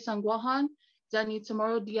home base on Guahan, Dani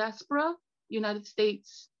Tomorrow Diaspora, United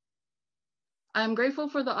States. I am grateful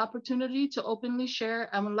for the opportunity to openly share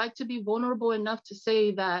and would like to be vulnerable enough to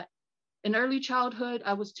say that in early childhood,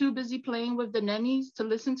 I was too busy playing with the nannies to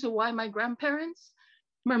listen to why my grandparents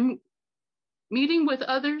were meeting with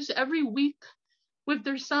others every week with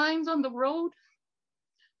their signs on the road,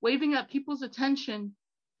 waving at people's attention,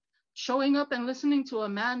 showing up and listening to a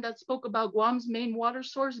man that spoke about Guam's main water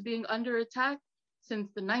source being under attack since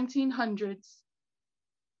the 1900s.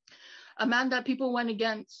 A man that people went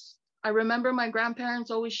against. I remember my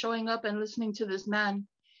grandparents always showing up and listening to this man.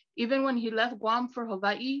 Even when he left Guam for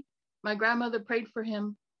Hawaii, my grandmother prayed for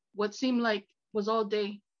him, what seemed like was all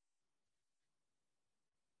day.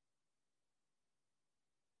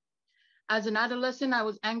 As an adolescent, I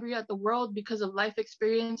was angry at the world because of life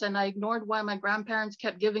experience, and I ignored why my grandparents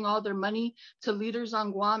kept giving all their money to leaders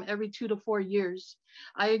on Guam every 2 to 4 years.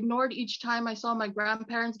 I ignored each time I saw my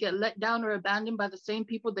grandparents get let down or abandoned by the same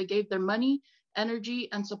people they gave their money, energy,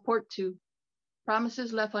 and support to.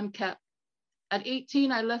 Promises left unkept. At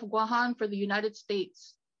 18, I left Guahan for the United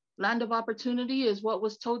States. Land of opportunity is what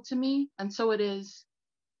was told to me, and so it is.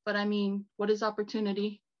 But I mean, what is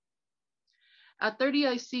opportunity? At 30,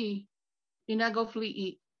 I see.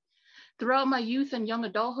 Inagofli'i. Throughout my youth and young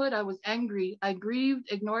adulthood, I was angry. I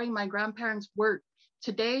grieved, ignoring my grandparents' work.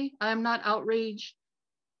 Today, I am not outraged.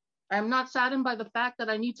 I am not saddened by the fact that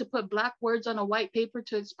I need to put Black words on a white paper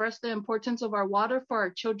to express the importance of our water for our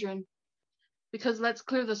children. Because let's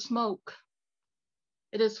clear the smoke.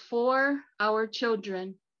 It is for our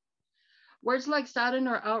children. Words like sadden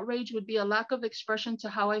or outrage would be a lack of expression to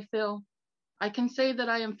how I feel. I can say that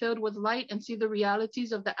I am filled with light and see the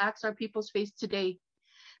realities of the acts our peoples face today,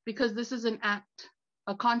 because this is an act,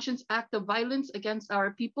 a conscious act of violence against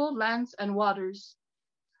our people, lands, and waters.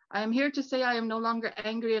 I am here to say I am no longer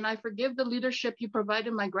angry, and I forgive the leadership you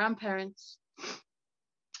provided my grandparents.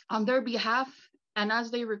 On their behalf, and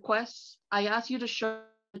as they request, I ask you to show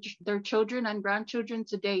their children and grandchildren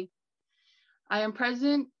today. I am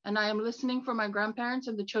present and I am listening for my grandparents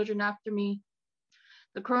and the children after me.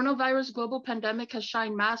 The coronavirus global pandemic has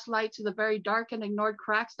shined mass light to the very dark and ignored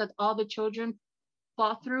cracks that all the children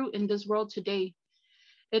fought through in this world today.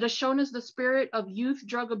 It has shown us the spirit of youth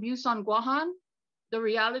drug abuse on Guahan, the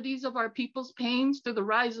realities of our people's pains through the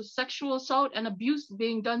rise of sexual assault and abuse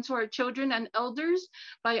being done to our children and elders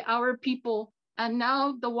by our people, and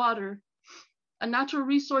now the water, a natural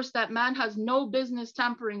resource that man has no business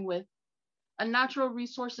tampering with, a natural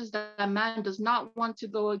resources that man does not want to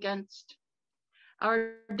go against.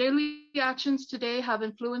 Our daily actions today have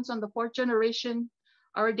influence on the fourth generation.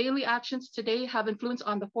 Our daily actions today have influence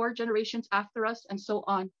on the 4 generations after us, and so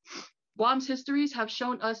on. Guam's histories have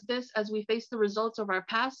shown us this as we face the results of our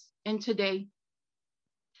past and today.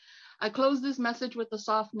 I close this message with a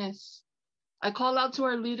softness. I call out to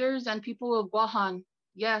our leaders and people of Guahan.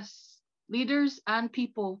 Yes, leaders and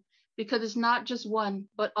people, because it's not just one,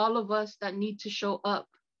 but all of us that need to show up.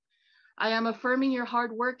 I am affirming your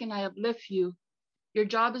hard work and I uplift you. Your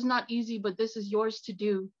job is not easy, but this is yours to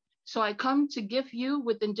do. So I come to gift you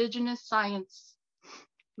with indigenous science,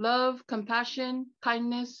 love, compassion,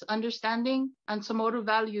 kindness, understanding, and Samoru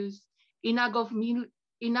values, Inagofli'i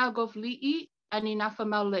and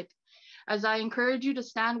Inafamaulit, as I encourage you to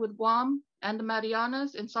stand with Guam and the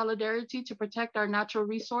Marianas in solidarity to protect our natural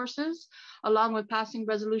resources, along with passing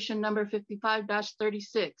resolution number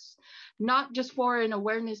 55-36, not just for an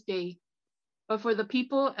awareness day, but for the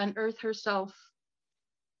people and Earth herself.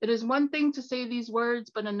 It is one thing to say these words,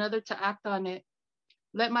 but another to act on it.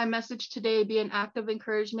 Let my message today be an act of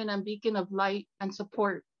encouragement and beacon of light and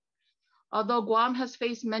support. Although Guam has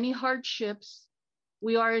faced many hardships,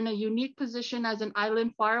 we are in a unique position as an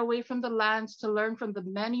island far away from the lands to learn from the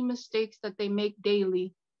many mistakes that they make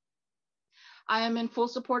daily. I am in full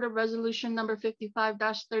support of resolution number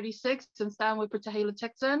 55-36 and stand with Taitague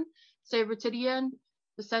Litektan, Savertidian,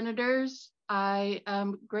 the senators. I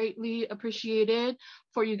am greatly appreciated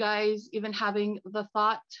for you guys even having the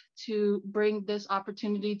thought to bring this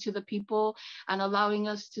opportunity to the people and allowing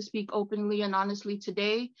us to speak openly and honestly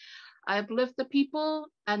today. I uplift the people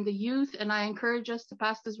and the youth, and I encourage us to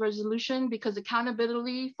pass this resolution because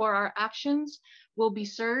accountability for our actions will be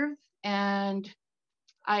served. And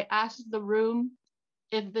I ask the room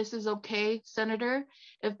if this is okay, Senator,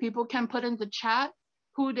 if people can put in the chat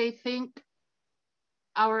who they think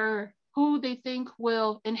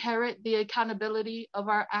will inherit the accountability of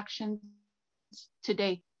our actions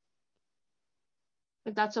today.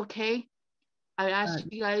 If that's okay, I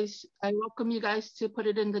welcome you guys to put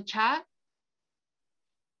it in the chat.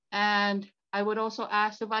 And I would also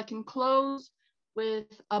ask if I can close with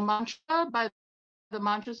a mantra by the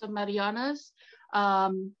Mantras of Marianas. I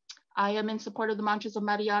am in support of the Mantras of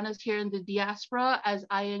Marianas here in the diaspora as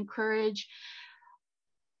I encourage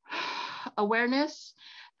awareness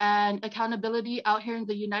and accountability out here in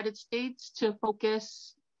the United States to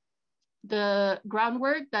focus the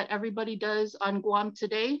groundwork that everybody does on Guam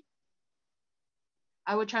today.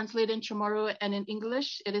 I will translate in Chamorro and in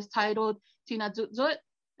English. It is titled Tina Zutzut,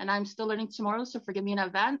 and I'm still learning tomorrow, so forgive me in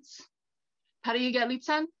advance. Pariyiget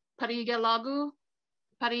Litan, Pariyiget Lagu,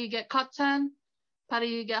 Pariyiget Katan,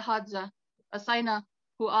 Pariyiget Hadza, Asaina,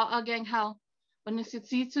 Hu'a Gang Hao,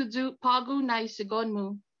 Wanisitsitu Du Pagu Nai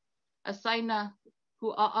Sigonmu, Asaina,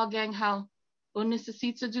 Hu'a Gang Hao,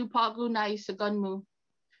 Wanisitsitu Du Pagu Nai Sigonmu.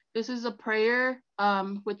 This is a prayer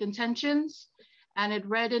with intentions, and it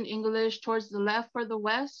read in English: towards the left for the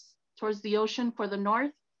west, towards the ocean for the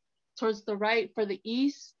north, towards the right for the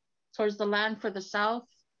east, towards the land for the south.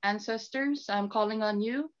 Ancestors, I'm calling on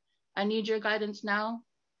you. I need your guidance now.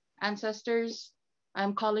 Ancestors,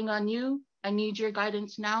 I'm calling on you. I need your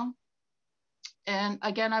guidance now. And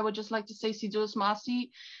again, I would just like to say, Sidus Masi,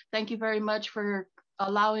 thank you very much for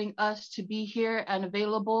allowing us to be here and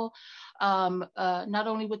available, not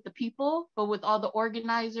only with the people, but with all the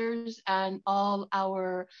organizers and all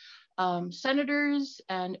our senators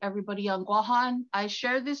and everybody on Guahan. I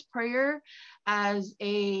share this prayer as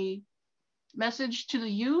a message to the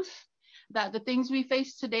youth that the things we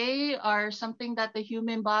face today are something that the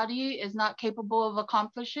human body is not capable of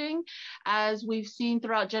accomplishing. As we've seen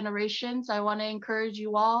throughout generations, I want to encourage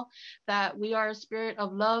you all that we are a spirit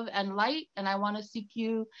of love and light, and I want to seek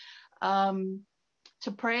you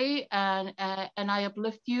to pray, and I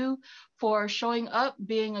uplift you for showing up,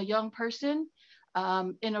 being a young person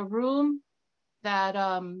in a room that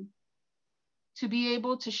to be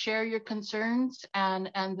able to share your concerns and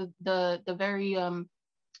the very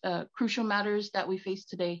crucial matters that we face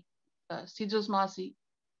today. Sidus Masi.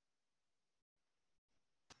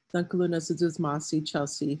 Dankaluna Sidus Masi,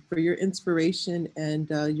 Chelsea, for your inspiration and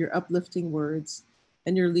your uplifting words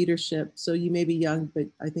and your leadership. So you may be young, but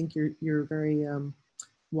I think you're very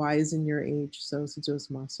wise in your age. So Sidus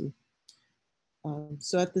Masi.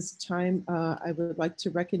 So at this time, I would like to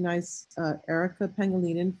recognize Erica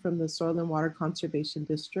Pangilinan from the Soil and Water Conservation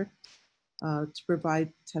District to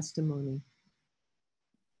provide testimony.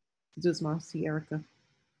 Sidus Masi, Erica.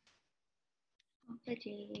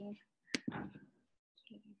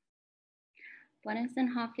 Buenas and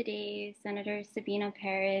Hafiday, Senator Sabina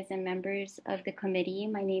Perez and members of the committee.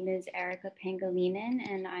 My name is Erica Pangilinan,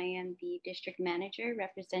 and I am the district manager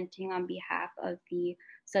representing on behalf of the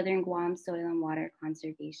Southern Guam Soil and Water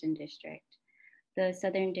Conservation District. The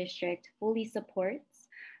Southern District fully supports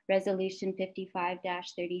Resolution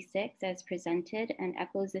 55-36 as presented and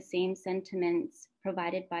echoes the same sentiments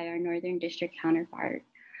provided by our Northern District counterpart.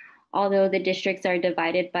 Although the districts are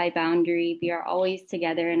divided by boundary, we are always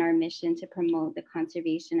together in our mission to promote the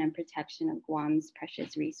conservation and protection of Guam's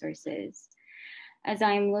precious resources. As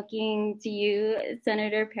I'm looking to you,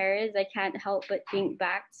 Senator Perez, I can't help but think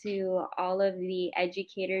back to all of the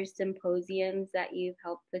educators symposiums that you've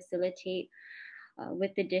helped facilitate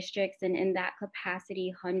with the districts, and in that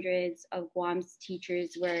capacity, hundreds of Guam's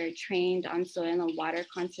teachers were trained on soil and water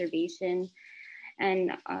conservation,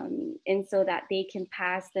 and so that they can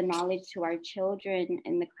pass the knowledge to our children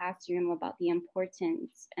in the classroom about the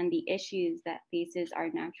importance and the issues that faces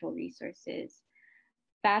our natural resources.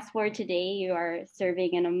 Fast forward today, you are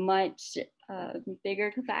serving in a much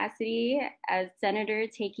bigger capacity as senator,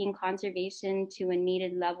 taking conservation to a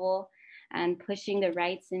needed level and pushing the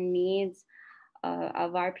rights and needs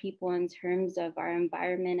of our people in terms of our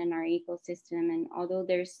environment and our ecosystem. And although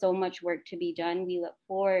there's so much work to be done, we look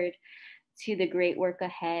forward to the great work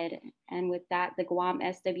ahead. And with that, the Guam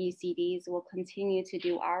SWCDs will continue to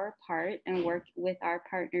do our part and work with our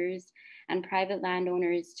partners and private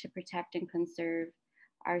landowners to protect and conserve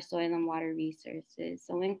our soil and water resources.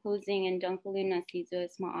 So in closing, and Dunkaluna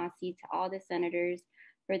Sidus Ma'asi to all the senators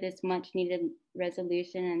for this much needed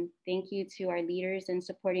resolution. And thank you to our leaders and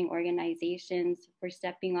supporting organizations for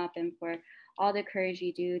stepping up and for all the courage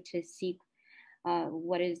you do to seek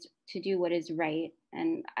what is right.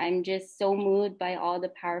 And I'm just so moved by all the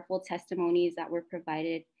powerful testimonies that were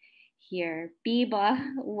provided here.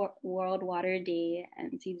 Biba, World Water Day,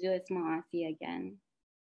 and Sidus Ma'asi again.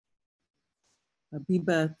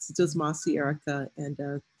 Biba Sidus Masi, Erica, and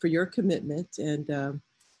for your commitment and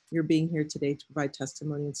your being here today to provide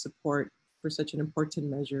testimony and support for such an important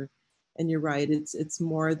measure. you're right, it's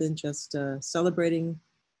more than just celebrating,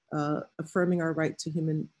 affirming our right to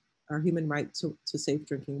human right to safe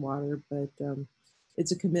drinking water, but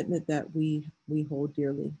it's a commitment that we hold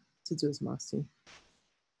dearly to Masi.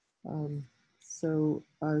 So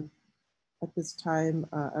at this time,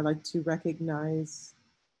 I'd like to recognize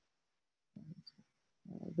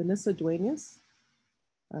Vanessa Duenas.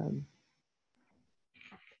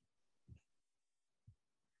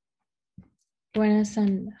 Buenas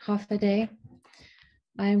and Hafaday.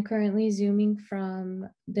 I am currently Zooming from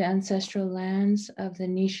the ancestral lands of the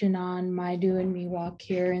Nishanan, Maidu, and Miwok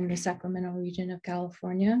here in the Sacramento region of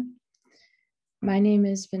California. My name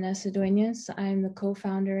is Vanessa Duenas. I am the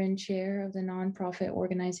co-founder and chair of the nonprofit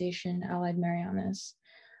organization Allied Marianas.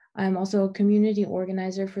 I am also a community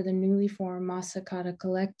organizer for the newly formed Masakata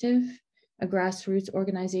Collective, a grassroots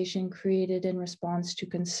organization created in response to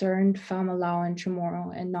concerned Familao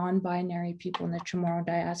Chamorro and non-binary people in the Chamorro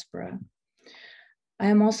diaspora. I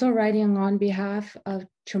am also writing on behalf of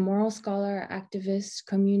Chamorro scholar, activist,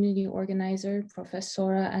 community organizer,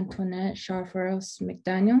 Professora Antoinette Sharfaros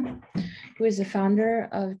McDaniel, who is the founder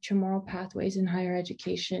of Chamorro Pathways in Higher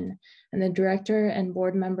Education and the director and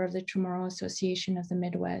board member of the Chamorro Association of the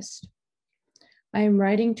Midwest. I am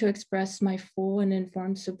writing to express my full and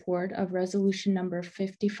informed support of resolution number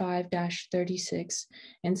 55-36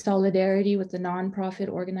 in solidarity with the nonprofit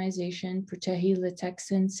organization Protehi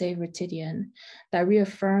Litexan Se Retidian that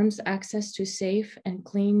reaffirms access to safe and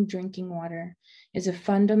clean drinking water is a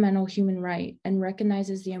fundamental human right and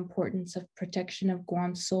recognizes the importance of protection of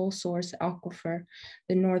Guam's sole source aquifer,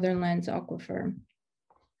 the Northern Lens Aquifer.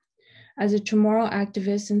 As a Chamorro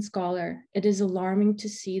activist and scholar, it is alarming to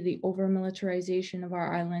see the over-militarization of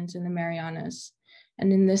our islands in the Marianas,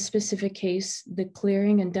 and in this specific case, the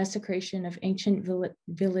clearing and desecration of ancient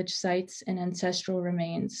village sites and ancestral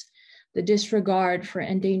remains, the disregard for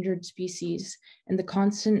endangered species, and the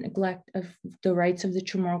constant neglect of the rights of the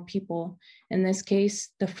Chamorro people, in this case,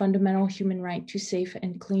 the fundamental human right to safe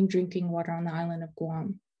and clean drinking water on the island of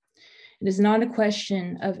Guam. It is not a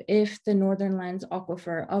question of if the Northern Lens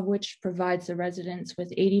Aquifer, of which provides the residents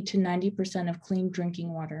with 80 to 90% of clean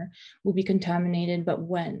drinking water, will be contaminated, but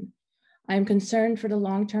when. I am concerned for the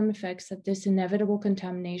long-term effects that this inevitable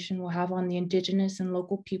contamination will have on the indigenous and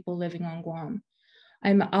local people living on Guam.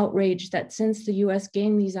 I am outraged that since the US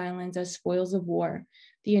gained these islands as spoils of war,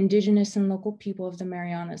 the indigenous and local people of the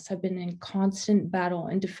Marianas have been in constant battle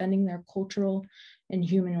in defending their cultural and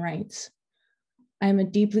human rights. I am a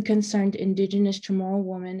deeply concerned indigenous Chamorro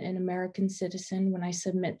woman and American citizen when I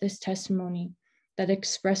submit this testimony that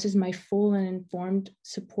expresses my full and informed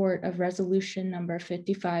support of resolution number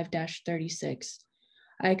 55-36.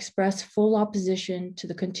 I express full opposition to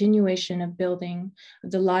the continuation of building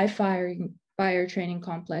of the live fire training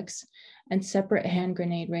complex and separate hand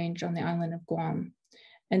grenade range on the island of Guam,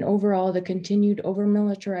 and overall the continued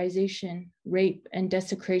over-militarization, rape, and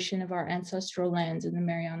desecration of our ancestral lands in the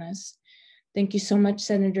Marianas. Thank you so much,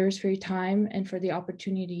 Senators, for your time and for the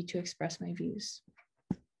opportunity to express my views.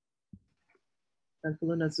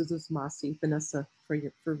 Vanessa, for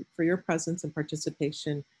your presence and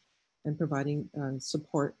participation and providing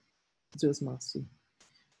support to Masi.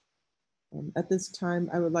 At this time,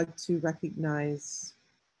 I would like to recognize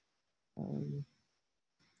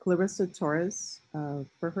Clarissa Torres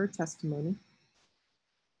for her testimony.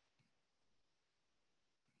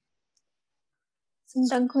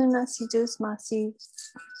 I'm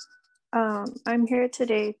here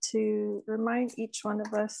today to remind each one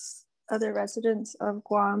of us, other residents of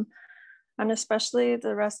Guam, and especially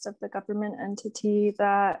the rest of the government entity,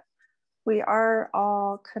 that we are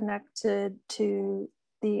all connected to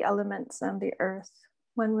the elements and the earth.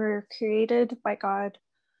 When we were created by God,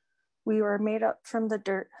 we were made up from the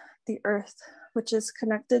dirt, the earth, which is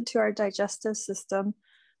connected to our digestive system,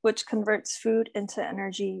 which converts food into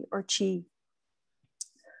energy or chi.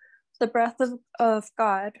 The breath of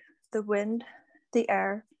God, the wind, the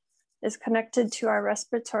air, is connected to our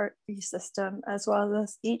respiratory system, as well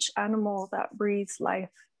as each animal that breathes life.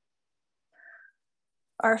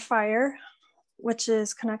 Our fire, which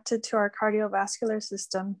is connected to our cardiovascular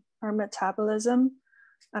system, our metabolism,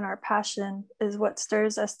 and our passion, is what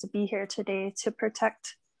stirs us to be here today to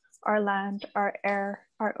protect our land, our air,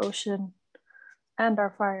 our ocean, and our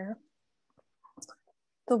fire.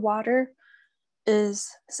 The water is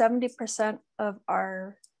 70% of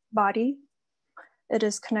our body. It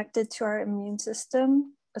is connected to our immune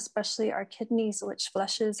system, especially our kidneys, which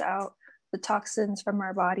flushes out the toxins from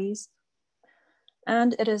our bodies.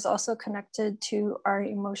 And it is also connected to our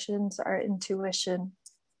emotions, our intuition.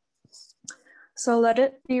 So let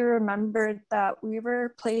it be remembered that we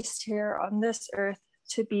were placed here on this earth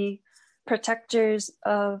to be protectors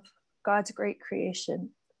of God's great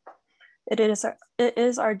creation. It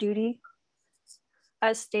is our duty,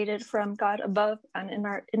 as stated from God above and in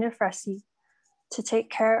our Inifresi, to take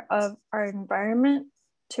care of our environment,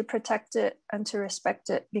 to protect it, and to respect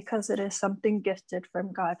it, because it is something gifted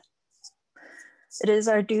from God. It is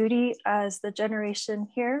our duty as the generation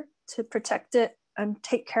here to protect it and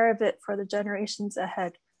take care of it for the generations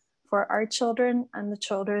ahead, for our children and the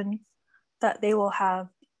children that they will have.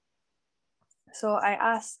 So I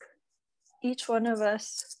ask each one of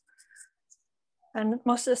us, and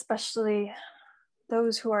most especially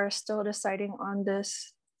those who are still deciding on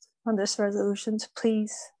this resolution, to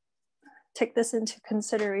please take this into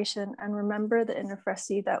consideration and remember the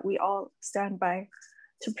Inifresi that we all stand by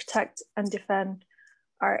to protect and defend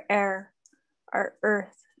our air, our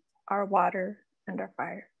earth, our water, and our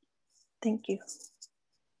fire. Thank you.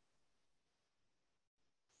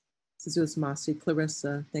 Sizus Masi,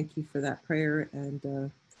 Clarissa, thank you for that prayer and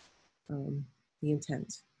the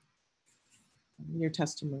intent, your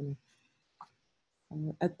testimony.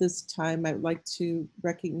 At this time, I'd like to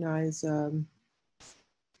recognize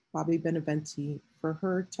Bobby Beneventi for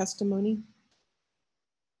her testimony.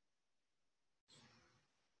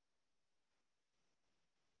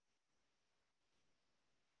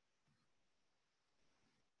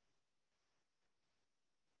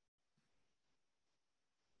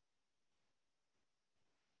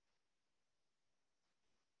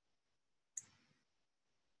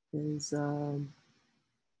 Is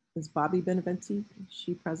Bobby Beneventi, is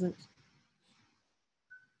she present?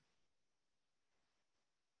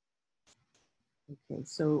 Okay,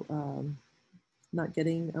 so not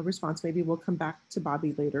getting a response. Maybe we'll come back to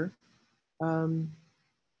Bobby later. So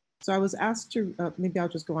I was asked to, maybe I'll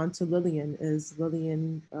just go on to Lillian. Is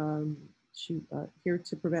Lillian here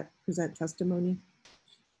to present testimony?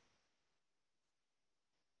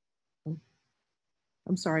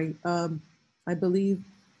 I'm sorry, I believe.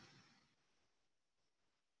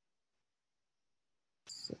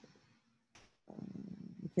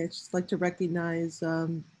 Okay, I'd just like to recognize,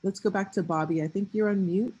 let's go back to Bobby. I think you're on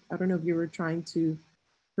mute. I don't know if you were trying to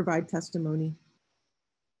provide testimony.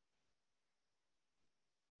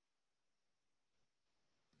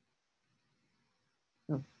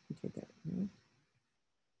 Oh, okay, there.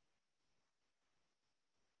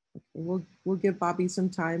 Okay, we'll give Bobby some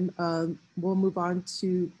time. We'll move on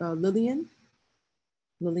to Lillian.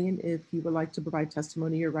 Lillian, if you would like to provide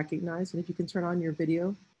testimony, you're recognized. And if you can turn on your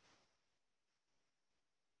video.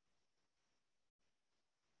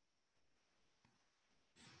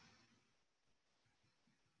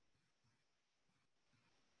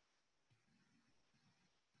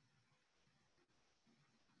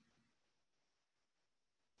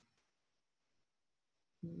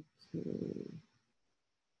 Okay.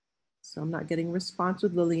 So I'm not getting a response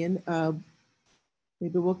with Lillian.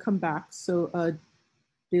 Maybe we'll come back. So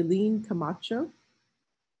Delene Camacho.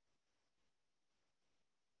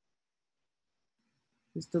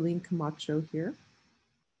 Is Delene Camacho here?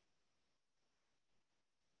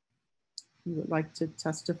 You would like to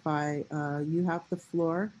testify, you have the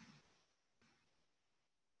floor.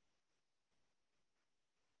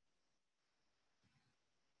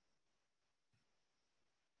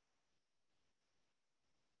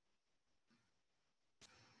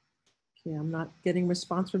 Okay, I'm not getting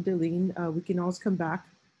response from Delene. We can always come back.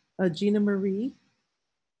 Gina Marie,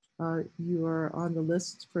 you are on the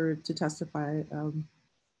list to testify.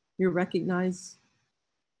 You're recognized.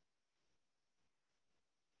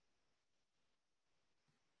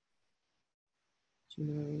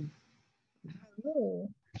 Gina Marie. Hello.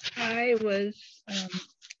 I was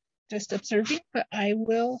just observing, but I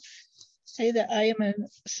will say that I am in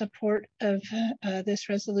support of this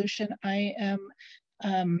resolution. I am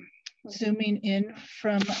zooming in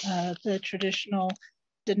from the traditional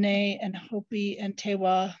Dene and Hopi and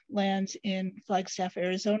Tewa lands in Flagstaff,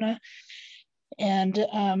 Arizona. And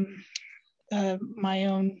my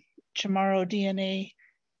own Chamorro DNA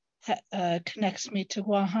connects me to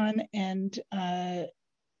Guahan, and I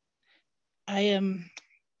am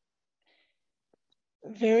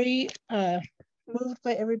very moved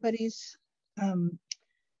by everybody's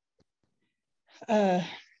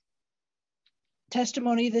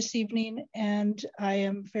testimony this evening, and I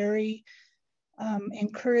am very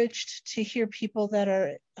encouraged to hear people that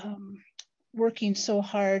are working so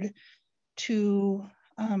hard to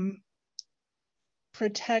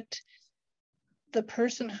protect the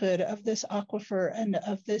personhood of this aquifer and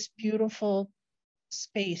of this beautiful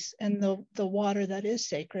space and the water that is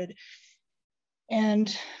sacred.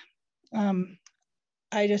 And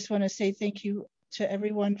I just want to say thank you to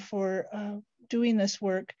everyone for doing this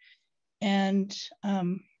work. And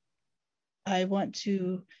I want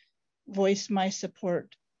to voice my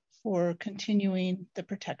support for continuing the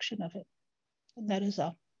protection of it. And that is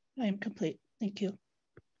all. I am complete. Thank you.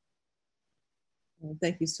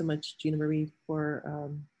 Thank you so much, Gina Marie,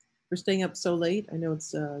 for staying up so late. I know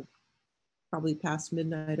it's probably past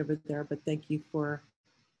midnight over there, but thank you for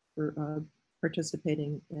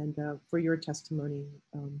participating and for your testimony.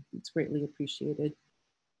 It's greatly appreciated.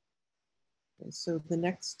 Okay, so the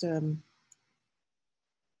next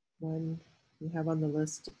one we have on the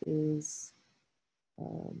list is,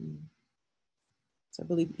 so I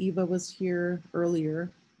believe Eva was here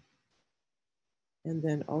earlier. And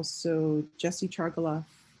then also Jesse Chargaloff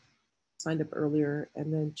signed up earlier,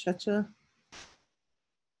 and then Checha.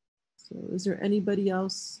 So is there anybody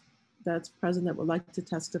else that's present that would like to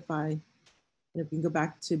testify? And if we can go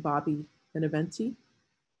back to Bobby Beneventi.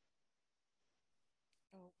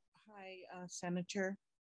 Oh, hi, Senator.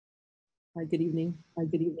 Hi, good evening. Hi,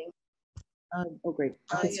 good evening. Oh, great.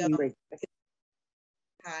 I can see you great.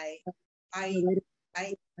 Hi. I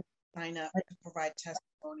sign up to provide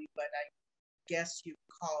testimony, but I guess you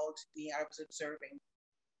called me. I was observing.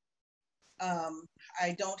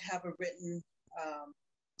 I don't have a written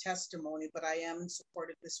testimony, but I am in support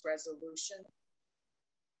of this resolution.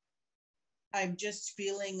 I'm just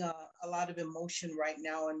feeling a lot of emotion right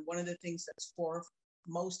now, and one of the things that's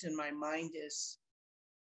foremost in my mind is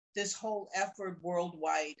this whole effort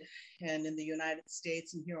worldwide and in the United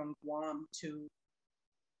States and here on Guam to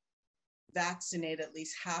vaccinate at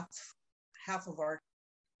least half of our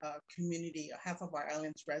community, half of our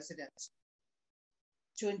island's residents,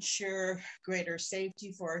 to ensure greater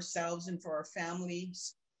safety for ourselves and for our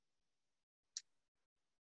families.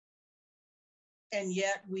 And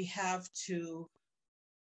yet we have to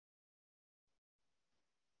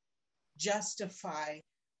justify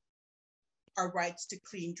our rights to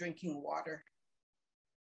clean drinking water,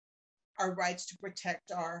 our rights to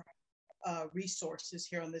protect our resources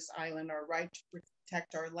here on this island, our right to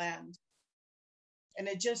protect our land. And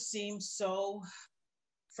it just seems so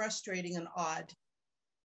frustrating and odd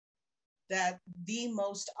that the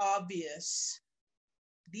most obvious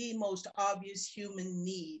human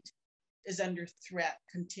need is under threat,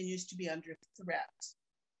 continues to be under threat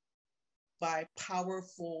by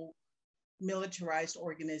powerful militarized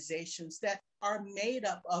organizations that are made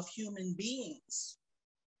up of human beings.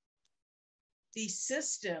 These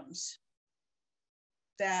systems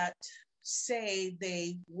that say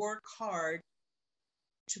they work hard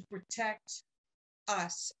to protect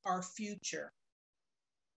us, our future,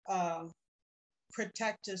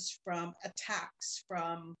 protect us from attacks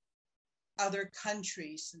from other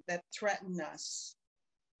countries that threaten us.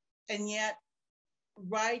 And yet,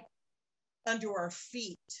 right under our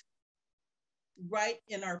feet, right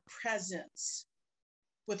in our presence,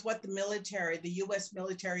 with what the military, the US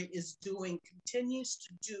military is doing, continues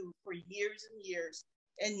to do for years and years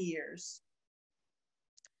and years,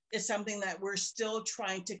 is something that we're still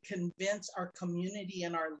trying to convince our community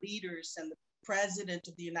and our leaders and the President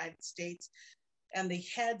of the United States and the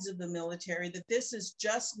heads of the military that this is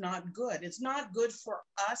just not good. It's not good for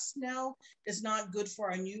us now. It's not good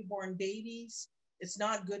for our newborn babies. It's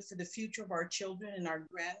not good for the future of our children and our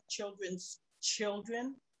grandchildren's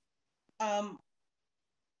children. I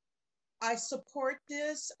support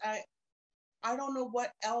this. I don't know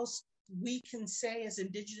what else we can say as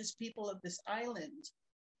Indigenous people of this island.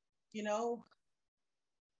 You know,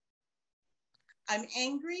 I'm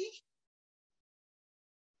angry.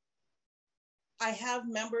 I have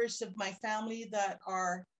members of my family that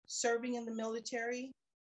are serving in the military,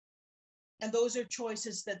 and those are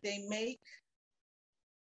choices that they make.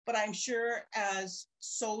 But I'm sure as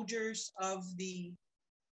soldiers of the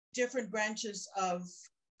different branches of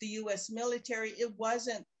the US military, it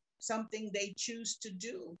wasn't something they choose to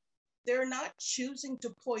do. They're not choosing to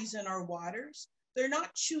poison our waters. They're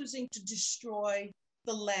not choosing to destroy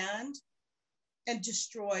the land and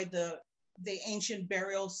destroy the ancient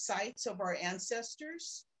burial sites of our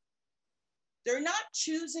ancestors. They're not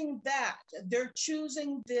choosing that. They're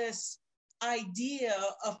choosing this idea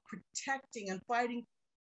of protecting and fighting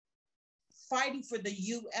for the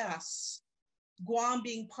US. Guam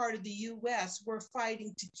being part of the US, we're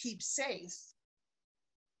fighting to keep safe.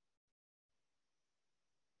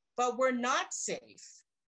 But we're not safe.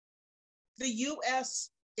 The US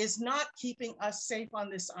is not keeping us safe on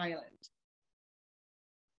this island.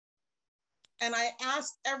 And I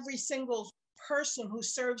asked every single person who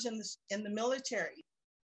serves in the military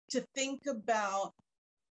to think about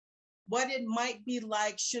what it might be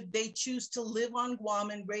like should they choose to live on Guam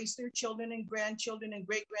and raise their children and grandchildren and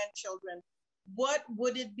great-grandchildren. What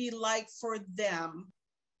would it be like for them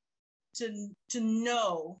to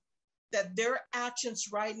know that their actions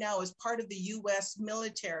right now as part of the US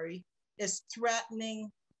military is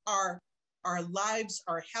threatening our lives,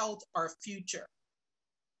 our health, our future,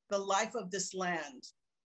 the life of this land.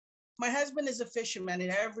 My husband is a fisherman,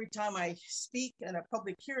 and every time I speak at a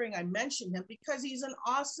public hearing, I mention him because he's an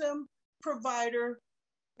awesome provider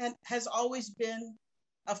and has always been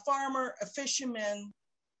a farmer, a fisherman,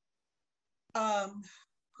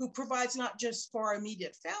 who provides not just for our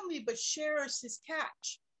immediate family, but shares his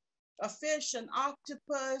catch of fish and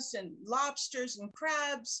octopus and lobsters and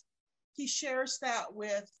crabs. He shares that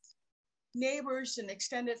with neighbors and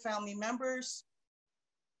extended family members.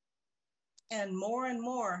 And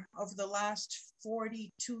more over the last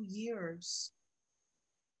 42 years,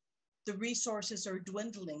 the resources are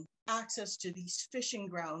dwindling. Access to these fishing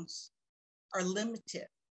grounds are limited.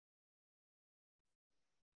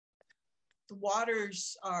 The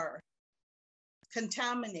waters are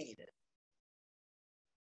contaminated.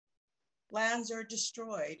 Lands are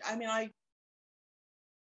destroyed. I mean, I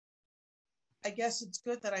guess it's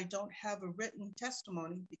good that I don't have a written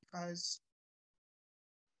testimony because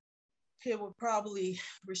it would probably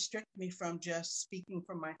restrict me from just speaking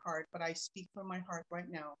from my heart, but I speak from my heart right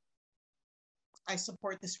now. I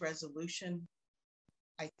support this resolution.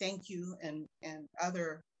 I thank you and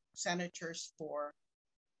other senators for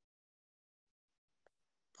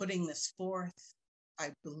putting this forth.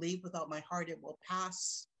 I believe with all my heart it will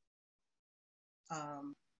pass.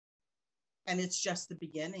 And it's just the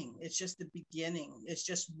beginning. It's just the beginning. It's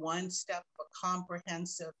just one step of a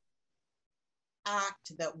comprehensive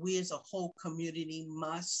act that we as a whole community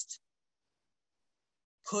must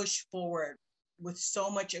push forward with so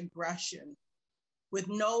much aggression, with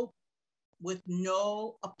no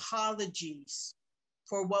apologies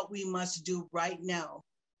for what we must do right now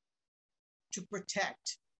to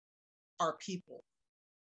protect our people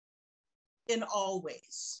in all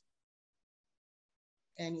ways.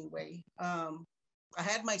 Anyway, I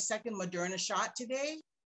had my second Moderna shot today.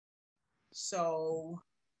 So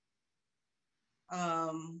I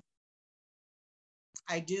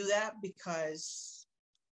do that because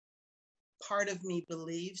part of me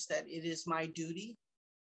believes that it is my duty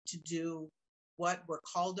to do what we're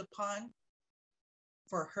called upon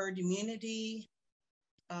for herd immunity.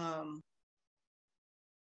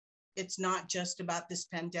 It's not just about this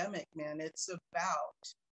pandemic, man. It's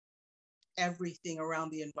about everything around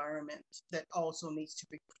the environment that also needs to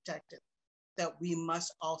be protected, that we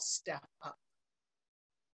must all step up.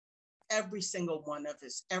 Every single one of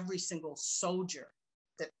us, every single soldier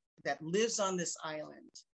that lives on this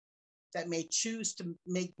island, that may choose to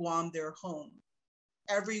make Guam their home,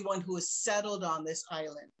 everyone who is settled on this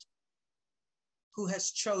island, who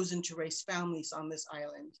has chosen to raise families on this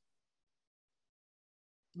island,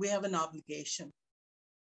 we have an obligation.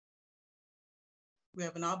 We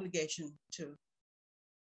have an obligation to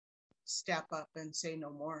step up and say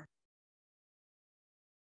no more.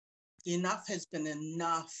 Enough has been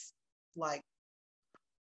enough, like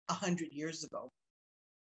 100 years ago,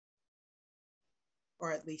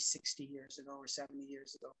 or at least 60 years ago or 70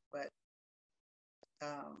 years ago, but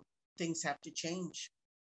things have to change.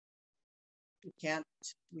 We can't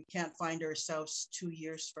find ourselves 2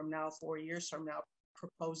 years from now, 4 years from now,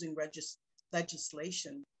 proposing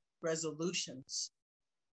legislation, resolutions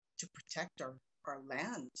to protect our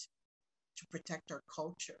land, to protect our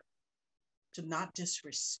culture, to not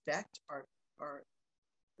disrespect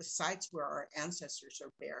the sites where our ancestors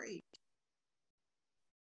are buried.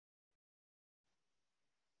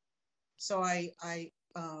 So I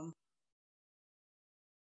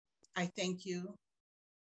thank you.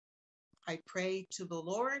 I pray to the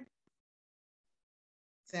Lord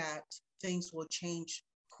that things will change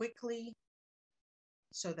quickly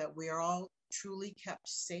so that we are all truly kept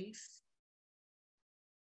safe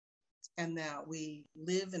and that we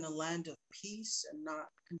live in a land of peace and not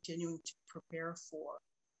continuing to prepare for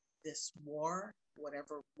this war,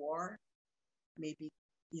 whatever war, maybe,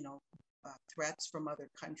 threats from other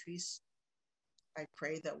countries. I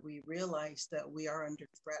pray that we realize that we are under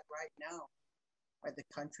threat right now by the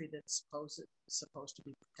country that's supposed to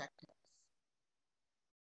be protecting us.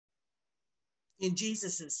 In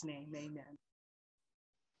Jesus' name, amen.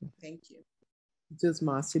 Thank you. Just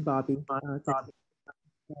Masi Bobby,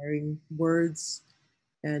 sharing words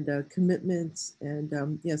and commitments.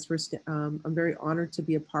 And yes, I'm very honored to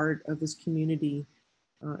be a part of this community,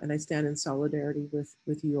 and I stand in solidarity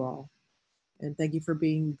with you all. And thank you for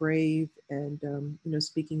being brave and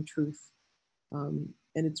speaking truth. And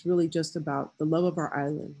it's really just about the love of our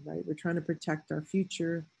island, right? We're trying to protect our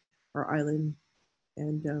future, our island,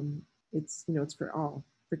 and it's for all,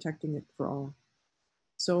 protecting it for all.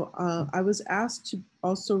 So I was asked to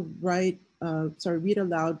also read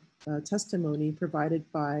aloud testimony provided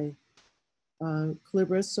by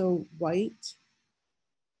Clarissa White.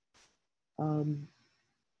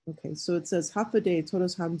 Okay, so it says, Hafade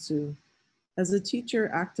Todos Hamzu. As a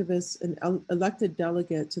teacher, activist, and elected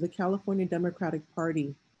delegate to the California Democratic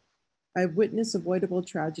Party, I have witnessed avoidable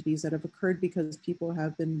tragedies that have occurred because people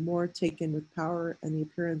have been more taken with power and the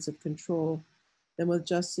appearance of control than with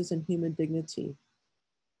justice and human dignity.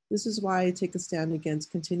 This is why I take a stand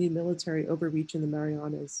against continued military overreach in the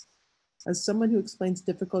Marianas. As someone who explains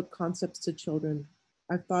difficult concepts to children,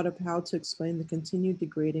 I've thought of how to explain the continued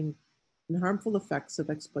degrading and harmful effects of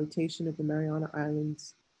exploitation of the Mariana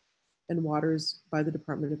Islands and waters by the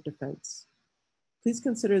Department of Defense. Please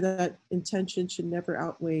consider that intention should never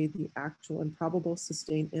outweigh the actual and probable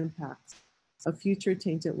sustained impacts of future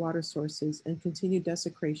tainted water sources and continued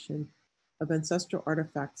desecration of ancestral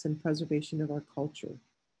artifacts and preservation of our culture.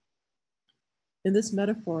 In this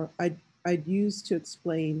metaphor, I'd use to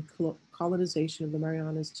explain colonization of the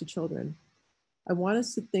Marianas to children. I want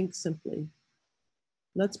us to think simply.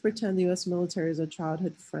 Let's pretend the US military is a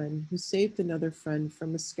childhood friend who saved another friend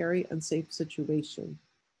from a scary, unsafe situation.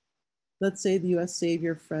 Let's say the US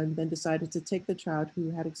savior friend then decided to take the child who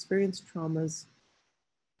had experienced traumas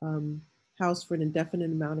housed for an indefinite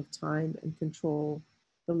amount of time and control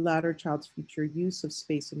the latter child's future use of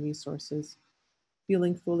space and resources,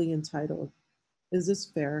 feeling fully entitled. Is this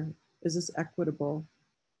fair? Is this equitable?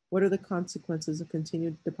 What are the consequences of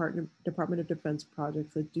continued Department of Defense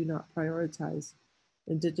projects that do not prioritize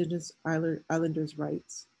Indigenous Islanders'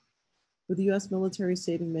 rights? With the US military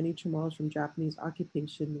saving many Chamals from Japanese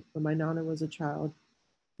occupation when my Nana was a child,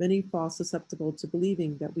 many fall susceptible to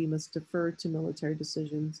believing that we must defer to military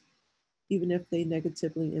decisions, even if they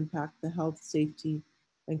negatively impact the health, safety,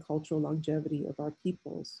 and cultural longevity of our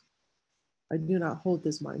peoples. I do not hold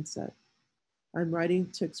this mindset. I'm writing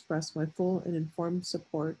to express my full and informed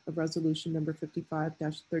support of resolution number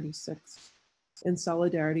 55-36 in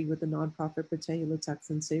solidarity with the nonprofit Britannia Latex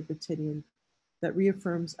and Save Britannian that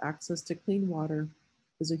reaffirms access to clean water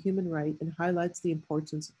is a human right and highlights the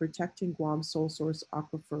importance of protecting Guam's sole source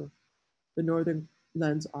aquifer, the Northern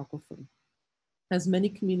Lens Aquifer. As many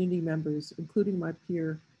community members, including my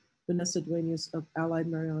peer, Vanessa Duenas of Allied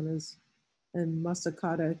Marianas and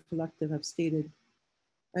Masakata Collective have stated,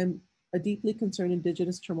 I'm a deeply concerned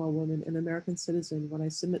Indigenous Chamorro woman and American citizen when I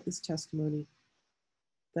submit this testimony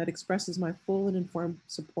that expresses my full and informed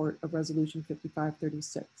support of Resolution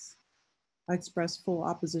 5536. I express full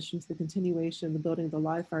opposition to the continuation of the building of the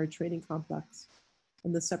live fire training complex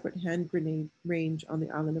and the separate hand grenade range on the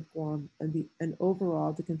island of Guam and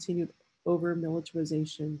overall the continued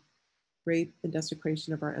over-militarization, rape, and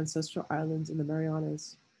desecration of our ancestral islands in the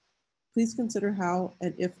Marianas. Please consider how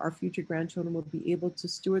and if our future grandchildren will be able to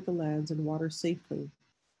steward the lands and water safely,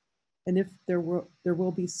 and if there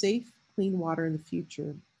will be safe, clean water in the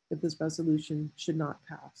future if this resolution should not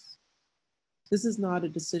pass. This is not a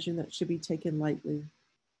decision that should be taken lightly.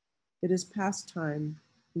 It is past time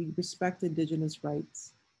we respect Indigenous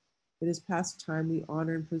rights. It is past time we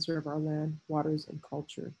honor and preserve our land, waters, and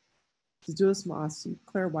culture. Ziduas Maasi,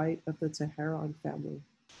 Claire White of the Teheran family.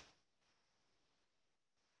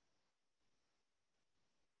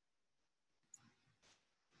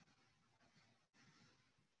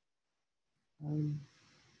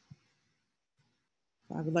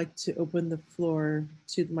 I would like to open the floor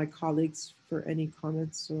to my colleagues for any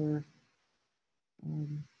comments or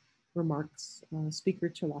remarks. Speaker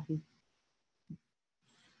Terlaje.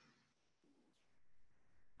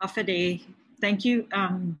 Afade, thank you,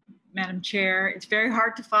 Madam Chair. It's very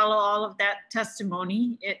hard to follow all of that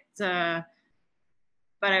testimony. But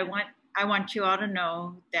I want you all to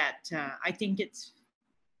know that I think it's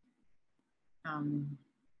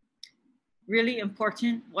really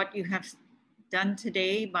important what you have done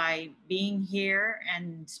today by being here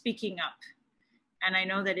and speaking up. And I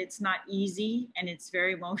know that it's not easy and it's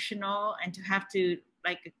very emotional, and to have to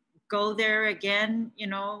like go there again, you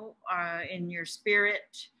know, in your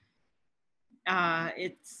spirit,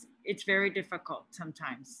 it's very difficult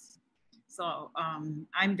sometimes. So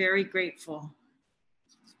I'm very grateful.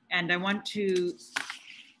 And I want to,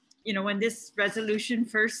 you know, when this resolution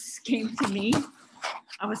first came to me,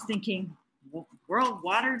 I was thinking, World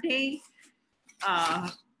Water Day,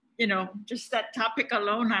 you know, just that topic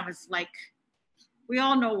alone, I was like, we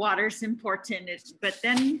all know water is important. But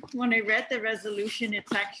then when I read the resolution,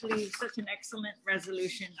 it's actually such an excellent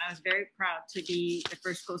resolution. I was very proud to be the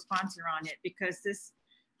first co-sponsor on it, because this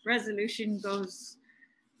resolution goes,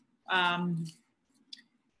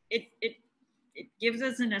 it gives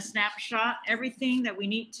us in a snapshot everything that we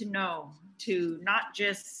need to know to not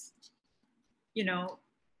just,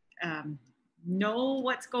 know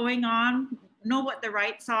what's going on, know what the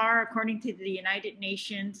rights are according to the United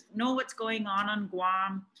Nations, know what's going on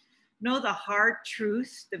Guam, know the hard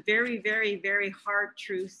truths, the very, very, very hard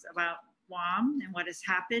truths about Guam and what has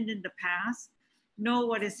happened in the past, know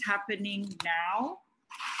what is happening now.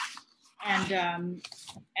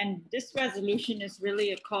 And this resolution is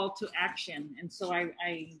really a call to action. And so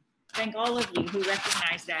I thank all of you who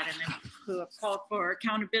recognize that and who have called for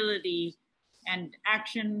accountability and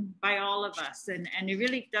action by all of us. And it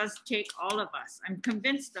really does take all of us. I'm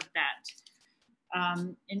convinced of that.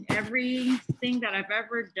 In everything that I've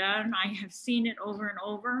ever done, I have seen it over and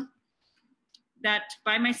over, that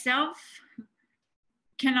by myself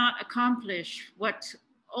cannot accomplish what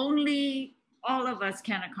only all of us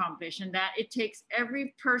can accomplish, and that it takes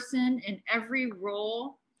every person in every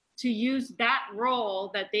role to use that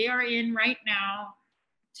role that they are in right now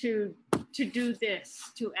to do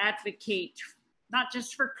this, to advocate, not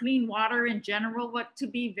just for clean water in general, but to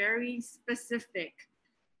be very specific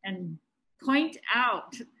and point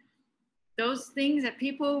out those things that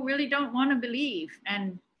people really don't want to believe.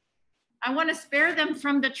 And I want to spare them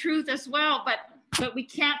from the truth as well, but we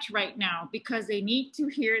can't right now because they need to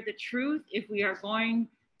hear the truth if we are going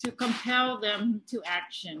to compel them to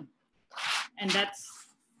action. And that's,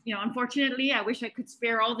 unfortunately, I wish I could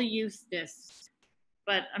spare all the youth this.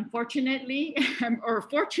 But unfortunately, or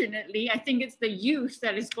fortunately, I think it's the youth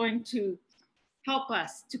that is going to help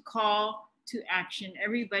us to call to action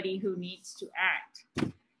everybody who needs to act.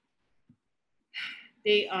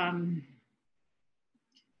 They,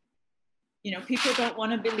 people don't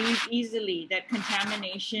want to believe easily that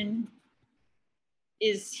contamination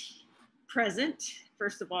is present,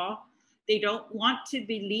 first of all. They don't want to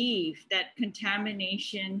believe that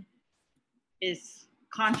contamination is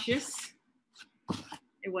conscious.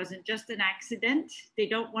 It wasn't just an accident. They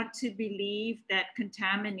don't want to believe that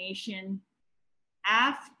contamination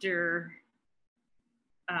after,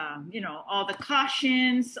 all the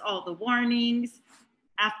cautions, all the warnings,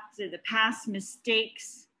 after the past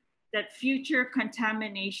mistakes, that future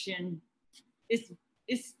contamination is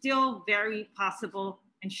still very possible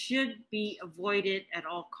and should be avoided at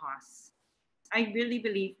all costs. I really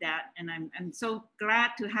believe that, and I'm so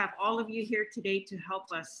glad to have all of you here today to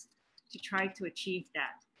help us to try to achieve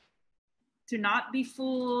that. To not be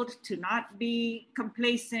fooled, to not be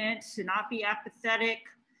complacent, to not be apathetic,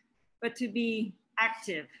 but to be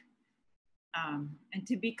active and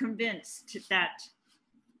to be convinced that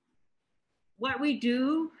what we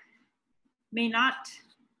do may not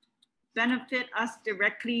benefit us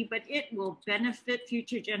directly, but it will benefit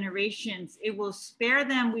future generations. It will spare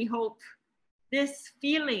them, we hope, this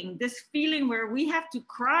feeling where we have to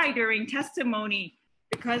cry during testimony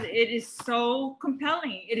because it is so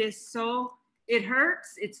compelling. It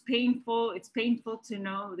hurts, it's painful to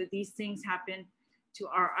know that these things happen to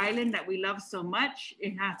our island that we love so much.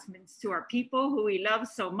 It happens to our people who we love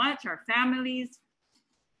so much, our families,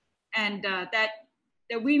 and that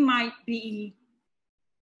we might be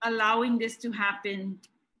allowing this to happen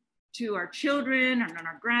to our children and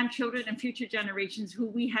our grandchildren and future generations who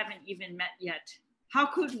we haven't even met yet. How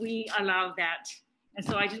could we allow that? And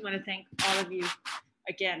so I just want to thank all of you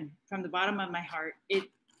again from the bottom of my heart.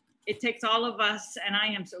 It takes all of us, and I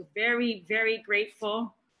am so very, very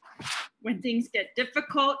grateful when things get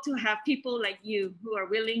difficult to have people like you who are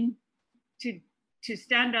willing to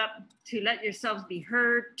stand up, to let yourselves be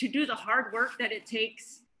heard, to do the hard work that it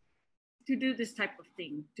takes to do this type of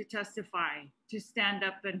thing, to testify, to stand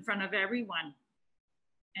up in front of everyone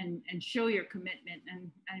and show your commitment.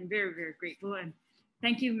 And I'm very, very grateful. And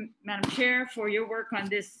thank you, Madam Chair, for your work on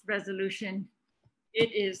this resolution.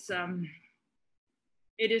 It is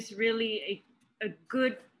really a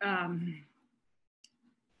good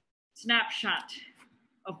snapshot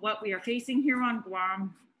of what we are facing here on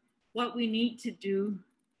Guam, what we need to do,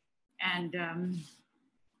 and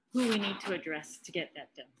who we need to address to get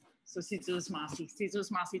that done. So Sizos Masi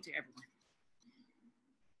to everyone.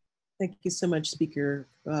 Thank you so much, Speaker.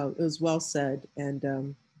 It was well said, and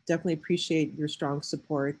definitely appreciate your strong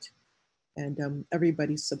support and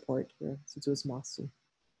everybody's support here. Sizos Masi.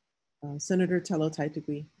 Senator Telo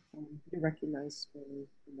Taitague, you're recognized for the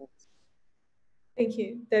next. Thank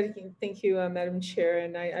you, Madam Chair.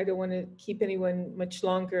 And I don't want to keep anyone much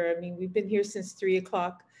longer. I mean, we've been here since 3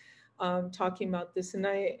 o'clock talking about this, and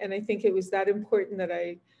I think it was that important that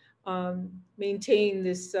I maintain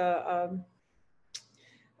this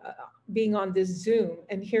being on this Zoom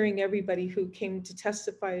and hearing everybody who came to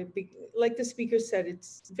testify. Like the speaker said,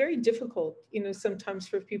 it's very difficult, sometimes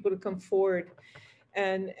for people to come forward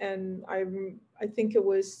And I think it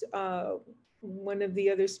was one of the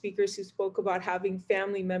other speakers who spoke about having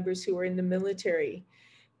family members who are in the military.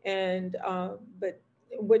 And but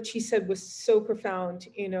what she said was so profound.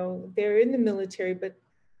 You know, they're in the military, but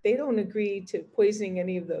they don't agree to poisoning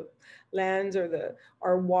any of the lands or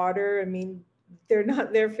our water. I mean, they're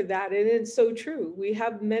not there for that. And it's so true. We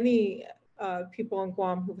have many people in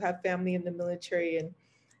Guam who have family in the military,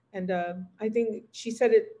 and I think she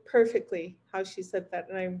said it perfectly, how she said that.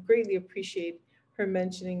 And I greatly appreciate her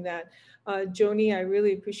mentioning that. Joni, I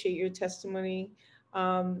really appreciate your testimony.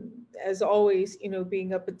 As always, you know,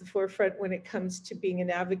 being up at the forefront when it comes to being an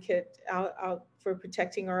advocate out for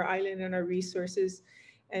protecting our island and our resources.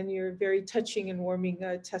 And your very touching and warming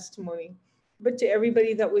testimony. But to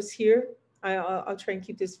everybody that was here, I'll try and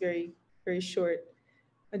keep this very, very short.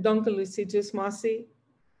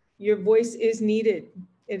 Your voice is needed.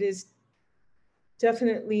 It is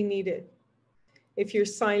definitely needed. If you're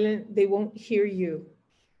silent, they won't hear you.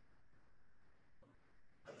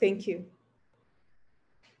 Thank you.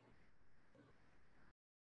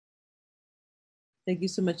 Thank you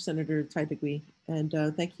so much, Senator Taitague. And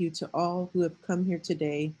thank you to all who have come here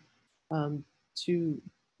today to,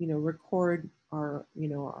 record our,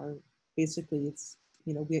 basically it's,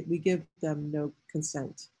 we give them no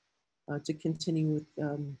consent to continue with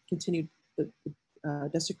continue the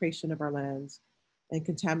desecration of our lands and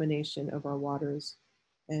contamination of our waters.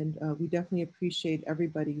 And we definitely appreciate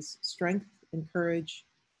everybody's strength and courage.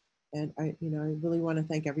 And I really want to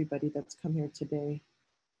thank everybody that's come here today.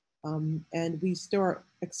 And we still are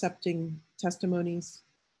accepting testimonies,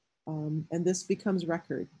 and this becomes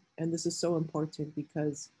record. And this is so important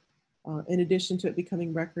because in addition to it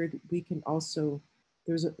becoming record, we can also,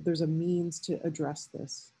 there's a means to address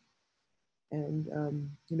this. And,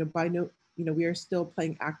 we are still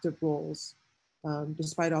playing active roles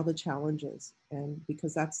despite all the challenges, and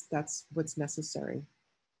because that's what's necessary.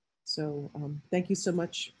 So thank you so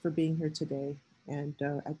much for being here today. And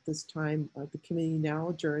at this time, the committee now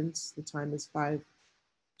adjourns. The time is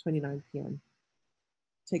 5:29 p.m.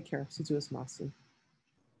 Take care. Sijuas Masi.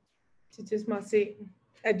 Sijuas Masi.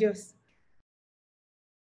 Adios.